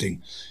into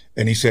everything.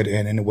 And he said,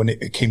 and when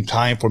it came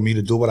time for me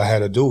to do what I had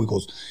to do, he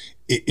goes,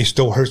 it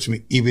still hurts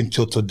me even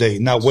till today.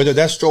 Now, whether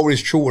that story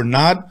is true or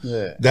not,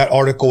 that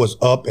article is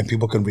up and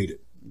people can read it.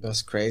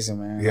 That's crazy,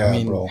 man. Yeah, I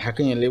mean, bro. How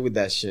can you live with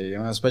that shit?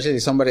 Especially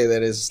somebody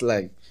that is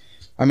like,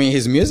 I mean,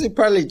 his music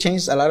probably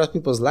changed a lot of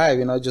people's life.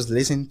 Just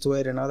listening to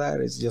it and all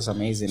that. It's just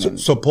amazing.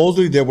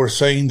 Supposedly, they were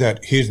saying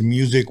that his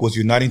music was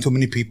uniting too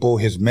many people.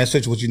 His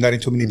message was uniting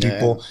too many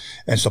people.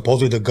 And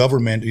supposedly, the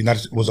government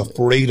was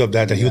afraid of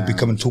that he was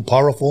becoming too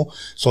powerful.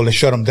 So they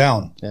shut him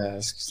down.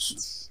 Yeah.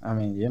 I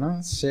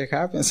mean, shit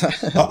happens.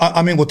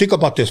 I mean, well, think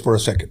about this for a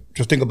second.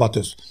 Just think about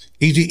this.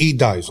 Eazy-E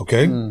dies,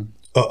 okay?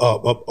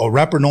 A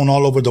rapper known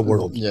all over the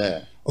world.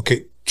 Yeah.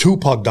 Okay.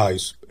 Tupac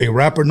dies. A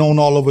rapper known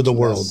all over the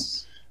world.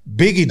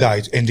 Biggie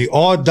dies, and they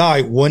all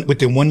die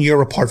within 1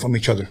 year apart from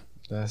each other.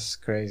 That's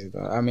crazy,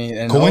 though. I mean,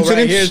 and coincidence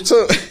right here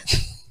too.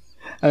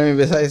 I mean,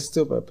 besides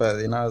Tupac, but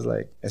it's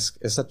like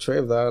it's a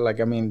trip, though.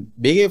 Like, I mean,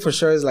 Biggie for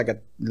sure is like a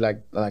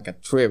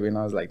trip.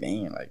 It's like,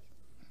 dang, like.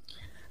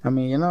 I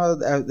mean,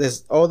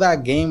 there's all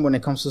that game when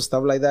it comes to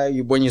stuff like that.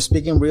 When you're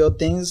speaking real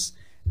things,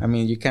 I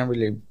mean, you can't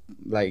really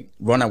like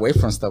run away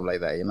from stuff like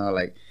that.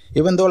 Like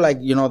even though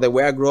like the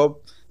way I grew up.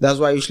 That's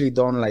why I usually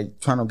don't like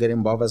trying to get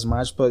involved as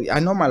much. But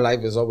I know my life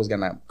is always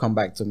gonna come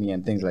back to me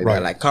and things like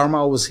that. Like karma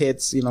always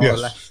hits,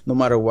 like, no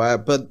matter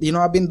what. But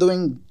I've been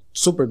doing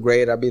super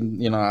great. I've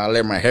been, I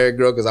let my hair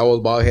grow because I was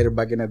bald headed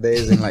back in the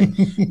days and like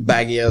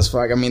baggy as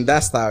fuck. I mean that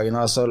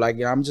style, So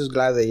like I'm just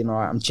glad that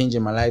I'm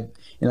changing my life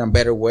in a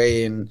better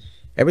way and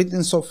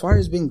everything so far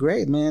has been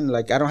great, man.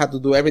 Like I don't have to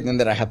do everything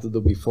that I had to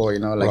do before, you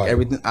know. Like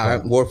everything, I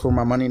work for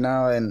my money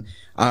now, and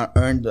I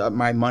earned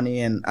my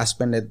money, and I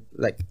spend it.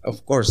 Like,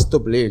 of course,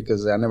 stupidly,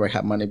 because I never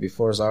had money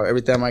before. So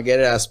every time I get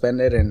it, I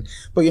spend it.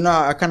 But you know,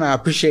 I kind of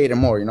appreciate it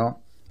more, you know.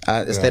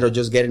 Instead of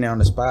just getting it on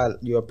the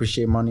spot, you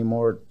appreciate money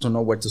more to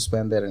know where to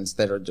spend it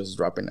instead of just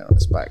dropping it on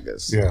the spot.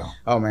 Cause,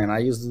 oh man, I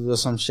used to do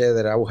some shit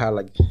that I would have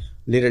like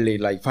literally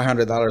like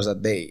 $500 a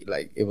day.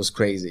 Like it was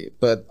crazy.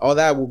 But all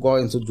that will go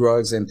into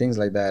drugs and things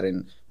like that.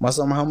 And most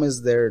of my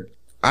homies, they're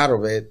out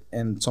of it,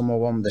 and some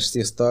of them they're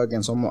still stuck,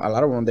 and a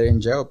lot of them they're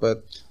in jail.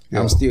 But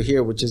I'm still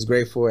here, which is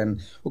grateful. And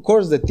of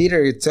course, the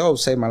theater itself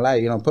saved my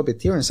life. You know,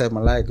 puppeteering saved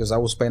my life because I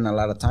was spending a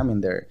lot of time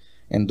in there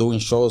and doing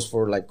shows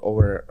for like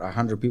over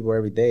 100 people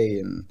every day,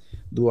 and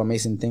do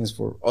amazing things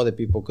for other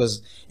people.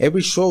 Because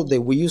every show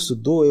that we used to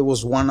do, it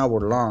was 1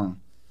 hour long.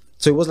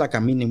 So it was like a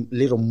mini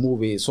little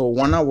movie. So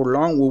 1 hour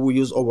long, we would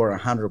use over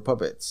 100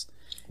 puppets.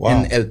 Wow.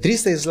 And El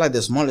Triste is like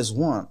the smallest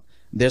one.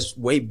 There's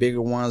way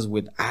bigger ones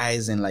with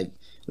eyes and like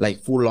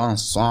full-on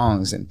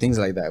songs and things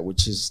like that,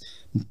 which is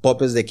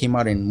puppets that came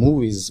out in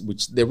movies,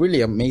 which they're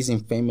really amazing,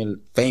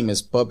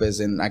 famous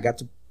puppets. And I got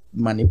to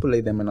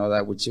manipulate them and all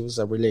that, which was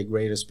a really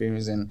great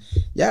experience. And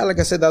yeah, like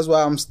I said, that's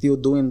why I'm still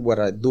doing what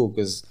I do,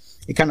 because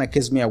it kind of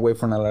keeps me away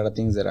from a lot of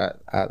things that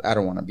I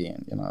don't want to be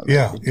in, you know.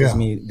 It keeps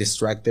me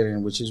distracted,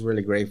 and which is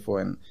really grateful.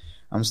 And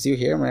I'm still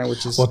here, man,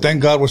 which is... Well,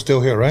 thank God we're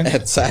still here, right?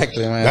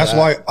 Exactly, man. That's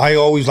why I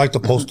always like to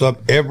post up.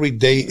 Every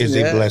day is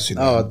a blessing.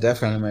 Man. Oh,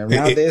 definitely, man.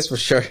 Nowadays, for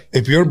sure.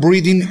 If you're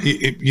breathing,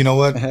 you know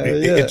what?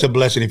 It's a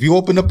blessing. If you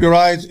open up your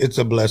eyes, it's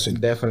a blessing.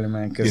 Definitely,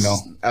 man. Because, you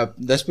know,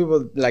 there's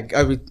people, like,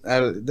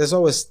 there's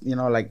always, you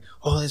know, like,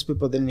 oh, there's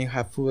people that didn't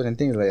have food and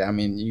things like that. I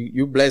mean,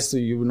 you're blessed to,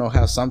 you know,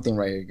 have something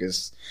right here,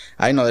 because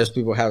I know there's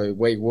people have it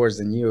way worse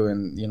than you,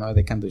 and, you know,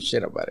 they can't do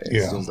shit about it.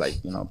 It's just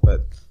like, you know,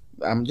 but...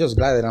 I'm just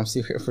glad that I'm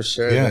still here for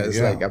sure. It's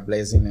like a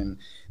blessing, and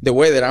the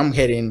way that I'm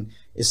heading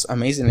is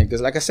amazing.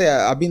 Because, like I said,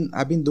 I've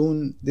been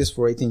doing this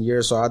for 18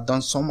 years, so I've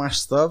done so much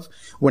stuff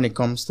when it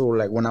comes to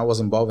like when I was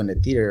involved in the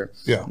theater.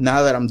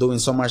 Now that I'm doing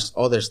so much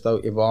other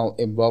stuff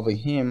involving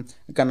him,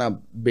 I'm kind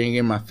of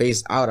bringing my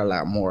face out a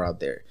lot more out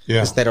there.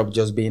 Instead of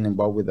just being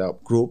involved with a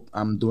group,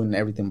 I'm doing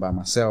everything by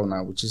myself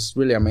now, which is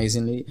really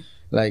amazingly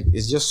like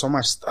it's just so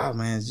much stuff,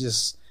 man.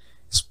 It's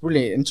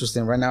really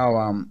interesting right now.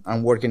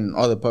 I'm working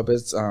on other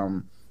puppets.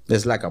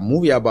 There's like a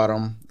movie about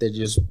them. They're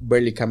just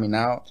barely coming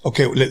out.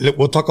 Okay,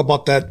 we'll talk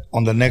about that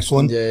on the next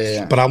one.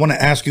 But I want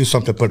to ask you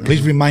something, but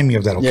please remind me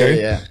of that,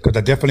 okay? Because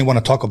I definitely want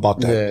to talk about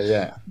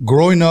that.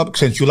 Growing up,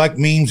 since you like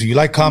memes, you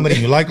like comedy,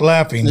 you like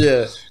laughing.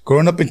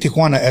 Growing up in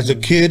Tijuana as a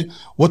kid,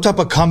 what type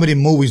of comedy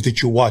movies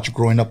did you watch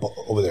growing up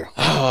over there?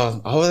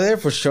 Over there,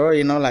 for sure.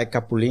 You know, like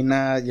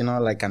Capulina, you know,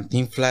 like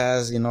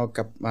Cantinflas, you know,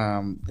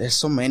 there's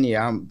so many.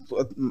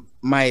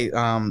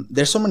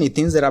 There's so many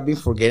things that I've been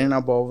forgetting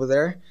about over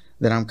there,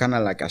 that I'm kind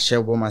of like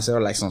ashamed of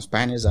myself, like some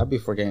Spanish. I'll be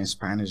forgetting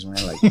Spanish,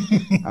 man. Like,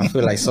 I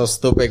feel like so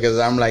stupid because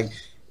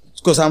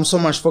I'm so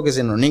much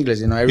focusing on English.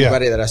 You know,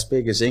 everybody that I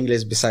speak is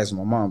English besides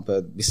my mom.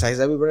 But besides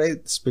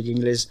everybody speak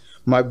English.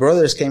 My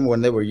brothers came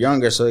when they were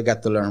younger, so they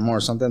got to learn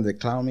more. Sometimes they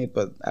clown me,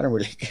 but I don't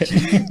really care.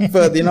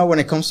 But, you know, when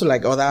it comes to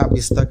like, I'll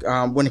be stuck.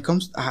 When it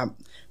comes to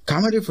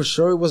comedy, for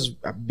sure, it was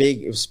a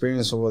big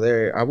experience over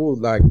there. I would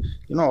like,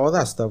 you know, all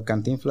that stuff.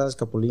 Cantinflas,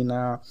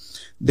 Capulina.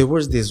 There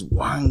was this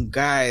one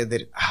guy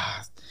that...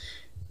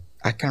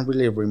 I can't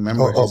really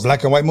remember.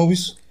 Black and white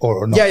movies?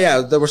 Or no?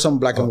 Yeah, there were some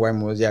black and white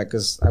movies,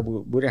 because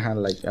we didn't have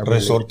like...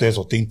 Resortes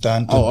or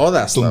Tintan. All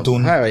that stuff.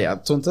 Tuntun.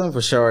 Tuntun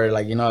for sure.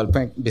 Like, you know,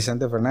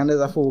 Vicente Fernandez,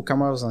 that fool would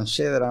come out with some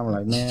shit that I'm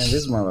like, man,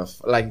 this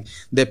motherfucker... Like,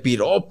 the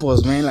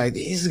piropos, man, like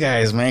these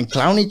guys, man,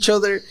 clown each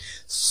other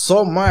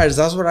so much.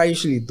 That's what I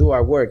usually do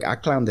at work. I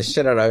clown the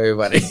shit out of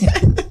everybody.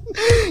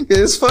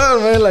 It's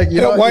fun, man. Like,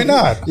 you know, why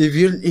not? If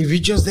you're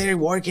just there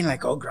working,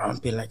 like, all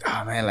grumpy, like,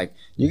 oh man, like,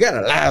 you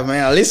gotta laugh,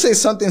 man. At least say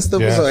something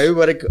stupid so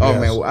everybody.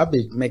 Man, I'll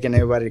be making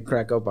everybody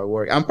crack up at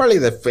work. I'm probably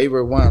the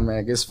favorite one,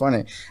 man. It's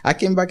funny. I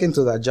came back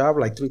into that job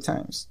like 3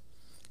 times.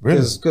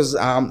 Really? Because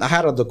I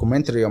had a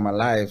documentary on my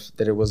life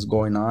that it was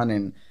going on,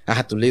 and I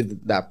had to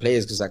leave that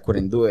place because I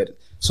couldn't do it.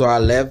 So I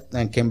left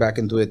and came back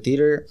into the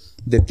theater.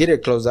 The theater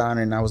closed down,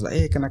 and I was like,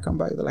 hey, can I come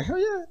back? They're like, hell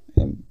yeah.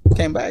 And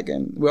came back,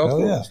 and we all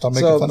cool. Stop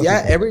making fun of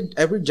people.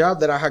 every job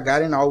that I had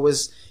gotten, I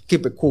always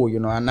keep it cool, you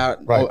know.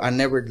 I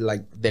never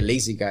like the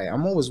lazy guy.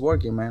 I'm always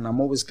working, man.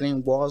 I'm always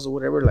cleaning walls or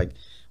whatever. Like,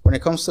 when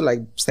it comes to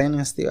like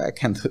standing still, I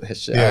can't do that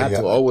shit. I have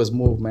to always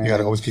move, man. You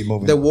gotta always keep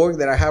moving. The work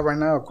that I have right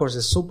now, of course,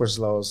 is super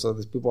slow. So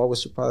there's people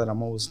always surprised that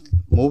I'm always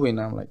moving.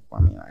 I'm like, I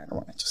mean, I don't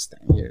want to just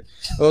stand here.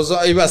 Also,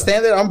 if I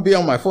stand there, I'm be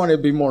on my phone.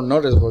 It'd be more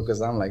noticeable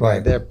because I'm like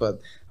right there.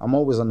 But I'm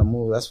always on the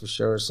move. That's for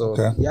sure. So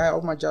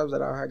all my jobs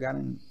that I have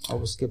gotten, I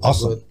always keep it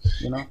good.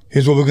 You know.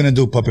 Here's what we're gonna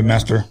do, Puppet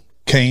Master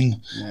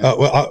Kane.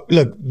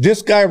 Look,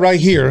 this guy right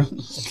here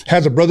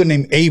has a brother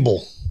named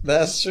Abel.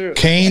 That's true.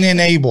 Cain and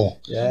Abel.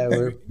 Yeah,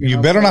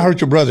 You better not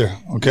hurt your brother,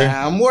 okay?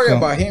 Nah, I'm worried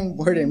about him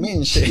hurting me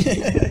and shit.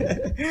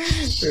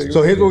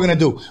 So here's what we're gonna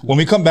do. When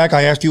we come back,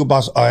 I asked you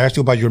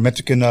about your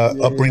Mexican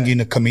upbringing,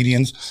 the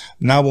comedians.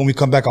 Now, when we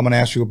come back, I'm gonna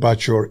ask you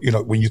about your,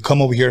 when you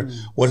come over here,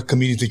 what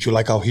comedians did you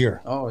like out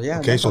here? Oh yeah.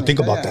 Okay, so think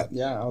about that.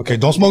 Yeah. Okay,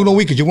 don't smoke no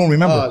weed because you won't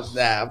remember. Oh,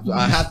 nah,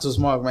 I have to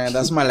smoke, man.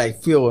 That's my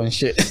like fuel and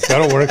shit.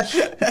 That'll work.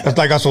 That's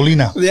like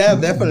gasolina. Yeah,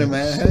 definitely,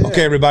 man. Hell yeah.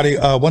 Okay, everybody.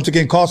 Once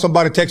again, call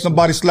somebody, text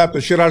somebody, slap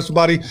the shit out of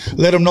somebody.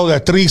 Let them know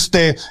that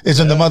Triste is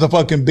in the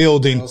motherfucking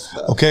building.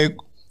 Okay?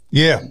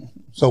 Yeah.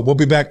 So we'll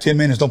be back 10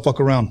 minutes. Don't fuck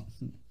around.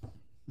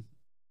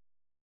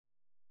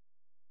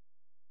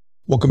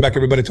 Welcome back,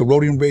 everybody, to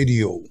Rodian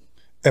Radio,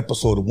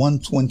 episode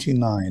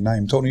 129. I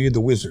am Tony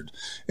the Wizard.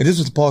 And this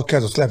is the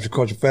podcast that slaps your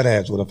culture fat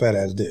ass with a fat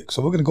ass dick.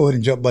 So we're going to go ahead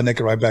and jump butt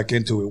naked right back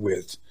into it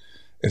with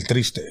El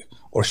Triste,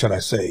 or should I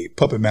say,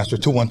 Puppet Master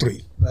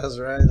 213. That's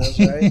right.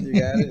 You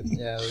got it.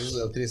 Yeah, this is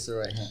El Triste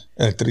right here.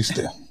 El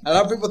Triste. A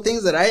lot of people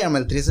think that I am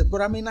El Triste,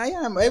 but I mean, I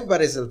am.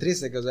 Everybody's El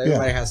Triste because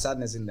everybody has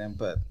sadness in them.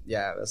 But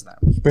yeah, that's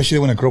not me. Especially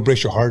when a girl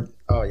breaks your heart.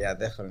 Oh yeah,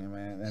 definitely,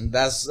 man. And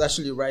that's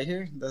actually right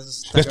here.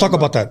 Let's talk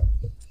about that.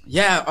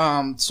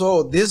 Yeah.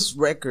 So this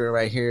record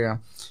right here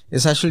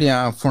is actually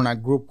from a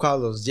group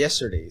called Los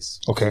Yesterdays.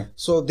 Okay.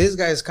 So this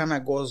guys kind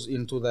of goes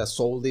into the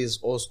souldies,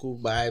 old school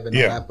vibe and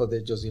all that, but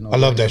they just, I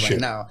love that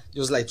shit. Now,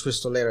 just like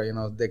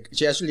Tristolero,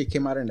 she actually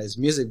came out in this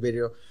music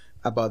video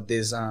about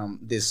this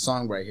this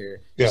song right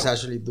here. Yeah. She's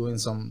actually doing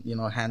some,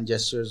 hand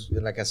gestures,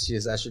 like as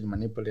she's actually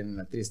manipulating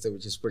a Triste,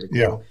 which is pretty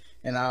cool.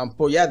 Yeah. And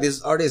but yeah,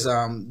 these artists,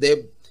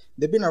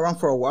 they've been around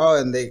for a while,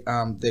 and they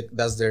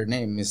that's their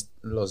name, is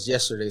Los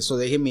Yesterdays. So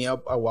they hit me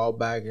up a while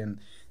back, and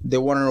they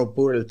wanted to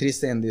put El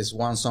Triste in this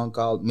one song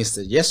called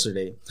Mr.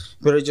 Yesterday,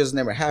 but it just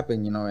never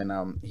happened,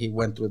 and he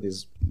went through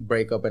this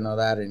breakup and all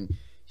that, and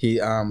he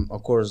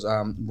of course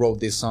wrote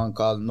this song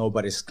called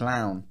Nobody's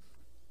Clown,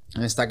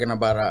 and it's talking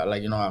about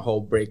a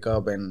whole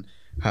breakup and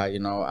how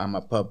I'm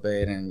a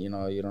puppet and you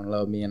don't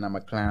love me and I'm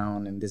a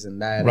clown and this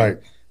and that. Right.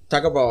 And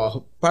talk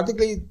about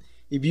particularly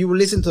if you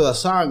listen to the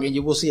song and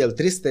you will see El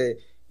Triste,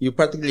 you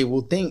practically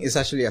will think it's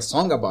actually a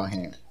song about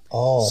him.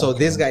 Oh, so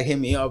this guy hit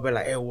me up and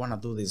like, hey, we want to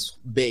do this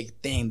big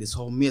thing, this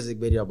whole music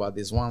video about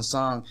this one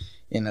song,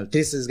 and El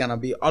Triste is gonna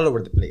be all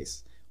over the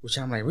place. Which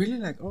I'm like, really?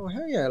 Like, oh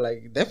hell yeah,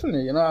 like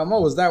definitely. I'm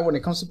always that when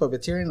it comes to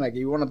puppeteering. Like,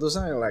 you want to do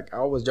something, like I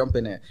always jump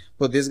in it.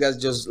 But these guys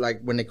just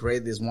like when they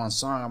create this one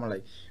song, I'm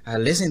like, I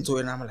listen to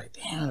it and I'm like,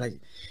 damn,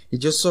 like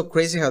it's just so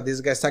crazy how this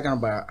guy's talking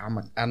about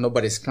I'm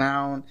nobody's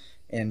clown.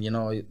 And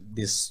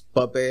this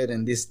puppet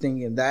and this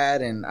thing and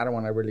that, and I don't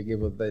want to really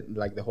give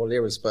it the whole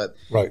lyrics, but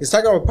it's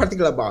talking about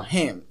particularly about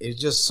him. It's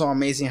just so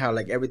amazing how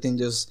like everything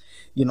just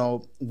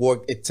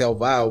worked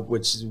itself out.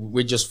 Which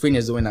we just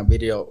finished doing a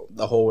video,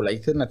 the whole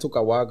like it took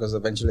a while because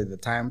eventually the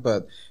time,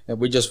 but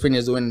we just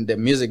finished doing the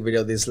music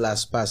video this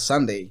past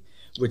Sunday,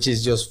 which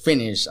is just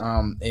finished.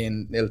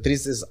 And El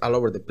Triste is all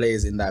over the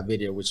place in that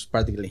video, which is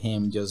practically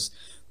him just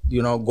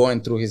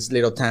going through his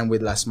little time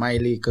with La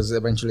Smiley, because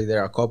eventually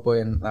they're a couple,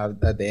 and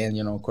at the end,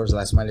 of course,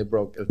 La Smiley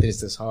broke El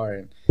Triste's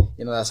heart,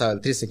 and that's how El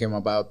Triste came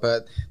about.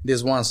 But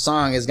this one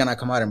song is gonna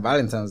come out on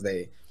Valentine's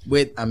Day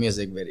with a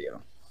music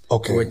video.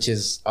 Okay. Which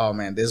is, oh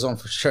man, this one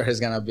for sure is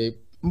gonna be.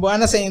 Well, I'm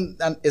not saying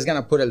it's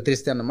gonna put El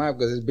Triste on the map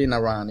because it's been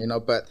around,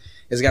 but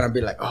it's gonna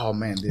be like, oh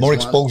man, this more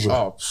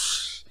exposure.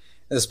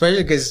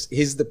 Especially because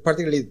he's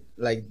particularly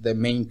like the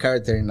main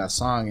character in that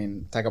song,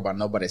 and talk about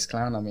nobody's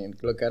clown. I mean,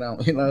 look at him.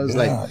 Can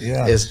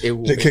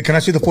I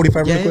see the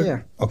 45 real quick?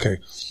 Yeah. Okay.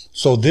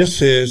 So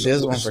this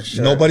one for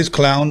sure. Nobody's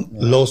Clown,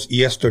 Los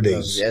Yesterdays.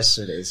 Los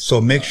Yesterdays.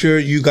 So make sure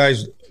you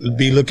guys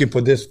be looking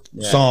for this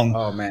song.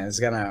 Oh man, it's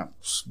gonna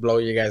blow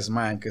you guys'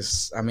 mind,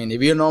 because I mean,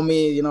 if you know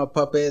me,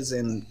 puppets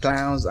and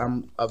clowns,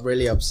 I'm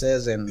really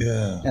obsessed, and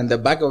the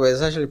back of it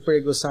is actually a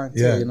pretty good song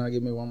too.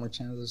 Give me one more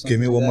chance or something. Give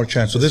me one more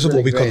chance. So this is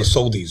what we call the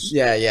Soldies.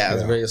 Yeah,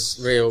 it's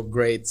very real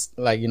great,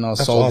 like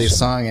Soldies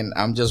song, and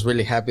I'm just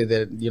really happy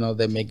that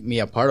they make me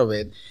a part of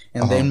it,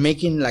 and then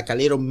making like a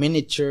little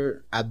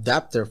miniature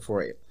adapter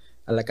for it,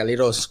 like a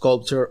little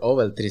sculpture of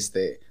El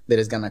Triste that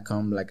is gonna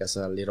come like as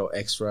a little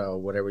extra or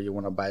whatever you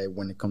want to buy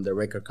when the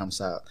record comes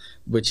out,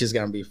 which is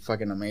gonna be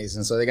fucking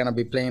amazing. So they're gonna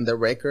be playing the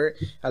record,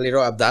 a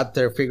little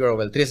adapter figure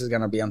of El Triste is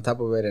gonna be on top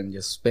of it and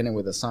just spinning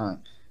with the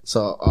song.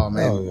 So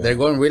they're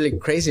going really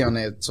crazy on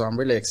it. So I'm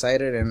really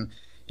excited, and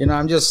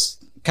I'm just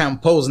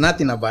can't post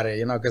nothing about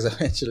it, because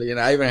eventually,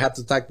 I even have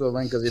to talk to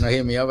them because,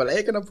 hit me up like,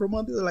 hey, can I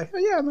promote this? They're like, oh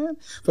yeah, man.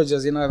 But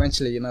just,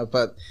 eventually,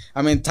 but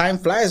I mean, time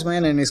flies,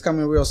 man, and it's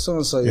coming real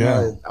soon. So,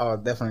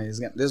 definitely,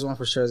 this one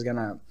for sure is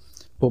gonna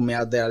put me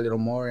out there a little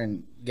more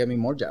and get me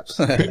more jobs.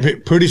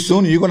 Pretty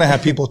soon, you're gonna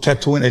have people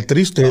tattooing El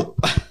Triste.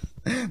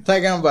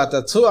 Talking about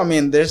tattoo, I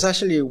mean, there's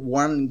actually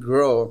one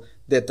girl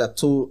that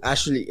tattooed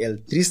actually El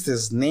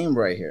Triste's name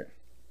right here.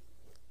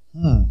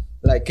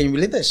 Like, can you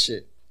believe that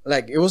shit?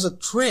 Like, it was a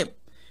trip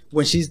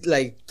when she's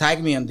like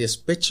tagged me on this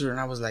picture, and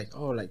I was like,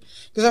 oh, like,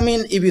 because I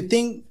mean, if you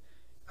think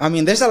I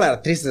mean, there's a lot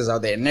of tristes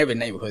out there in every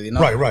neighborhood, you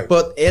know? Right.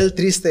 But El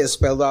Triste is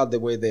spelled out the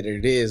way that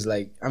it is.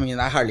 Like, I mean,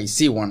 I hardly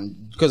see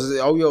one. Because,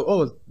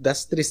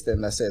 that's Triste,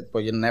 and that's it. But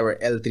you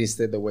never El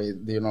Triste the way,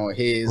 you know,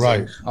 he is.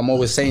 Right. I'm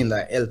always saying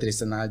that El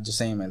Triste, not just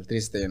saying El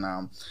Triste.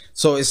 And,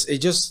 so it's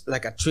just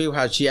like a trip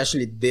how she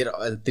actually did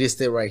El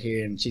Triste right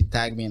here. And she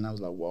tagged me, and I was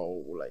like,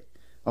 whoa, like,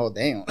 oh,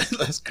 damn.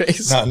 That's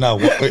crazy. No,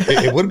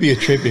 it would be a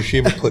trip if she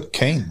ever put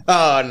Kane.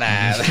 Oh, nah.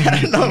 I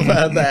don't know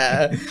about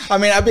that. I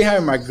mean, I've been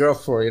having my girl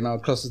for,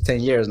 close to 10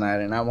 years now,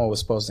 and I'm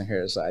always posting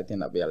her, so I think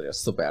that'd be a little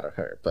stupid out of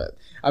her. But,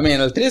 I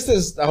mean, El Triste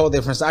is a whole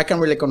difference. I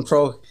can't really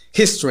control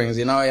his strings,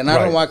 and I don't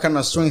know what kind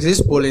of strings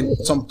he's pulling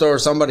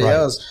towards somebody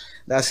else.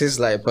 That's his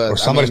life. But or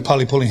somebody's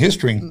probably pulling his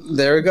string.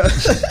 There we go.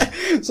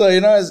 So,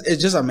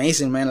 it's just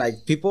amazing, man.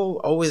 Like, people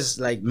always,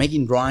 like,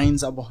 making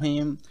drawings about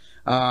him.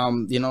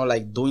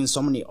 Like doing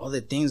so many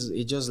other things.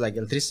 It just like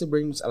El Triste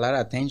brings a lot of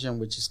attention,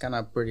 which is kind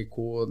of pretty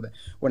cool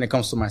when it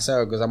comes to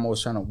myself, because I'm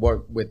always trying to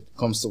work with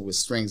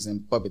strings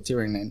and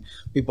puppeteering, and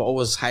people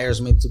always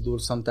hires me to do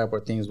some type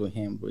of things with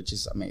him, which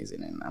is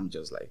amazing, and I'm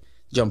just like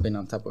jumping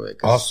on top of it.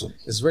 Awesome.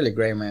 It's really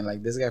great, man.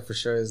 Like this guy for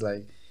sure is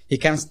like, he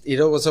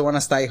also want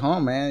to stay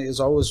home, man. He's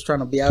always trying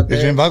to be out there.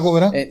 Is he in Baco,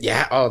 verdad? And,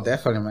 yeah, oh,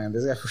 definitely, man.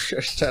 This guy for sure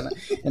is trying to.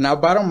 And I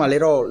bought him a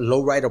little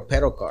lowrider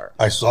pedal car.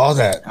 I saw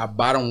that. I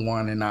bought him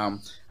one, and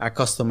I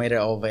custom made it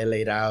all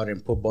laid out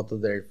and put both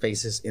of their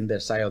faces in their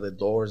side of the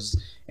doors.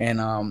 And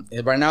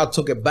right now I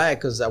took it back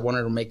because I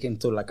wanted to make it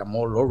into like a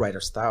more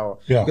lowrider style.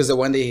 Yeah. Because the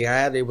one that he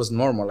had, it was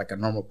normal, like a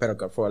normal pedal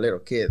car for a little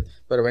kid.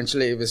 But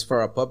eventually, if it's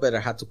for a puppet, I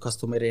had to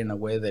custom it in a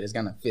way that it's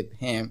gonna fit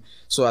him.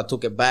 So I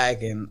took it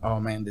back, and oh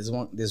man, this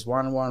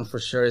one for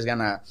sure is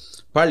gonna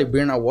probably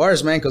bring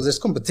awards, man, because there's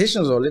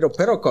competitions of little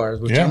pedal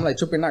cars, which I'm like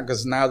tripping out,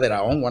 because now that I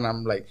own one,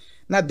 I'm like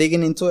not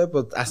digging into it,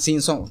 but I've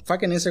seen some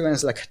fucking Instagram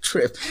is like a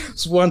trip.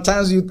 So one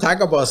time you talk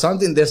about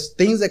something, there's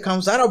things that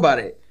comes out about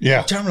it.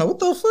 Yeah. I'm like, what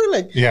the fuck?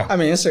 Like, yeah. I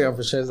mean, Instagram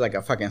for sure is like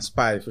a fucking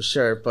spy for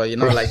sure. But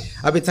like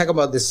I've been talking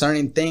about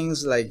discerning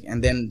things, like,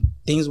 and then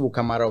things will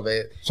come out of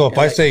it. So if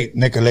I say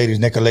naked ladies,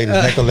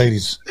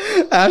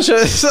 I'm sure.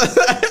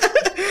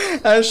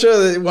 I'm sure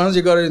that once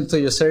you go into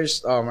your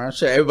search, man, I'm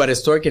sure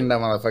everybody's twerking that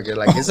motherfucker.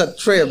 Like, it's a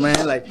trip,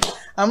 man. Like,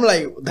 I'm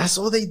like, that's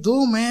all they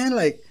do, man.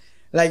 Like,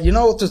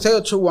 to tell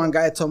the truth, one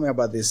guy told me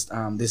about this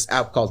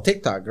app called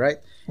TikTok, right?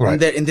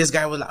 Right. And this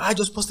guy was like, I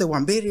just posted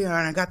one video and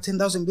I got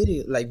 10,000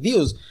 views.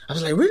 I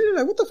was like, really?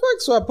 Like, what the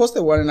fuck? So I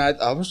posted one, and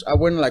I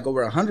went like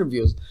over 100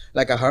 views,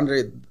 like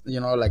 100,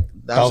 like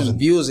 1,000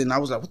 views. And I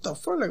was like, what the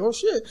fuck? Like, oh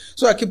shit.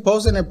 So I keep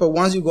posting it. But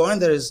once you go in,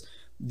 there's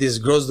these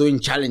girls doing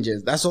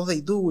challenges. That's all they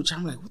do, which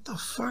I'm like, what the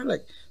fuck?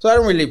 Like, so I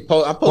don't really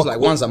post. I post like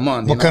once a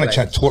month. What kind of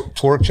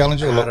twerk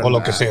challenges or lo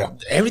que sea?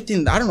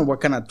 Everything. I don't know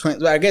what kind of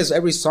trend. I guess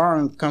every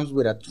song comes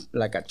with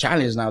a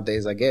challenge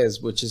nowadays, I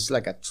guess, which is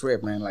like a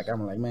trip, man. Like,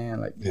 I'm like,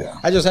 man, like, yeah.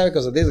 I just have it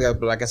because of this guy.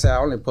 But like I said, I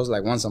only post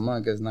like once a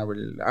month because not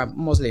really. I'm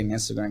mostly in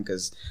Instagram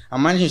because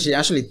I'm managing she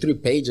actually 3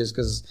 pages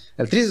because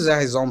El Triste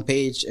has his own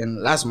page and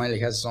Last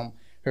Miley has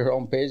her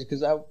own page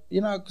because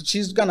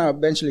she's gonna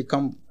eventually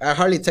come. I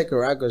hardly take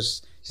her out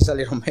because she's a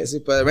little messy,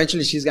 but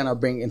eventually she's gonna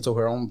bring into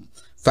her own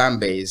fan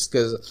base.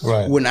 Because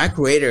when I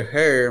created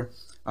her,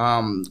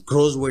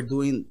 girls were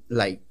doing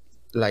like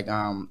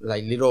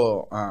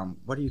little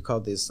what do you call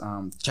this?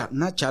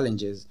 Not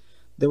challenges.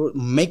 They were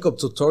makeup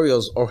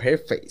tutorials of her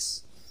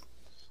face.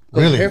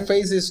 Really, her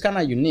face is kind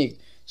of unique.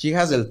 She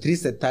has El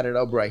Triste tatted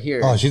up right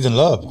here. Oh, she's in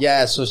love.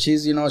 Yeah, so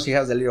she's she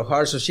has a little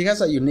heart. So she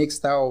has a unique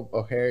style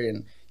of hair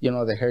and the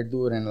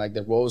hairdo and like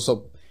the rose.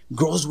 So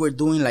girls were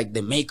doing like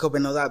the makeup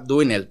and all that,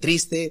 doing El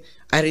Triste,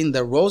 adding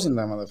the rose in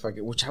that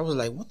motherfucker, which I was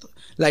like, what the?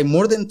 Like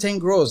more than 10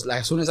 girls. Like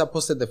as soon as I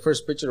posted the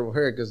first picture of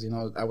her, because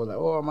I was like,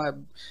 oh, I might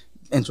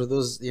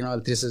introduce El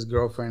Triste's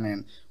girlfriend,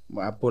 and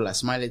I put a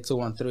Smiley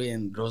 213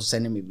 and girls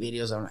sending me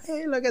videos. I'm like,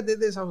 hey, look, I did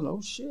this. I was like,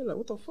 oh shit, like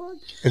what the fuck?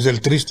 Is El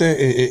Triste,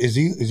 is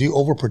he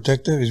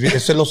overprotective? Is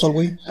celoso el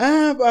güey?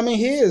 I mean,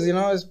 he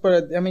is,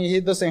 but I mean, he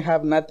doesn't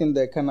have nothing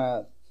that kind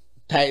of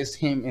ties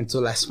him into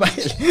Last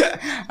Miley.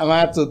 I might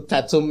have to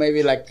tattoo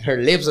maybe like her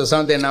lips or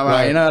something.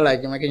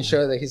 Like making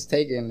sure that he's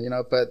taken,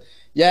 but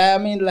yeah,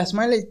 I mean, Last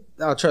Miley,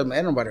 trust me,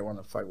 everybody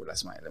want to fuck with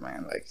Last Miley,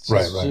 man. Like,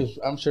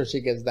 I'm sure she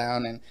gets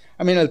down. And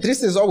I mean, El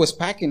Triste is always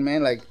packing,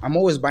 man. Like, I'm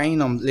always buying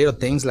little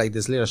things like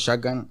this little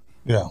shotgun.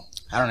 Yeah.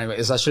 I don't know.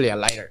 It's actually a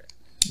lighter.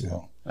 Yeah.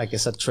 Like,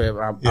 it's a trip.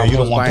 You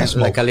don't want to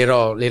like a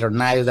little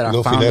knife that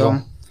I found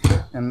him.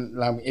 And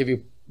like, if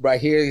you, right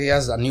here, he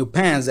has a new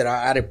pants that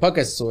I added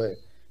pockets to it.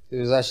 It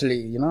was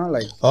actually,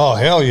 like. Oh,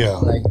 hell yeah.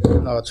 Like,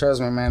 no, trust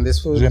me, man. This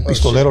fool's.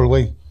 Pistolero el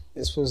güey.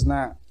 This fool's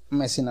not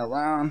messing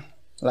around.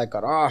 Like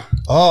at all.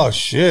 Oh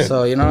shit!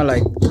 So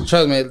like,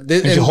 trust me.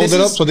 Did you hold it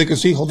up so they can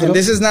see? Hold it up.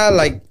 This is not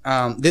like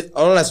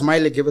all Last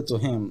Miley give it to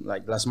him.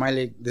 Like Last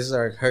Miley, these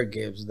are her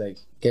gifts. They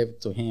gave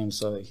it to him,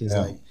 so he's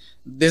like,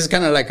 this is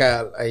kind of like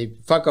a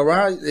fuck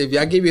around. If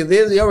I give you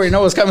this, you already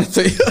know what's coming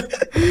to you.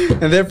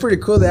 And they're pretty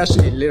cool. They're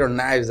actually little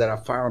knives that I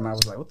found. I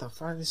was like, what the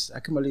fuck? I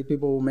can't believe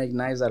people will make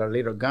knives out of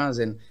little guns.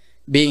 And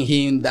being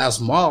him that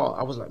small,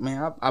 I was like,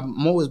 man,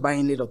 I'm always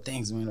buying little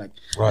things. I mean, like,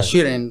 I Right.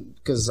 shouldn't,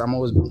 because I'm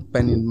always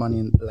spending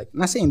money, like,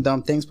 not saying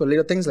dumb things, but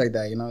little things like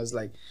that, you know. It's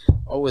like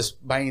always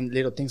buying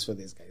little things for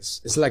these guys.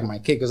 It's like my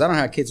kid, because I don't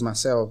have kids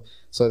myself,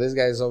 so this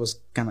guy is always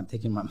kind of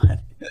taking my money.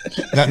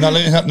 Now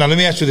let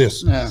me ask you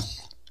this. Yeah.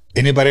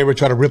 Anybody ever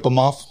try to rip them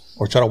off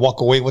or try to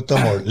walk away with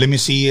them or let me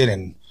see it?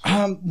 And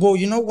Well,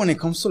 you know, when it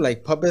comes to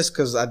like puppets,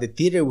 because at the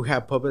theater we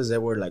have puppets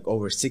that were like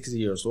over 60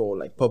 years old,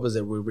 like puppets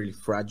that were really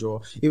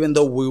fragile, even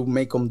though we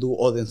make them do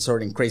all the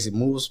certain crazy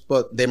moves,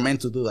 but they're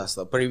meant to do that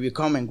stuff. But if you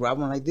come and grab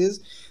them like this,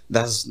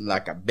 that's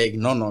like a big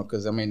no-no,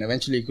 because I mean,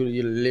 eventually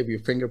you leave your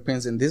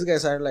fingerprints, and these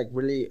guys are like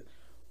really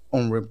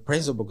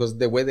unrepressible, because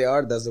the way they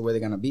are, that's the way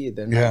they're gonna be.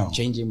 They're not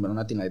changing or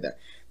nothing like that.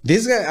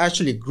 This guy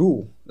actually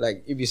grew.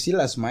 Like, if you see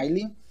La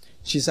Smiley,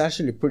 she's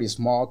actually pretty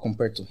small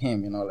compared to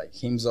him, you know, like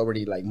him's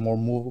already like more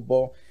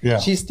movable. Yeah.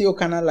 She's still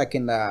kind of like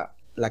in the,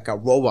 like a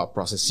robot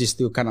process. She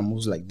still kind of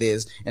moves like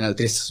this, and El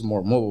Triste is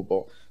more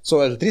movable. So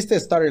El Triste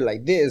started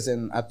like this,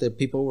 and after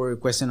people were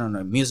requesting on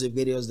the music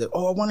videos that,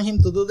 I want him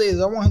to do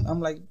this, I'm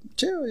like,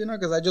 chill, you know,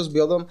 because I just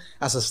built them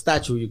as a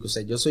statue, you could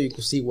say, just so you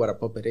could see what a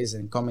puppet is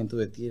and come into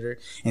the theater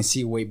and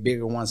see way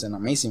bigger ones and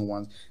amazing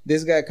ones.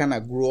 This guy kind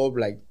of grew up,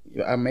 like,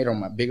 I made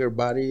him a bigger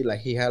body, like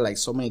he had like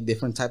so many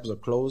different types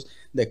of clothes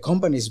that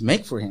companies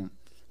make for him.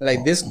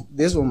 Like this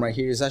one right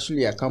here is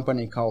actually a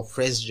company called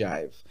Fresh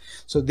Jive.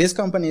 So this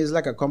company is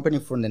like a company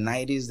from the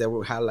 90s that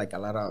would have like a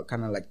lot of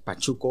kind of like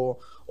Pachuco,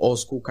 old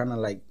school kind of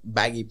like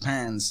baggy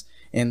pants.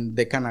 And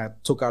they kind of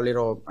took a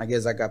little, I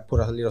guess I got put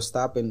a little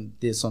stop and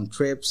did some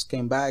trips,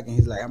 came back, and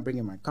he's like, I'm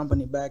bringing my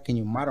company back. Can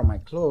you model my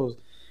clothes?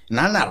 And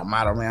I'm not a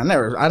model, man.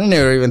 I didn't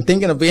ever even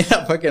thinking of being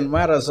a fucking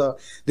model. So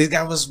this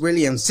guy was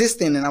really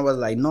insisting, and I was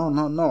like,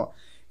 no.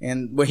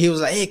 And when he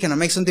was like, hey, can I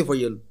make something for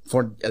you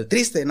for El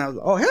Triste? And I was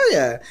like, oh, hell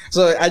yeah.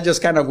 So I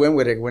just kind of went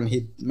with it when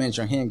he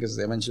mentioned him, because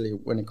eventually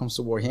when it comes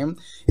to wear him,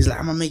 he's like,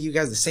 I'm going to make you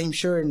guys the same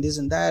shirt and this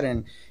and that.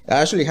 And I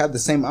actually have the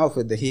same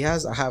outfit that he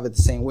has. I have it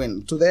the same way.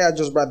 Today I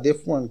just brought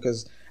this one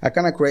because I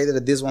kind of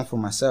created this one for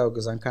myself,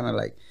 because I'm kind of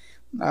like,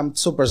 I'm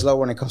super slow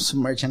when it comes to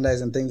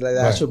merchandise and things like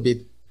that. Right. I should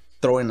be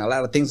throwing a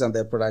lot of things on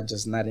there, but I'm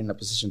just not in a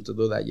position to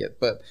do that yet.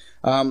 But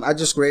I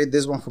just created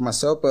this one for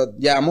myself. But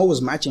yeah, I'm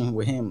always matching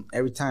with him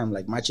every time,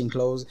 like matching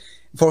clothes.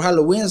 For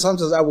Halloween,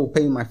 sometimes I will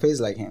paint my face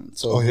like him.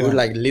 So we're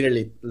like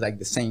literally like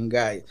the same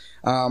guy.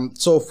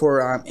 So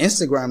for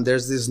Instagram,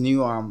 there's this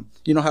new,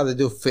 you know how they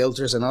do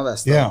filters and all that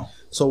stuff? Yeah.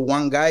 So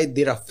one guy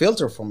did a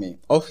filter for me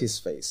of his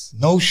face.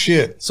 No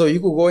shit. So you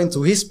could go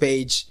into his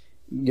page,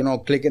 you know,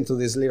 click into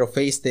this little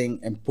face thing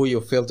and put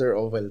your filter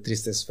of El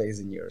Triste's face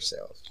in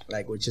yourself,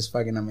 like, which is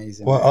fucking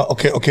amazing. Well,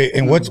 okay.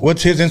 And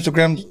what's his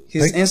Instagram?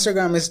 His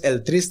Instagram is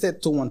El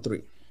Triste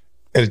 213.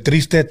 El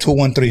Triste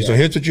 213. Yeah. So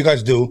here's what you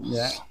guys do.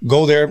 Yeah.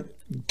 Go there,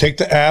 take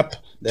the app,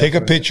 take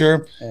a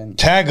picture, and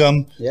tag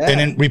them, and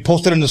then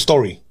repost it in the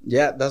story.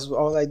 Yeah, that's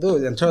all I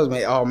do. And trust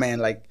me, oh man,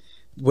 like,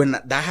 when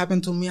that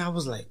happened to me, I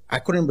was like, I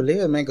couldn't believe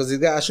it, man, because this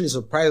guy actually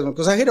surprised me.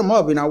 Because I hit him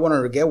up, I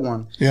wanted to get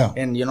one. Yeah.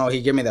 And, you know,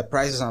 he gave me the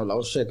prices, and I was like,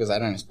 oh, shit, because I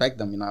didn't expect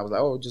them. You know, I was like,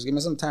 oh, just give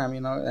me some time,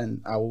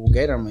 and I will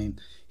get them. And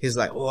he's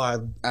like, oh,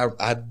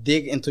 I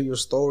dig into your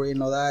story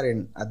and all that,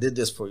 and I did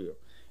this for you.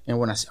 And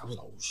when I said, I was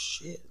like, oh,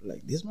 shit,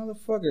 like, this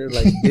motherfucker,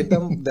 like, did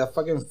that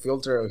fucking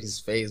filter of his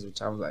face,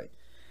 which I was like,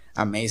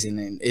 amazing,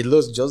 and it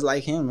looks just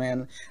like him,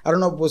 man. I don't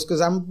know,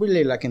 because I'm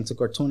really like into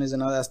cartoons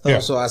and all that stuff. Yeah.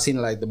 So I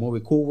seen like the movie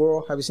Cool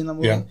World. Have you seen that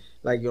movie? Yeah.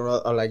 Like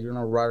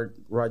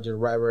Roger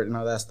Rabbit and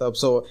all that stuff.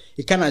 So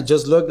it kind of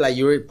just looked like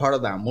you were part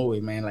of that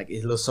movie, man. Like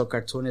it looks so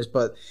cartoonish,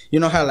 but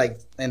you know how like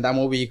in that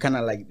movie you kind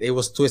of like it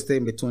was twisted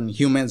in between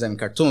humans and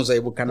cartoons. So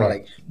it would kind of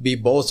like be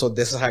both. So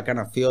this is how it kind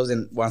of feels,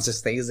 and once it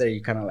stays there,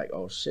 you kind of like,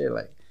 oh shit,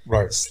 like.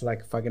 Right. It's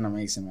like fucking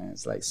amazing, man.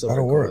 It's like so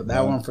cool.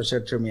 That one for sure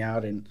tripped me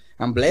out, and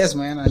I'm blessed,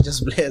 man. I'm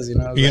just blessed, you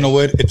know. You know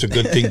what? It's a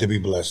good thing to be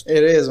blessed.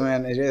 It is,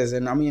 man. It is.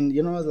 And I mean,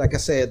 you know, like I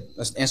said,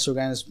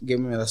 Instagram is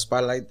giving me the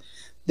spotlight.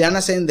 They're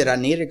not saying that I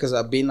need it, because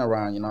I've been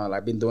around, you know,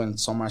 I've been doing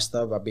so much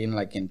stuff. I've been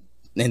like in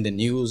the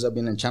news. I've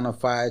been in Channel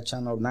 5,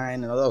 Channel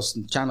 9, and all those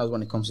channels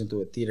when it comes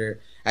into a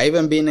theater. I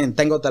even been in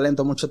Tengo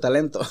Talento, Mucho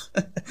Talento.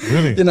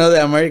 Really? You know,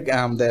 the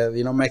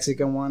American,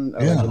 Mexican one,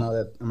 you know,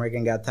 the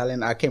American Got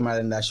Talent. I came out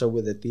in that show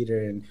with the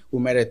theater, and we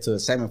made it to the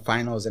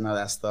semifinals and all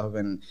that stuff.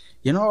 And,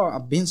 you know,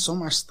 I've been so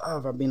much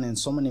stuff. I've been in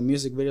so many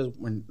music videos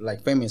when,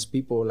 like, famous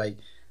people, like,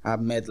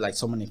 I've met, like,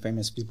 so many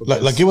famous people.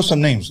 Like give us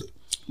some names.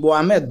 Well,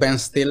 I met Ben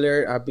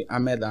Stiller. I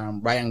met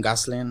Ryan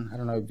Gosling. I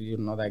don't know if you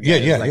know that guy.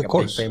 Yeah, like of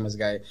course. Big famous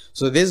guy.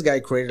 So this guy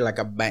created like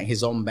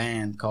his own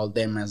band called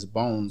Them as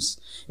Bones.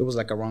 It was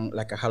like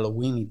a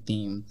Halloween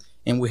theme,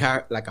 and we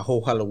had like a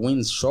whole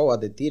Halloween show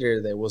at the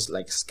theater. There was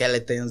like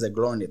skeletons that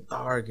glow in the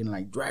dark and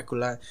like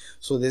Dracula.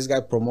 So this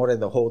guy promoted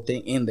the whole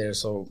thing in there.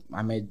 So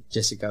I met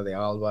Jessica de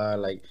Alba.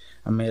 Like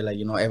I met like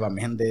Eva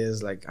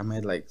Mendes. Like I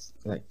met like.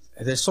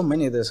 There's so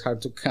many that's hard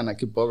to kind of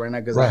keep up right now,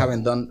 because I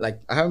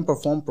haven't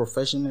performed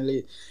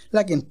professionally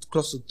like in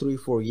close to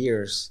 3-4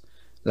 years.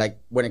 Like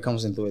when it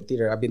comes into a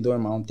theater, I've been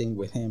doing my own thing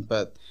with him,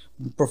 but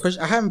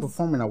I haven't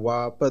performed in a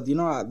while. But you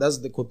know, that's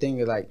the cool thing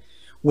is like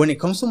when it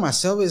comes to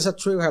myself, it's a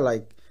trip how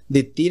like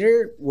the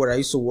theater where I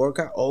used to work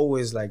at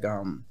always like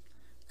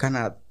kind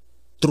of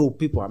threw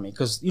people at me,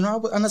 because you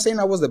know I'm not saying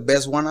I was the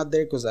best one out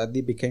there, because I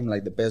did became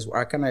like the best.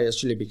 I kind of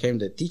actually became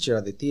the teacher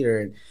at the theater,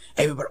 and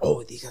everybody,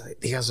 oh,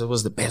 Diaz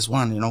was the best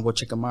one, you know, go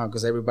check him out,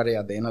 because everybody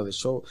at the end of the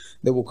show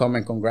they will come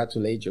and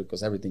congratulate you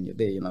because everything you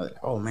did, you know, like,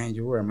 oh man,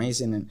 you were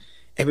amazing, and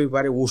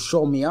everybody will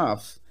show me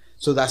off.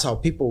 So that's how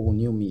people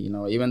knew me, you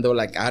know, even though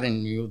like I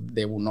didn't knew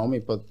they would know me,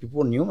 but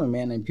people knew me,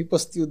 man, and people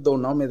still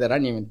don't know me that I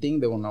didn't even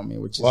think they would know me,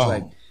 which is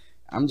like,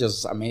 I'm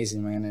just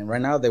amazing, man. And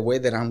right now the way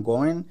that I'm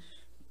going,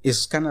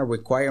 it's kind of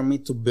require me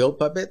to build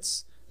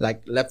puppets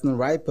like left and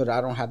right, but I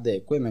don't have the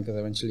equipment because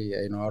eventually,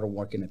 you know, I don't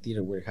work in a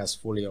theater where it has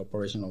fully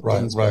operational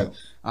things. Right.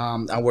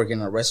 But I work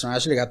in a restaurant. I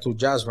actually got 2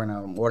 jobs right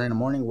now, one in the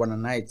morning, one at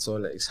night. So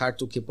like, it's hard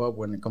to keep up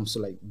when it comes to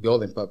like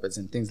building puppets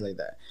and things like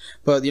that.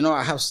 But you know,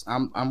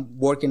 I'm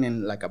working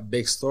in like a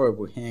big store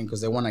with him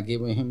because they want to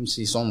give him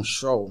his own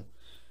show.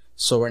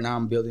 So right now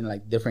I'm building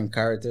like different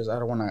characters.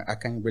 I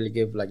can't really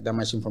give like that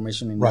much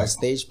information in that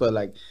stage, but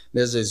like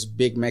there's this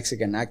big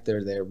Mexican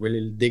actor that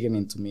really digging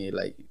into me.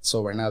 Like,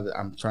 so right now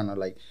I'm trying to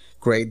like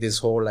create this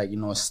whole like, you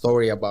know,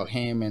 story about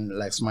him and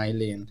like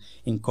Smiley and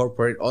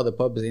incorporate all the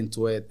puppets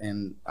into it.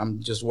 And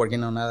I'm just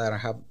working on that. I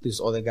have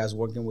these other guys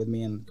working with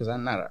me, and because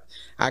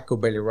I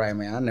could barely write,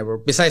 man. I never,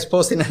 besides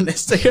posting on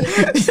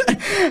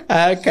Instagram,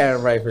 I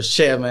can't write for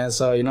shit, man.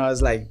 So, you know,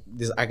 it's like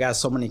this, I got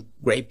so many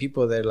great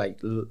people that like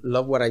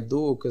love what I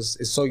do because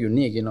it's so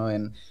unique, you know,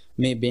 and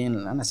me being,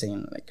 I'm not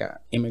saying like an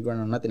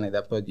immigrant or nothing like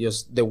that, but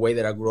just the way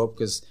that I grew up,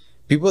 because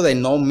people that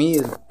know me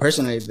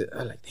personally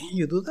are like, damn,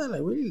 you do that?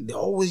 Like, really? They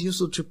always used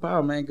to trip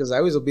out, man, because I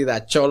always would be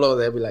that cholo.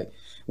 They'd be like,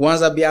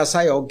 once I be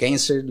outside, all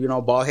gangster, you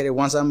know, bald-headed.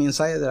 Once I'm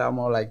inside, then I'm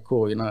all like,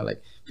 cool, you know,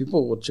 like,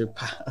 people would trip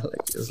out.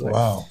 Like, it's like,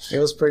 wow. It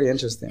was pretty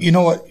interesting. You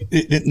know what?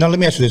 Now, let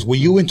me ask you this. Were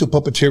you into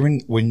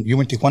puppeteering when you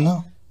went to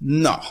Tijuana?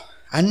 No.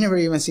 I never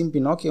even seen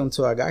Pinocchio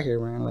until I got here,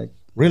 man. Like,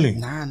 really?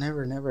 Nah,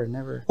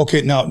 never.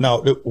 Okay,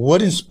 now,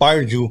 what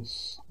inspired you?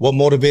 What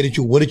motivated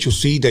you? What did you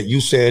see that you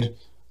said,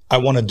 I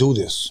want to do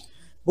this?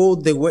 Well,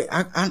 the way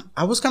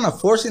I was kind of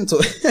forced into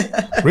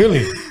it.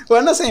 Really? Well,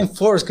 I'm not saying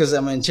forced, because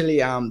I'm actually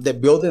the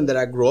building that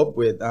I grew up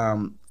with,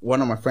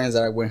 one of my friends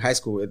that I went to high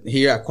school with,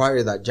 he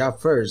acquired that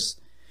job first.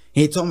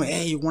 He told me,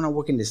 hey, you want to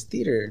work in this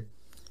theater?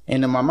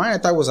 And in my mind, I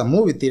thought it was a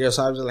movie theater.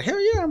 So I was like, hell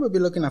yeah, I'm going to be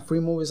looking at free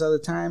movies all the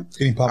time.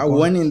 I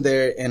went in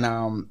there,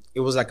 and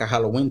it was like a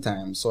Halloween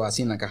time. So I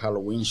seen like a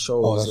Halloween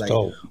show. Oh, it was that's like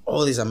dope.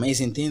 All these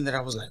amazing things that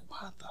I was like,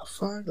 what the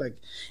fuck? Like,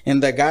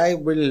 and the guy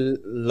really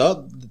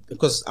loved,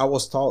 because I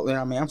was tall.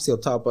 I mean, I'm still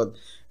tall, but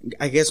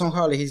I guess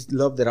somehow he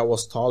loved that I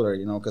was taller,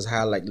 you know, because I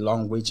had like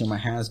long reach in my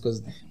hands.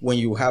 Because when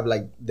you have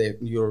like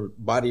your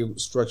body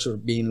structure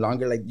being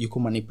longer, like you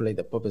can manipulate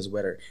the puppets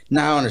better.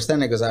 Now I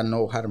understand it because I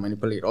know how to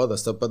manipulate all the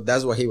stuff. But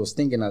that's what he was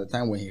thinking at the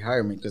time when he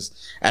hired me, because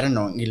I don't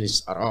know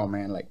English at all,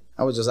 man. Like,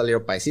 I was just a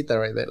little paisita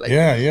right there. Like,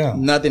 yeah.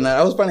 Nothing.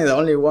 I was probably the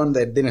only one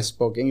that didn't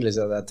speak English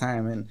at that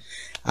time. And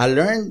I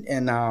learned,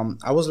 and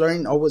I was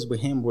learning always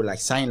with him with like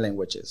sign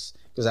languages,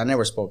 because I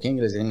never spoke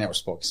English and never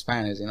spoke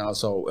Spanish, you know.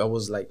 So it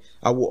was like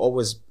I would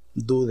always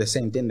do the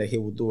same thing that he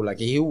would do. Like,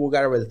 he would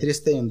grab El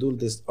Triste and do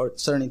this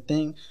certain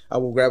thing, I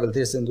would grab El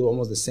Triste and do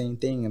almost the same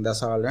thing. And that's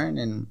how I learned.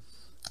 And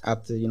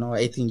after, you know,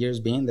 18 years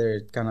being there,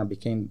 it kind of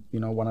became, you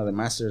know, one of the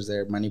masters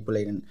there,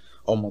 manipulating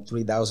almost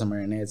 3,000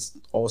 marionettes,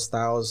 all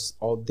styles,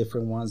 all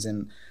different ones.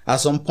 And at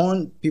some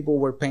point, people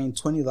were paying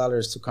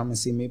 $20 to come and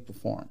see me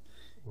perform.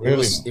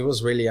 Really? It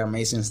was really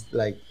amazing,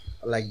 like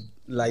wow.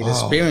 The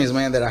experience,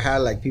 man, that I had.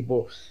 Like,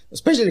 people,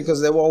 especially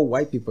because they were all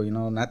white people, you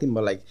know, nothing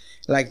but like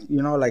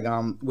you know, like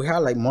we had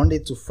like Monday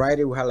to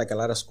Friday, we had like a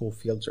lot of school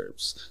field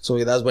trips. So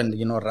that's when,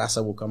 you know,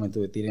 Raza would come into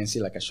the theater and see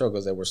like a show,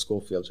 because they were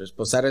school field trips.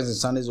 But Saturdays and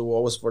Sundays were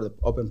always for the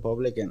open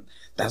public, and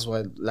that's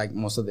why like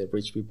most of the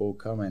rich people would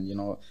come, and, you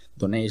know,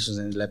 donations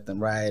and left and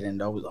right,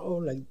 and always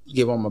like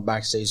give them a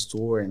backstage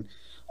tour, and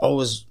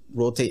always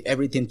rotate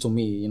everything to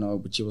me, you know,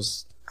 which it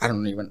was.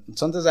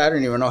 Sometimes I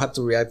don't even know how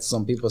to react to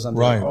some people.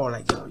 Sometimes, right.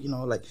 Like, oh, like, you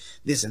know, like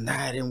this and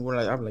that. And we're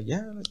like, I'm like,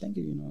 yeah, like, thank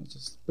you. You know, it's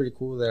just pretty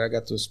cool that I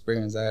got to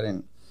experience that.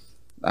 And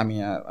I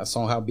mean, I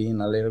somehow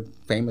being a little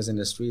famous in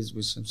the streets,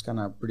 which is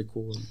kind of pretty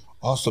cool.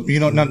 Awesome. You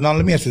know, now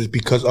let me ask you this,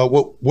 because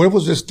where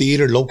was this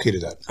theater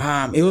located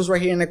at? It was right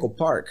here in Echo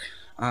Park.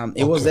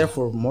 It was there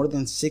for more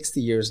than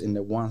 60 years in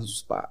the one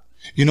spot.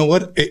 You know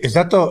what? Is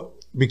that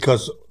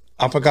because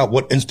I forgot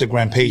what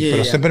Instagram page,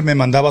 pero siempre me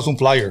mandabas un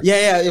flyer.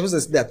 Yeah, it was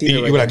that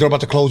theater. You were like, they're about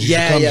to close. You should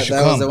come.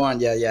 That was the one.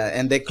 Yeah.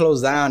 And they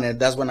closed down, and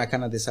that's when I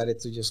kind of decided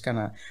to just kind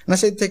of, and I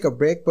said take a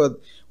break. But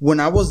when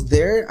I was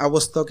there, I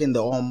was stuck in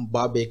the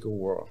Bob Baker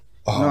world.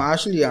 You know, I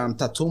actually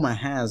tattoo my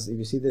hands. If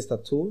you see these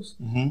tattoos,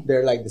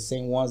 they're like the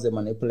same ones that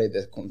manipulate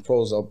the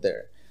controls up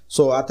there.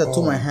 So I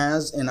tattoo my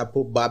hands, and I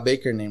put Bob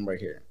Baker name right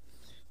here,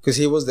 because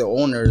he was the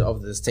owner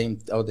of this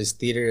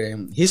theater,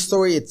 and his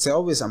story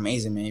itself is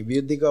amazing, man. If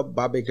you dig up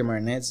Bob Baker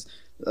Marionettes,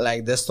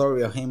 like, the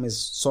story of him is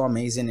so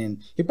amazing,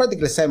 and he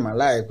practically saved my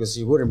life, because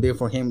it wouldn't be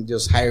for him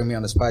just hiring me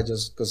on the spot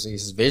just because of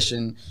his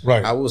vision.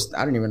 Right. I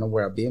don't even know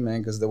where I'd be,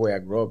 man, because the way I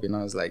grew up, you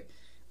know, it's like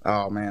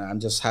oh man, I'm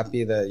just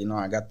happy that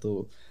I got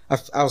to.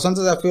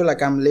 Sometimes I feel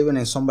like I'm living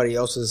in somebody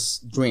else's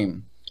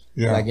dream.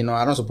 Yeah. Like, I'm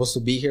not supposed to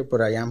be here,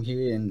 but I am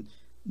here and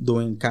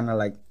doing kind of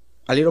like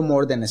a little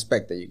more than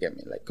expected. You get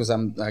me? Like, cause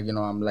I'm like,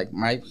 I'm like,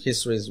 my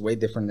history is way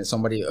different than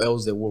somebody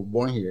else that were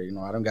born here.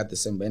 I don't got the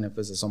same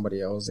benefits as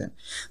somebody else, and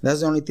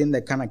that's the only thing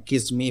that kind of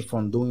keeps me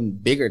from doing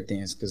bigger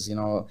things. Cause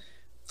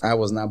I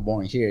was not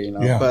born here,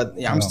 Yeah, but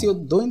I'm still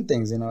doing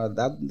things,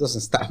 that doesn't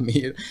stop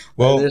me.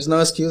 Well, there's no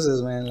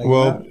excuses, man. Like,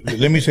 well,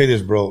 let me say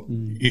this, bro.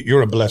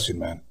 You're a blessing,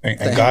 man.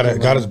 And God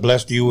has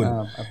blessed you.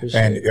 And, I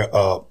appreciate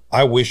it.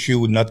 I wish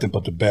you nothing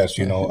but the best,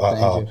 Thank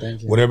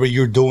you. Whatever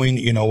you're doing,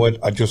 you know what?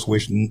 I just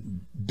wish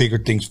bigger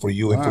things for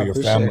you and for your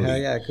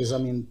family. Yeah, because I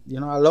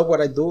love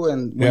what I do,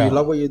 and when you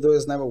love what you do,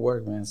 it's never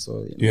work, man.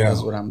 So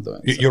that's what I'm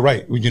doing. You're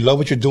right. When you love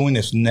what you're doing,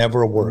 it's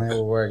never work.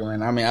 Never work,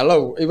 man. I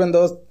love, even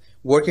though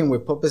working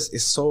with puppets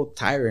is so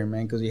tiring,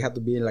 man, because you have to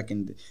be like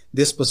in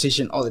this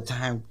position all the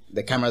time.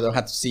 The camera don't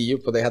have to see you,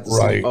 but they have to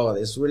see. Oh,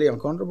 it's really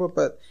uncomfortable,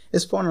 but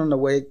it's fun on the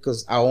way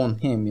because I own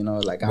him.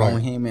 I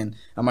own him, and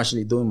I'm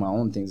actually doing my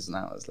own things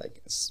now. It's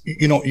like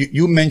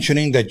you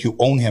mentioning that you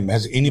own him.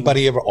 Has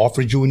anybody ever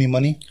offered you any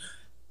money?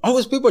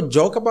 Always people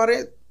joke about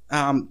it.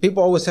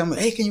 People always tell me,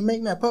 "Hey, can you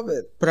make me a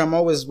puppet?" But I'm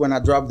always, when I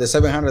drop the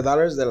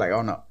 $700, they're like,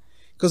 "Oh no,"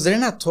 because they're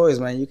not toys,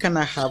 man. You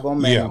cannot have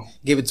them and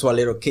give it to a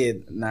little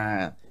kid.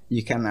 Nah.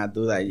 You cannot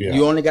do that.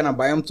 You only gonna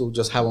buy them to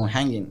just have them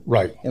hanging.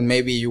 Right. And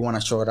maybe you want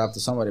to show it off to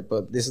somebody,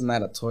 but this is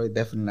not a toy.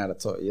 Definitely not a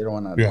toy. You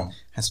don't want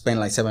to spend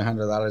like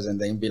 $700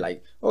 and then be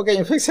like, okay,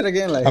 you fix it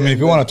again. Like, if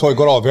you want a toy,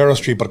 go to Alvaro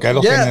Street.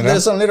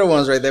 There's some little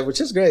ones right there, which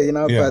is great,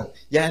 But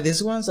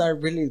these ones are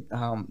really,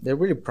 they're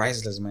really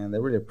priceless, man. They're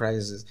really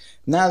priceless.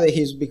 Now that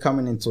he's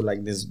becoming into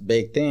like this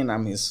big thing,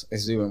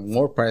 it's even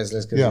more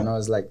priceless because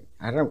it's like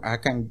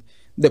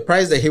the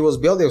price that he was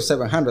building was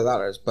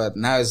 $700, but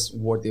now it's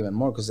worth even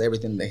more because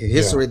everything, the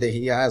history that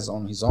he has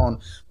on his own.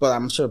 But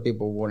I'm sure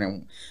people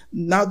wouldn't.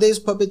 Nowadays,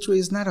 puppetry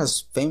is not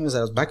as famous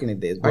as back in the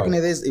days. Back in the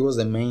days, it was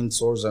the main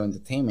source of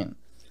entertainment.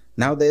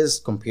 Nowadays,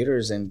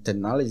 computers and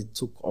technology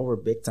took over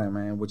big time,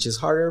 man, which is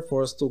harder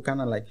for us to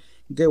kind of like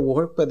get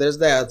work. But there's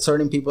that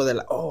certain people that are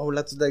like, oh,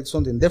 let's do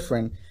something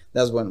different.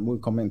 That's when we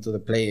come into the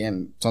play,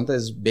 and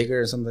sometimes it's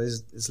bigger,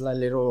 sometimes it's like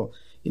little,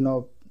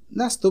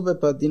 not stupid,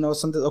 but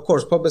something. Of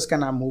course, puppets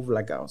cannot move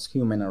like a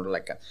human or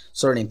like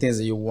certain things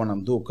that you want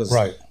to do. Because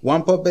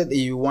one puppet,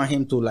 you want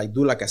him to like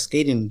do like a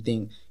skating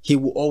thing, he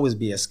will always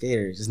be a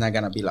skater. He's not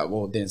gonna be like,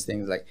 whoa, these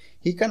things. Like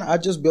I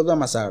just build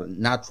him as a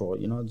natural,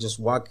 just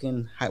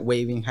walking,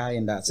 waving high,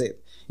 and that's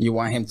it. You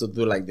want him to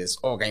do like this.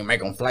 Oh, can you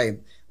make him fly?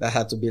 That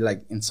had to be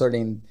like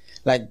inserting,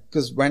 like,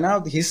 because right now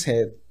his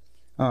head,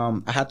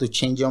 I had to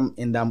change him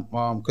in that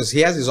because he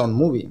has his own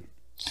movie.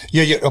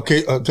 Yeah.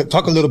 Okay.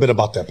 Talk a little bit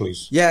about that,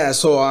 please. Yeah.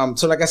 So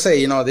like I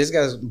say, these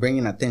guys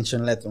bringing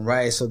attention left and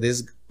right. So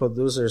these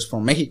producers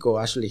from Mexico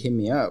actually hit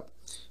me up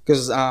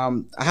because I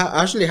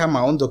actually have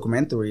my own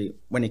documentary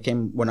when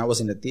I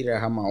was in the theater. I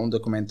have my own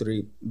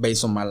documentary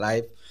based on my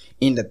life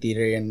in the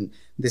theater, and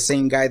the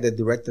same guy that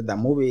directed that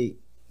movie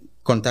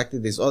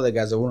contacted these other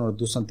guys that want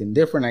to do something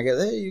different. I guess,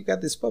 hey, you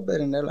got this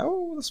puppet, and they're like,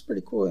 oh, that's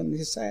pretty cool, and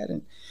he's sad.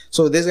 And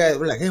so this guy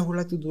was like, hey, we'd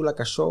like to do like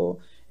a show.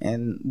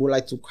 And we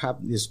like to have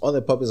these other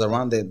puppets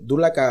around that do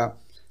like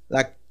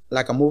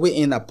a movie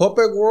in a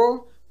puppet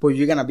world, but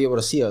you're gonna be able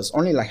to see us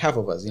only like half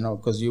of us,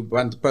 because you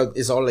want to put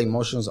it's all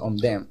emotions on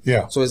them.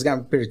 Yeah. So it's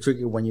gonna be pretty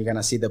tricky when you're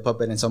gonna see the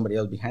puppet and somebody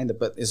else behind it,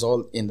 but it's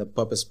all in the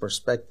puppet's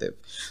perspective.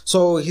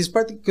 So he's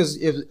because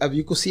if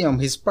you could see him,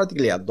 he's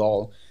practically a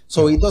doll.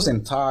 So he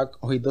doesn't talk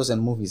or he doesn't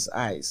move his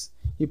eyes.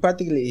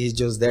 He's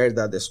just there.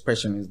 That the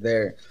expression is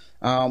there.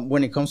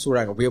 When it comes to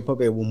like a real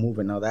puppet, it will move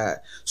and all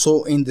that.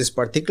 So in this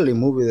particular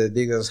movie that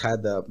Diggs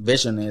had the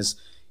vision is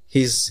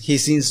he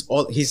sees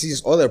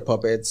other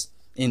puppets,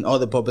 and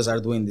other puppets are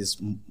doing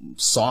these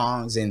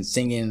songs and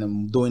singing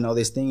and doing all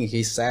these things.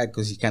 He's sad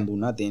because he can't do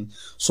nothing.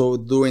 So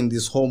during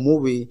this whole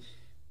movie,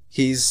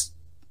 he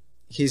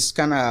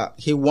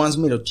wants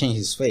me to change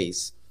his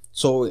face.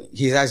 So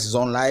he has his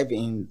own life,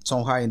 and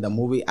somehow in the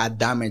movie I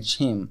damage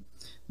him,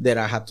 that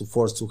I had to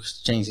force to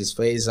change his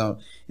face. In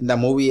the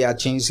movie, I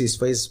changed his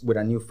face with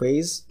a new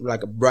face,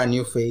 like a brand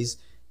new face,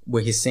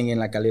 where he's singing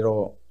like a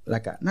little,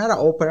 not an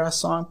opera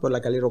song, but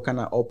like a little kind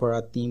of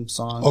opera theme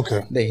song.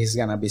 Okay. That he's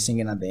gonna be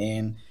singing at the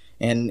end.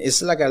 And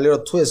it's like a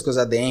little twist, because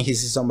at the end he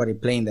sees somebody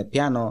playing the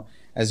piano.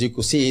 As you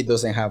could see, he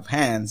doesn't have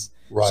hands.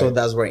 Right. So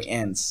that's where it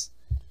ends.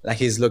 Like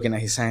he's looking at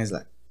his hands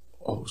like,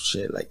 oh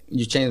shit, like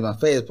you changed my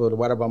face, but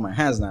what about my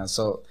hands now?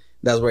 So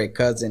that's where it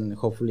cuts, and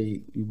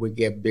hopefully we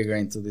get bigger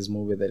into this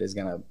movie that is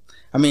gonna.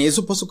 I mean, it's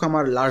supposed to come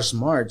out last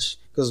March,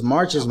 because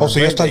March is my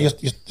birthday.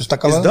 Está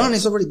acabado? It's done.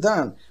 It's already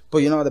done.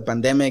 But the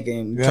pandemic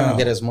and trying to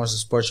get as much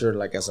exposure,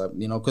 like as a,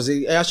 because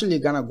it actually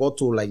gonna go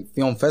to like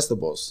film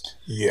festivals.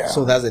 Yeah.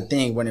 So that's the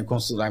thing when it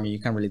comes to. I mean, you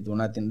can't really do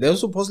nothing. They're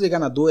supposedly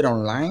gonna do it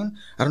online.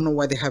 I don't know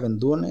why they haven't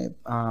done it.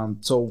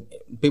 So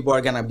people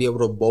are gonna be able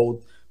to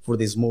vote for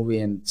this movie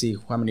and see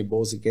how many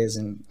votes it gets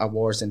in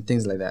awards and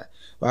things like that.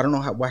 But I don't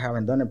know why I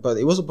haven't done it. But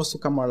it was supposed to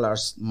come out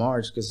last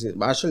March, because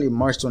actually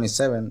March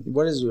 27.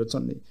 What is your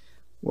Sunday?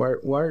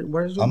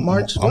 Where's I'm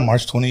March? I'm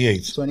March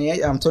 28th.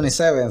 28. I'm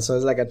 27, so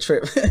it's like a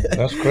trip.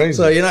 That's crazy.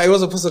 So it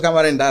was supposed to come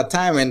out in that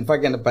time, and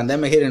fucking the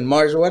pandemic hit in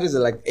March. What is it,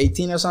 like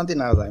 18 or something?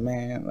 I was like,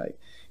 man, like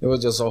it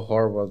was just so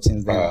horrible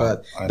since then.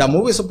 But the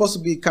movie is supposed to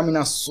be coming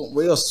out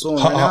real soon.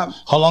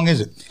 How long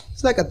is it?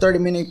 It's like a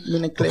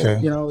 30-minute clip.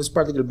 Okay. It's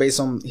practically based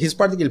on. He's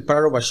practically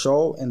part of a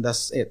show, and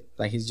that's it.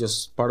 Like he's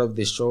just part of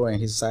the show, and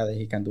he's sad that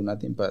he can do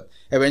nothing. But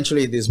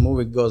eventually, this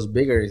movie goes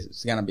bigger.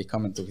 It's gonna be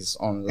coming to his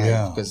own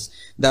life because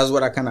that's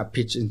what I kind of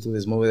pitch into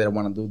this movie that I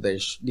want to do.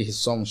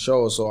 His own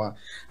show. So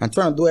I'm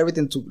trying to do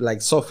everything to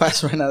like so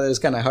fast right now that it's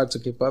kind of hard to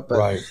keep up. But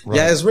right.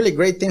 Yeah, it's really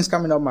great things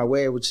coming up my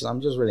way, which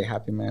I'm just really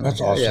happy, man.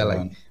 That's awesome. Yeah, like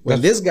man.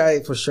 when this guy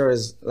for sure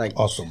is like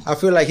awesome. I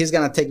feel like he's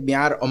gonna take me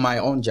out on my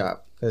own job.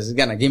 Because he's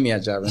gonna give me a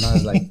job, and I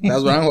was like,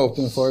 "That's what I'm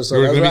hoping for." So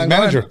you're that's gonna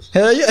be his manager.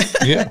 Hell yeah!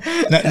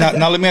 Yeah.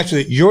 Now let me ask you: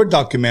 your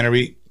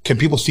documentary, can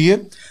people see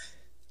it?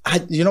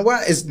 You know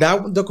what?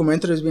 That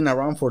documentary has been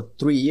around for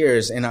 3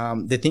 years,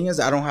 and the thing is,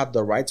 I don't have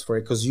the rights for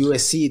it because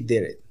USC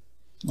did it.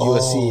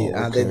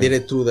 USC, they did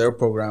it through their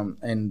program,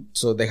 and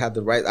so they had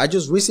the right. I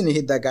just recently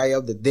hit that guy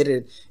up that did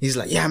it. He's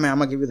like, "Yeah, man, I'm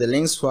gonna give you the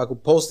links so I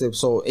could post it."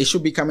 So it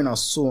should be coming out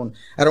soon.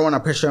 I don't want to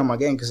pressure him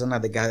again because I'm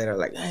not the guy that are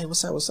like, "Hey,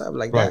 what's up,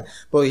 like that."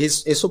 But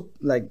it's so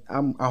like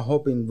I'm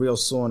hoping real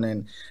soon,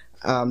 and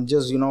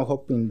just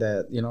hoping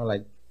that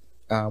like.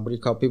 What do you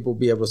call people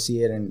be able to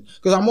see it, and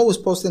because I'm always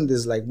posting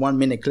this like 1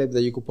 minute clip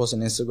that you could post on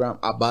Instagram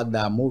about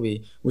that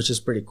movie, which is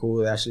pretty cool.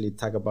 They actually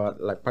talk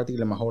about like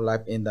practically my whole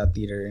life in that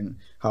theater and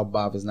how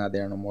Bob is not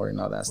there no more and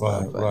all that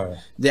stuff. But,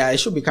 yeah, it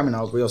should be coming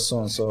out real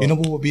soon. So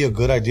what would be a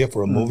good idea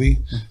for a movie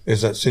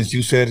is that since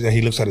you said that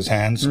he looks at his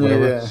hands,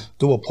 whatever,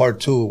 do a part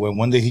 2 when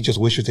one day he just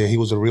wishes that he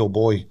was a real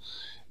boy.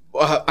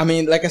 I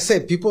mean, like I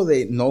said, people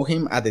they know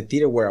him at the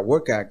theater where I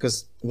work at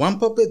because one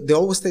puppet they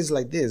always stays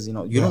like this. You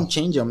don't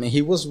change him, and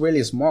he was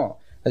really small.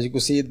 As you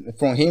can see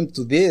from him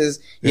to this,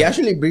 he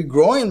actually be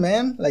growing,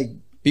 man. Like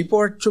people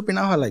are tripping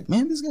out, like,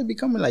 man, this guy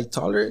becoming like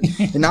taller.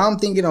 And now I'm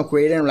thinking of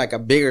creating like a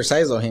bigger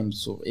size of him,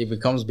 so it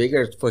becomes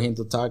bigger for him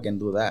to talk and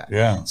do that.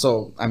 Yeah.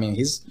 So I mean,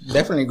 he's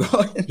definitely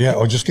growing. Yeah,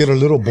 or just get a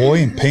little boy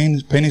and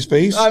paint his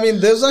face. I mean,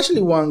 there's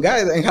actually one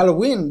guy in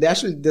Halloween.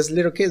 There's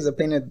little kids that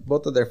painted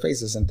both of their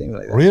faces and things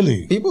like that.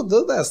 Really? People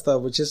do that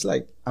stuff, which is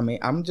like, I mean,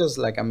 I'm just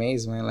like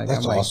amazed, man. Like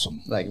that's I'm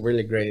awesome. Like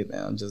really great.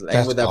 Man. I'm just like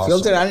that's with that awesome.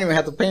 filter, I don't even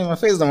have to paint my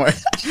face no more.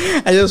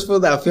 I just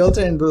put that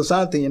filter and do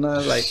something,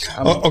 like.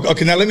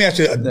 Okay, now let me ask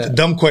you a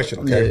dumb question.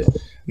 Okay, yeah.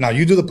 Now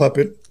you do the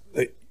puppet,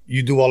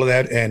 you do all of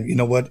that, and you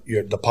know what?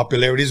 The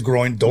popularity is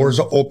growing.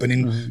 Doors are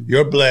opening.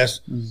 You're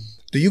blessed.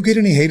 Do you get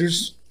any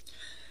haters?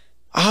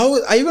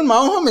 I even my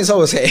own homies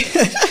always hate.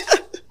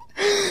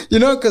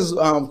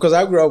 Because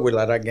I grew up with a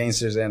lot of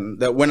gangsters, and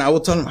when I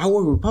would tell them I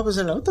work with puppets,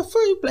 they're like, "What the fuck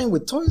are you playing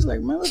with toys? Like,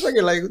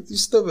 motherfucker, like you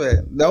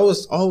stupid." That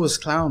was always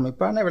clown me,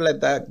 but I never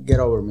let that get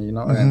over me,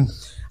 And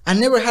I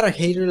never had a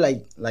hater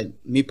like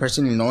me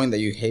personally knowing that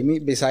you hate me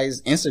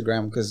besides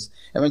Instagram, because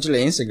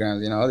eventually Instagram,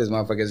 these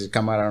motherfuckers just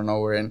come out of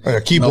nowhere and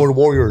keyboard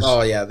warriors.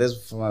 Oh yeah,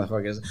 this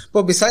motherfuckers.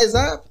 But besides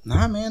that,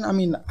 nah, man. I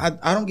mean,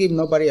 I don't give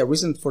nobody a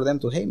reason for them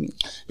to hate me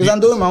because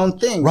I'm doing my own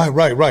thing.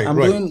 Right. I'm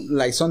doing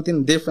like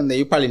something different that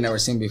you probably never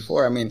seen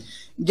before. I mean,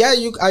 yeah,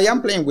 I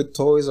am playing with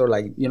toys or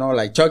like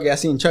Chucky. I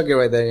seen Chucky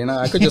right there.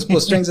 I could just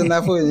put strings in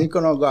that foot and you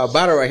can go a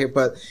battle right here.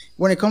 But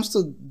when it comes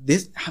to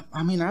this,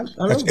 I mean, I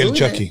love doing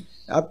Chucky.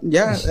 I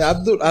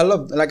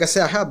love, like I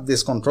said, I have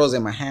these controls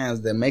in my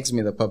hands that makes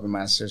me the puppet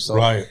master. So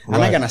I'm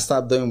not gonna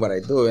stop doing what I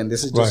do, and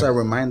this is just a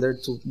reminder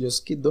to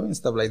just keep doing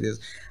stuff like this.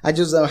 I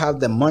just don't have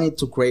the money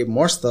to create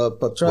more stuff,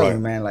 but trust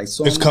me, man, like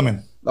so it's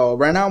coming. Oh,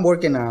 right now I'm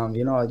working on,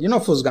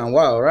 Fool's Gone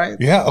Wild, right?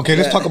 Yeah. Okay,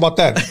 let's talk about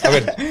that.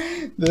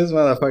 This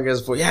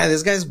motherfuckers,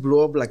 these guys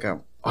blew up like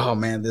oh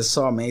man, they're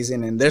so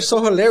amazing and they're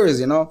so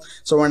hilarious,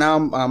 So right now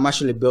I'm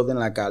actually building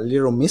like a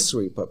little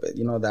mystery puppet,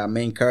 that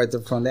main character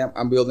from them.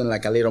 I'm building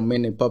like a little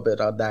mini puppet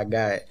of that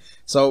guy.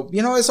 So,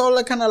 it's all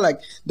like kind of like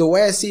the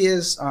way I see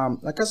is,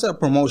 like I said, a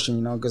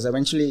promotion, because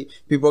eventually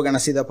people are going to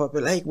see the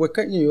puppet, like, what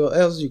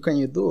else can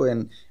you do?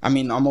 And I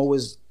mean, I'm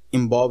always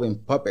involved in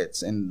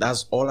puppets and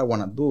that's all I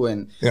want to do.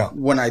 And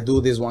when I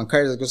do this one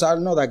character, because I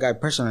know that guy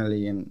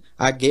personally, and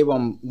I gave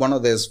him one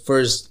of his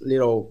first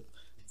little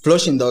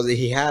flushing dolls that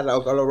he had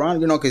all around,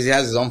 because he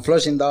has his own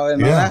flushing doll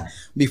and all that.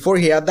 Before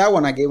he had that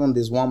one, I gave him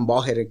this one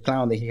bald-headed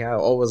clown that he had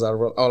always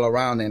all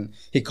around, and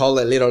he called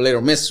it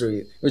Little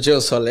Mystery, which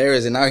was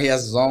hilarious. And now he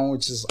has his own,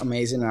 which is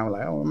amazing. And I'm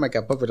like, I want to make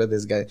a puppet of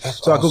this guy.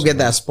 That's so awesome, I could get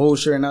that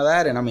exposure and all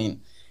that. And I mean,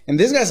 and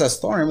this guy's a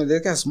story. I mean,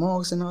 this guy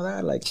smokes and all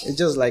that. Like, it's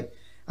just like,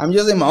 I'm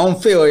just in my own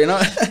field,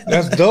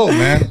 That's dope,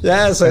 man.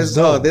 Yeah, so it's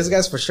dope. This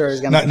guy's for sure is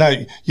gonna. Now,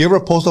 you ever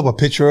post up a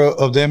picture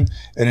of them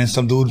and then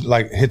some dude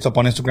like hits up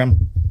on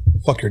Instagram?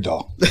 Fuck your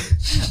doll.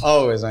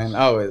 Always, man.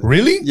 Always.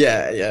 Really?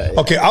 Yeah.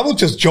 Okay, I was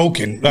just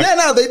joking. Like,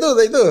 no, they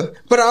do.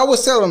 But I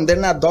always tell them they're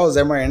not dolls,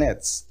 they're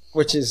marionettes.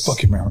 Which is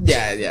fuck America.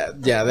 Yeah.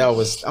 They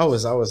always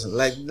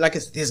like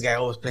this guy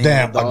always playing.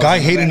 Damn, a guy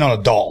hating on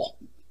a doll.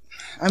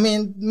 I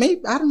mean,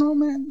 maybe I don't know,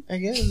 man. I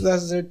guess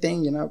that's their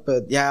thing,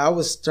 But yeah,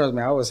 trust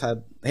me, I always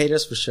had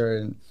haters for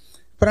sure.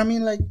 But I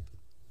mean, like,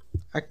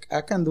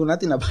 I can't do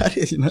nothing about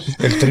it, you know.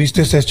 El triste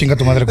es chinga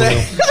tu madre,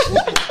 culero.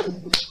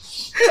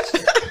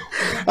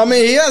 I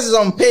mean, he has his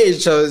own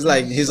page, so it's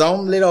like his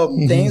own little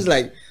things.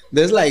 Like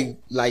there's like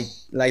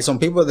some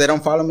people that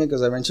don't follow me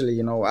because eventually,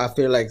 you know, I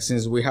feel like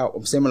since we have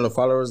similar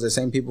followers, the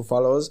same people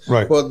follow us.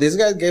 Right. Well, this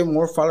guy gave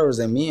more followers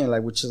than me, and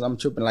like, which is I'm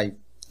tripping. Like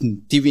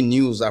TV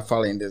news are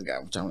following this guy,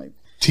 which I'm like.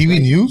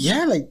 TV news?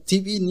 Yeah, like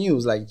TV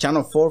news, like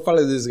Channel 4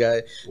 follows this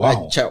guy.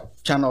 Wow. Like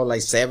Channel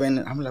like 7.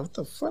 I'm like, what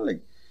the fuck?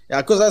 Like,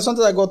 yeah, because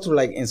sometimes I go through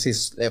like and see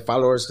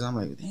followers because I'm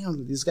like,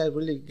 damn, this guy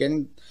really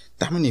getting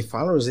that many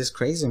followers. It's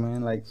crazy,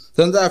 man. Like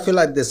sometimes I feel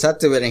like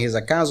deactivating his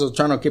account, so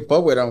trying to keep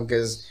up with him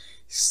because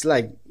it's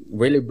like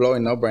really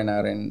blowing up right now,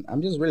 and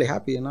I'm just really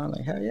happy, you know.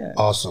 Like hell yeah,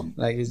 awesome.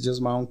 Like he's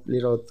just my own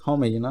little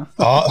homie, you know.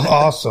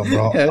 Awesome,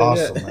 bro.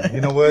 Awesome, man.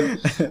 You know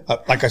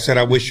what? Like I said,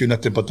 I wish you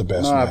nothing but the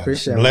best. No, man. I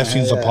appreciate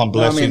blessings it, man. upon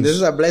blessings. I mean, this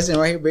is a blessing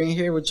right here, being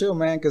here with you,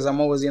 man. Because I'm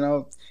always, you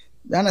know,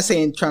 I'm not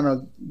saying trying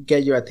to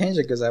get your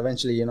attention because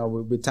eventually, you know,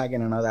 we'll be talking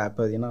and all that.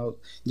 But, you know,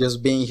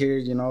 just being here,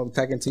 you know,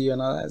 talking to you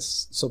and all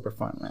that's super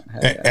fun,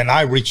 man. And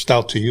I reached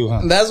out to you,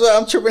 huh? That's why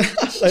I'm tripping.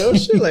 I was like, oh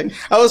shit. Like,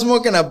 I was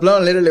smoking a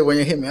blunt literally when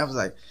you hit me. I was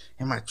like,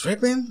 am I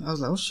tripping? I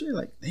was like, oh shit.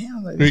 Like,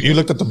 damn. Like, you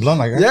looked at the blunt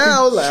like, yeah,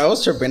 I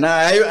was tripping.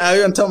 I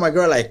even told my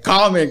girl, like,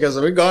 call me because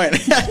we're going.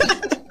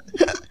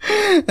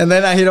 And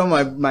then I hit on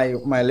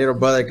my little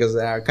brother because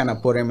I kind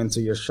of put him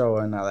into your show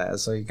and all that.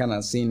 So he kind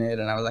of seen it.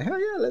 And I was like, hell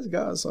yeah, let's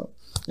go. So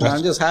you know,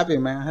 I'm just happy,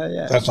 man. Hell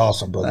yeah. That's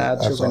awesome, brother.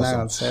 That's awesome.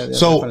 Out,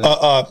 so,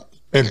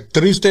 El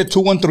Triste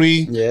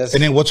 213. Yes.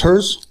 And then what's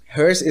hers?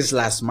 Hers is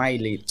La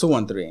Smiley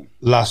 213.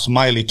 La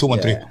Smiley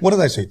 213. Yeah. What did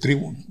I say?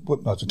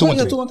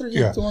 213.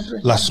 Yeah,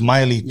 213. La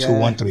Smiley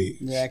 213.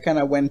 Yeah, I kind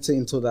of went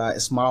into the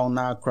smile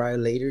now, cry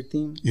later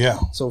theme. Yeah.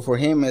 So for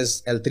him,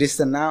 it's El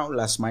Triste now,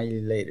 La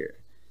Smiley later.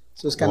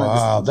 So it's kind of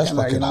wow, that's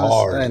fucking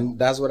hard, and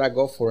that's what I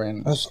go for.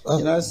 And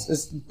you know,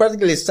 it's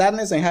particularly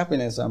sadness and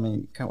happiness. I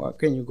mean, what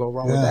can you go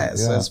wrong with that?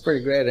 So it's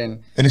pretty great,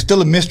 and it's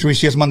still a mystery.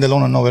 She is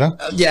Mandelona, no, ¿verdad?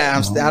 Yeah,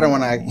 I don't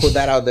want to put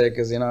that out there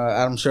because you know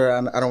I'm sure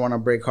I don't want to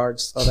break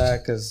hearts or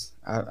that because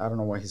I don't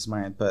know what he's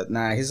mind. But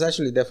nah, he's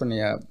actually definitely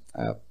a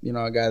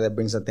guy that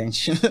brings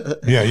attention.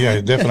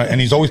 yeah, definitely,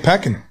 and he's always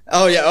packing.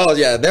 Oh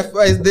yeah,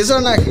 these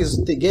are not his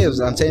gifts.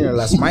 I'm telling you,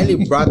 La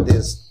Smiley brought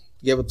this,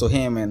 gave it to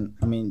him, and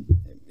I mean.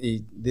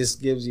 This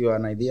gives you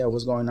an idea of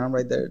what's going on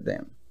right there.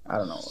 Damn, I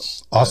don't know.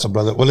 Awesome,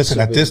 brother. Well, listen,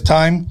 at this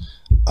time,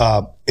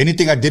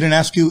 anything I didn't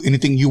ask you,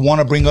 anything you want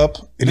to bring up,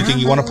 anything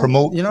you want to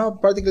promote? You know,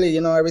 particularly,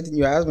 you know, everything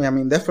you asked me. I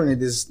mean, definitely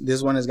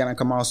this one is going to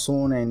come out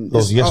soon. And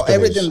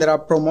everything that I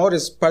promote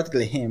is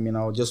particularly him, you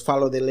know, just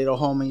follow the little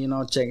homie, you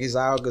know, check his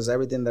out because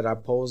everything that I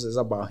post is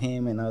about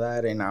him and all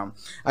that. And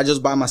I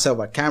just buy myself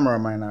a camera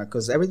right now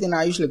because everything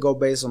I usually go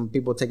based on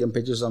people taking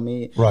pictures of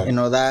me and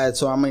all that.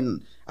 So, I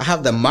mean, I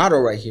have the motto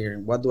right here.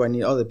 What do I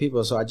need other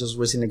people? So I just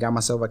recently got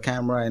myself a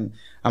camera and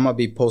I'm going to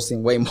be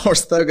posting way more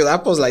stuff because I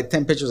post like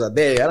 10 pictures a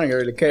day. I don't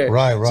really care.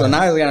 Right. So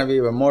now it's going to be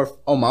even more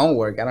on my own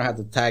work. I don't have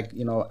to tag,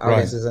 you know,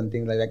 audiences and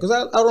things like that. Because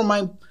I don't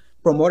mind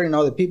promoting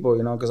other people,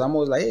 you know, because I'm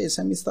always like, hey,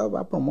 send me stuff.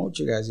 I promote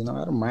you guys, you know.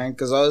 I don't mind.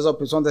 Because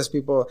sometimes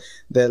people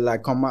that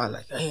like come out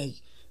like, hey,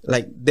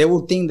 like they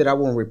will think that I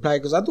won't reply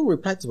because I do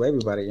reply to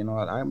everybody, you know.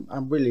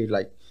 I'm really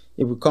like,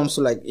 if it comes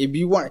to like, if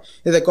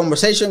the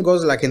conversation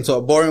goes like into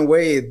a boring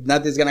way,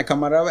 nothing's gonna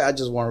come out of it. I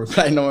just won't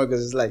reply no more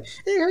because it's like,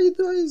 hey, how you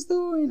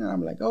doing? And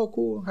I'm like, oh,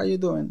 cool. How you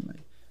doing?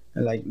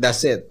 Like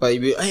that's it. But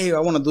if you, hey, I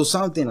want to do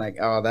something, like,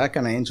 oh, that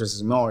kind of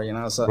interests me more, you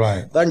know. So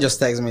don't just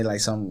text me like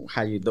some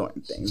how you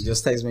doing things.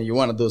 Just text me you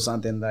want to do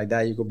something like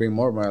that. You could bring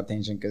more of my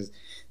attention because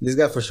this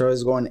guy for sure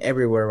is going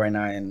everywhere right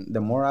now, and the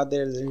more out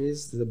there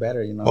is, the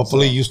better, you know.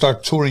 Hopefully, you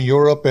start touring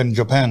Europe and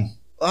Japan.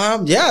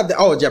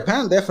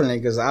 Japan definitely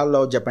because I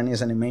love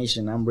Japanese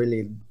animation. I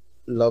really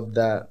love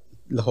the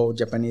whole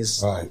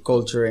Japanese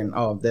culture and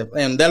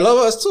and they love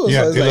us too.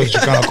 Yeah, so they love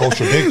Chicano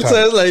culture big time.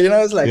 So it's like, you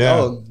know, it's like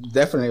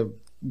definitely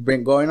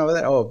going over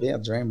there. Oh yeah,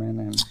 Dre, man.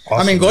 And awesome,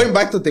 I mean, going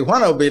back to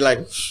Tijuana will be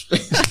like.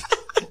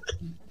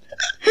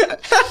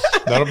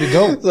 That'll be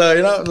dope. So,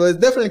 you know, it's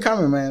definitely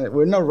coming, man.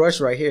 We're no rush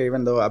right here,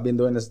 even though I've been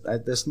doing this.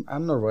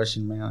 I'm not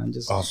rushing, man. I'm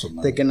just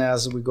taking it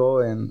as we go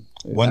and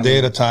one day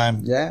at a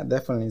time. Yeah,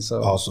 definitely.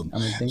 So awesome.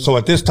 So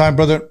at this time,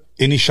 brother,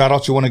 any shout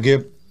outs you want to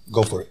give?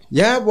 Go for it.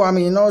 Yeah, well, I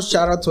mean, you know,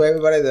 shout out to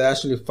everybody that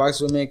actually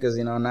fucks with me because,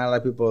 you know, not a lot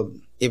of people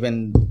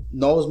even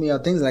knows me or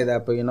things like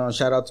that. But, you know,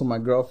 shout out to my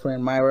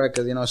girlfriend, Myra,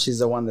 because, you know, she's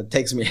the one that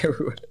takes me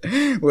everywhere.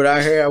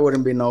 Without her, I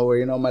wouldn't be nowhere.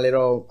 You know, my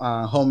little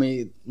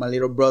homie, my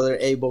little brother,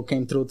 Abel,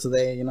 came through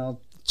today, you know,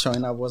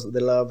 showing up was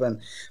the love.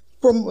 And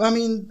I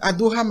mean, I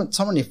do have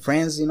so many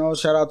friends, you know.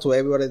 Shout out to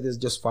everybody that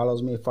just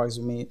follows me, fucks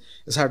with me.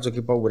 It's hard to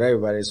keep up with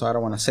everybody, so I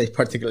don't want to say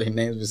particular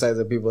names besides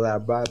the people that I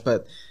brought.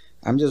 But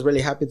I'm just really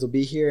happy to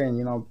be here, and,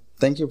 you know,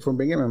 thank you for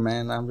bringing me,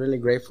 man. I'm really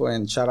grateful,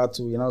 and shout out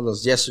to, you know,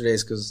 those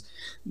yesterdays because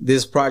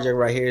this project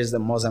right here is the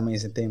most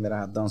amazing thing that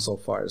I've done so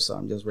far. So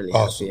I'm just really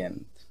happy,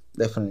 and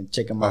definitely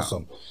check them out.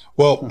 Awesome.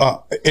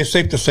 Well, it's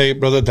safe to say,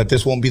 brother, that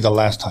this won't be the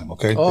last time.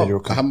 Okay. Oh, that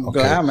you're coming. I'm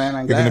glad, man.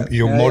 I'm glad.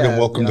 You're more than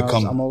welcome you know, to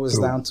come. I'm always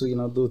through. down to, you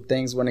know, do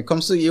things. When it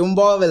comes to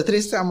Yumbo, El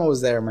Triste, I'm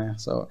always there, man.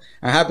 So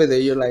I'm happy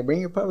that you're like,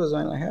 bring your puppets,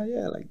 man. Like, hell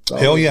yeah. Like,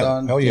 hell yeah.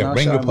 done, Hell yeah. you know,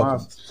 Bring your show 'em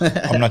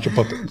puppet. I'm not your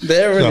puppet.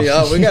 They really So-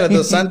 are. We got to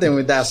do something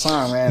with that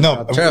song, man.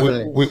 No,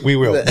 Traveling. we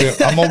will.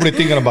 I'm already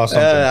thinking about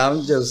something.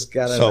 I'm just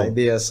got an So,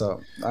 idea.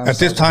 So At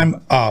this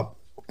time,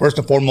 first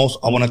and foremost,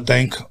 I want to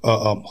thank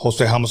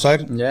Jose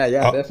Homicide. yeah,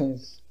 definitely.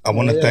 I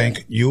want to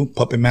thank you,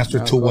 Puppet Master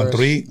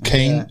 213,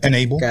 Cain, and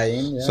Abel.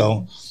 Cain, yeah.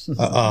 So,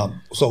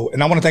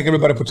 and I want to thank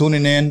everybody for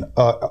tuning in.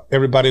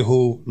 Everybody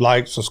who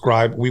liked,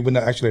 subscribed. We went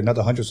to actually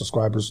another 100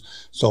 subscribers.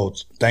 So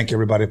thank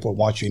everybody for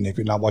watching. If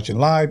you're not watching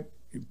live,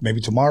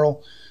 maybe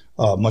tomorrow.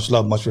 Much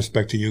love, much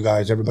respect to you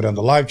guys. Everybody on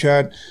the live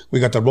chat.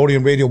 We got the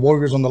Roadium Radio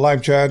Warriors on the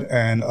live chat,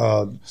 and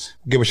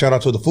give a shout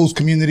out to the Fools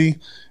community,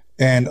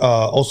 and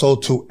also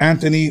to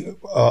Anthony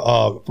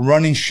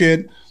running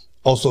shit.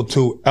 Also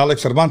to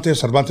Alex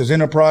Cervantes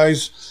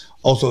Enterprise.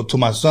 Also to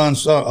my son,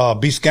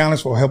 B. Scalens,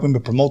 for helping me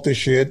promote this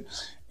shit.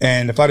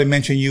 And if I didn't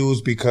mention you,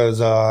 it's because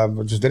I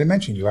just didn't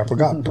mention you. I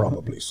forgot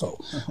probably. So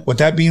with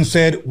that being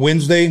said,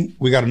 Wednesday,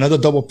 we got another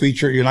double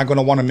feature. You're not going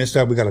to want to miss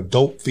that. We got a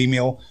dope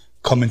female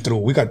coming through.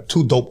 We got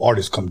 2 dope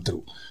artists coming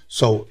through.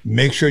 So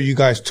make sure you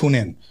guys tune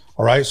in.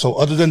 All right. So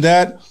other than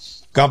that,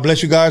 God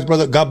bless you guys,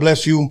 brother. God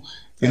bless you.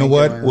 You know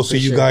what? We'll see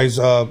you guys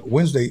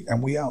Wednesday,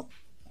 and we out.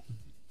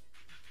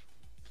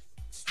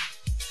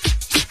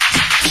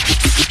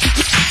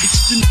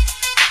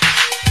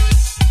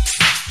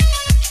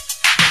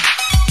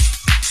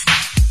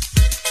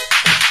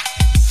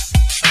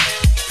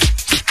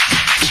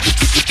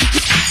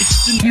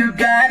 You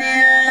got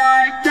it.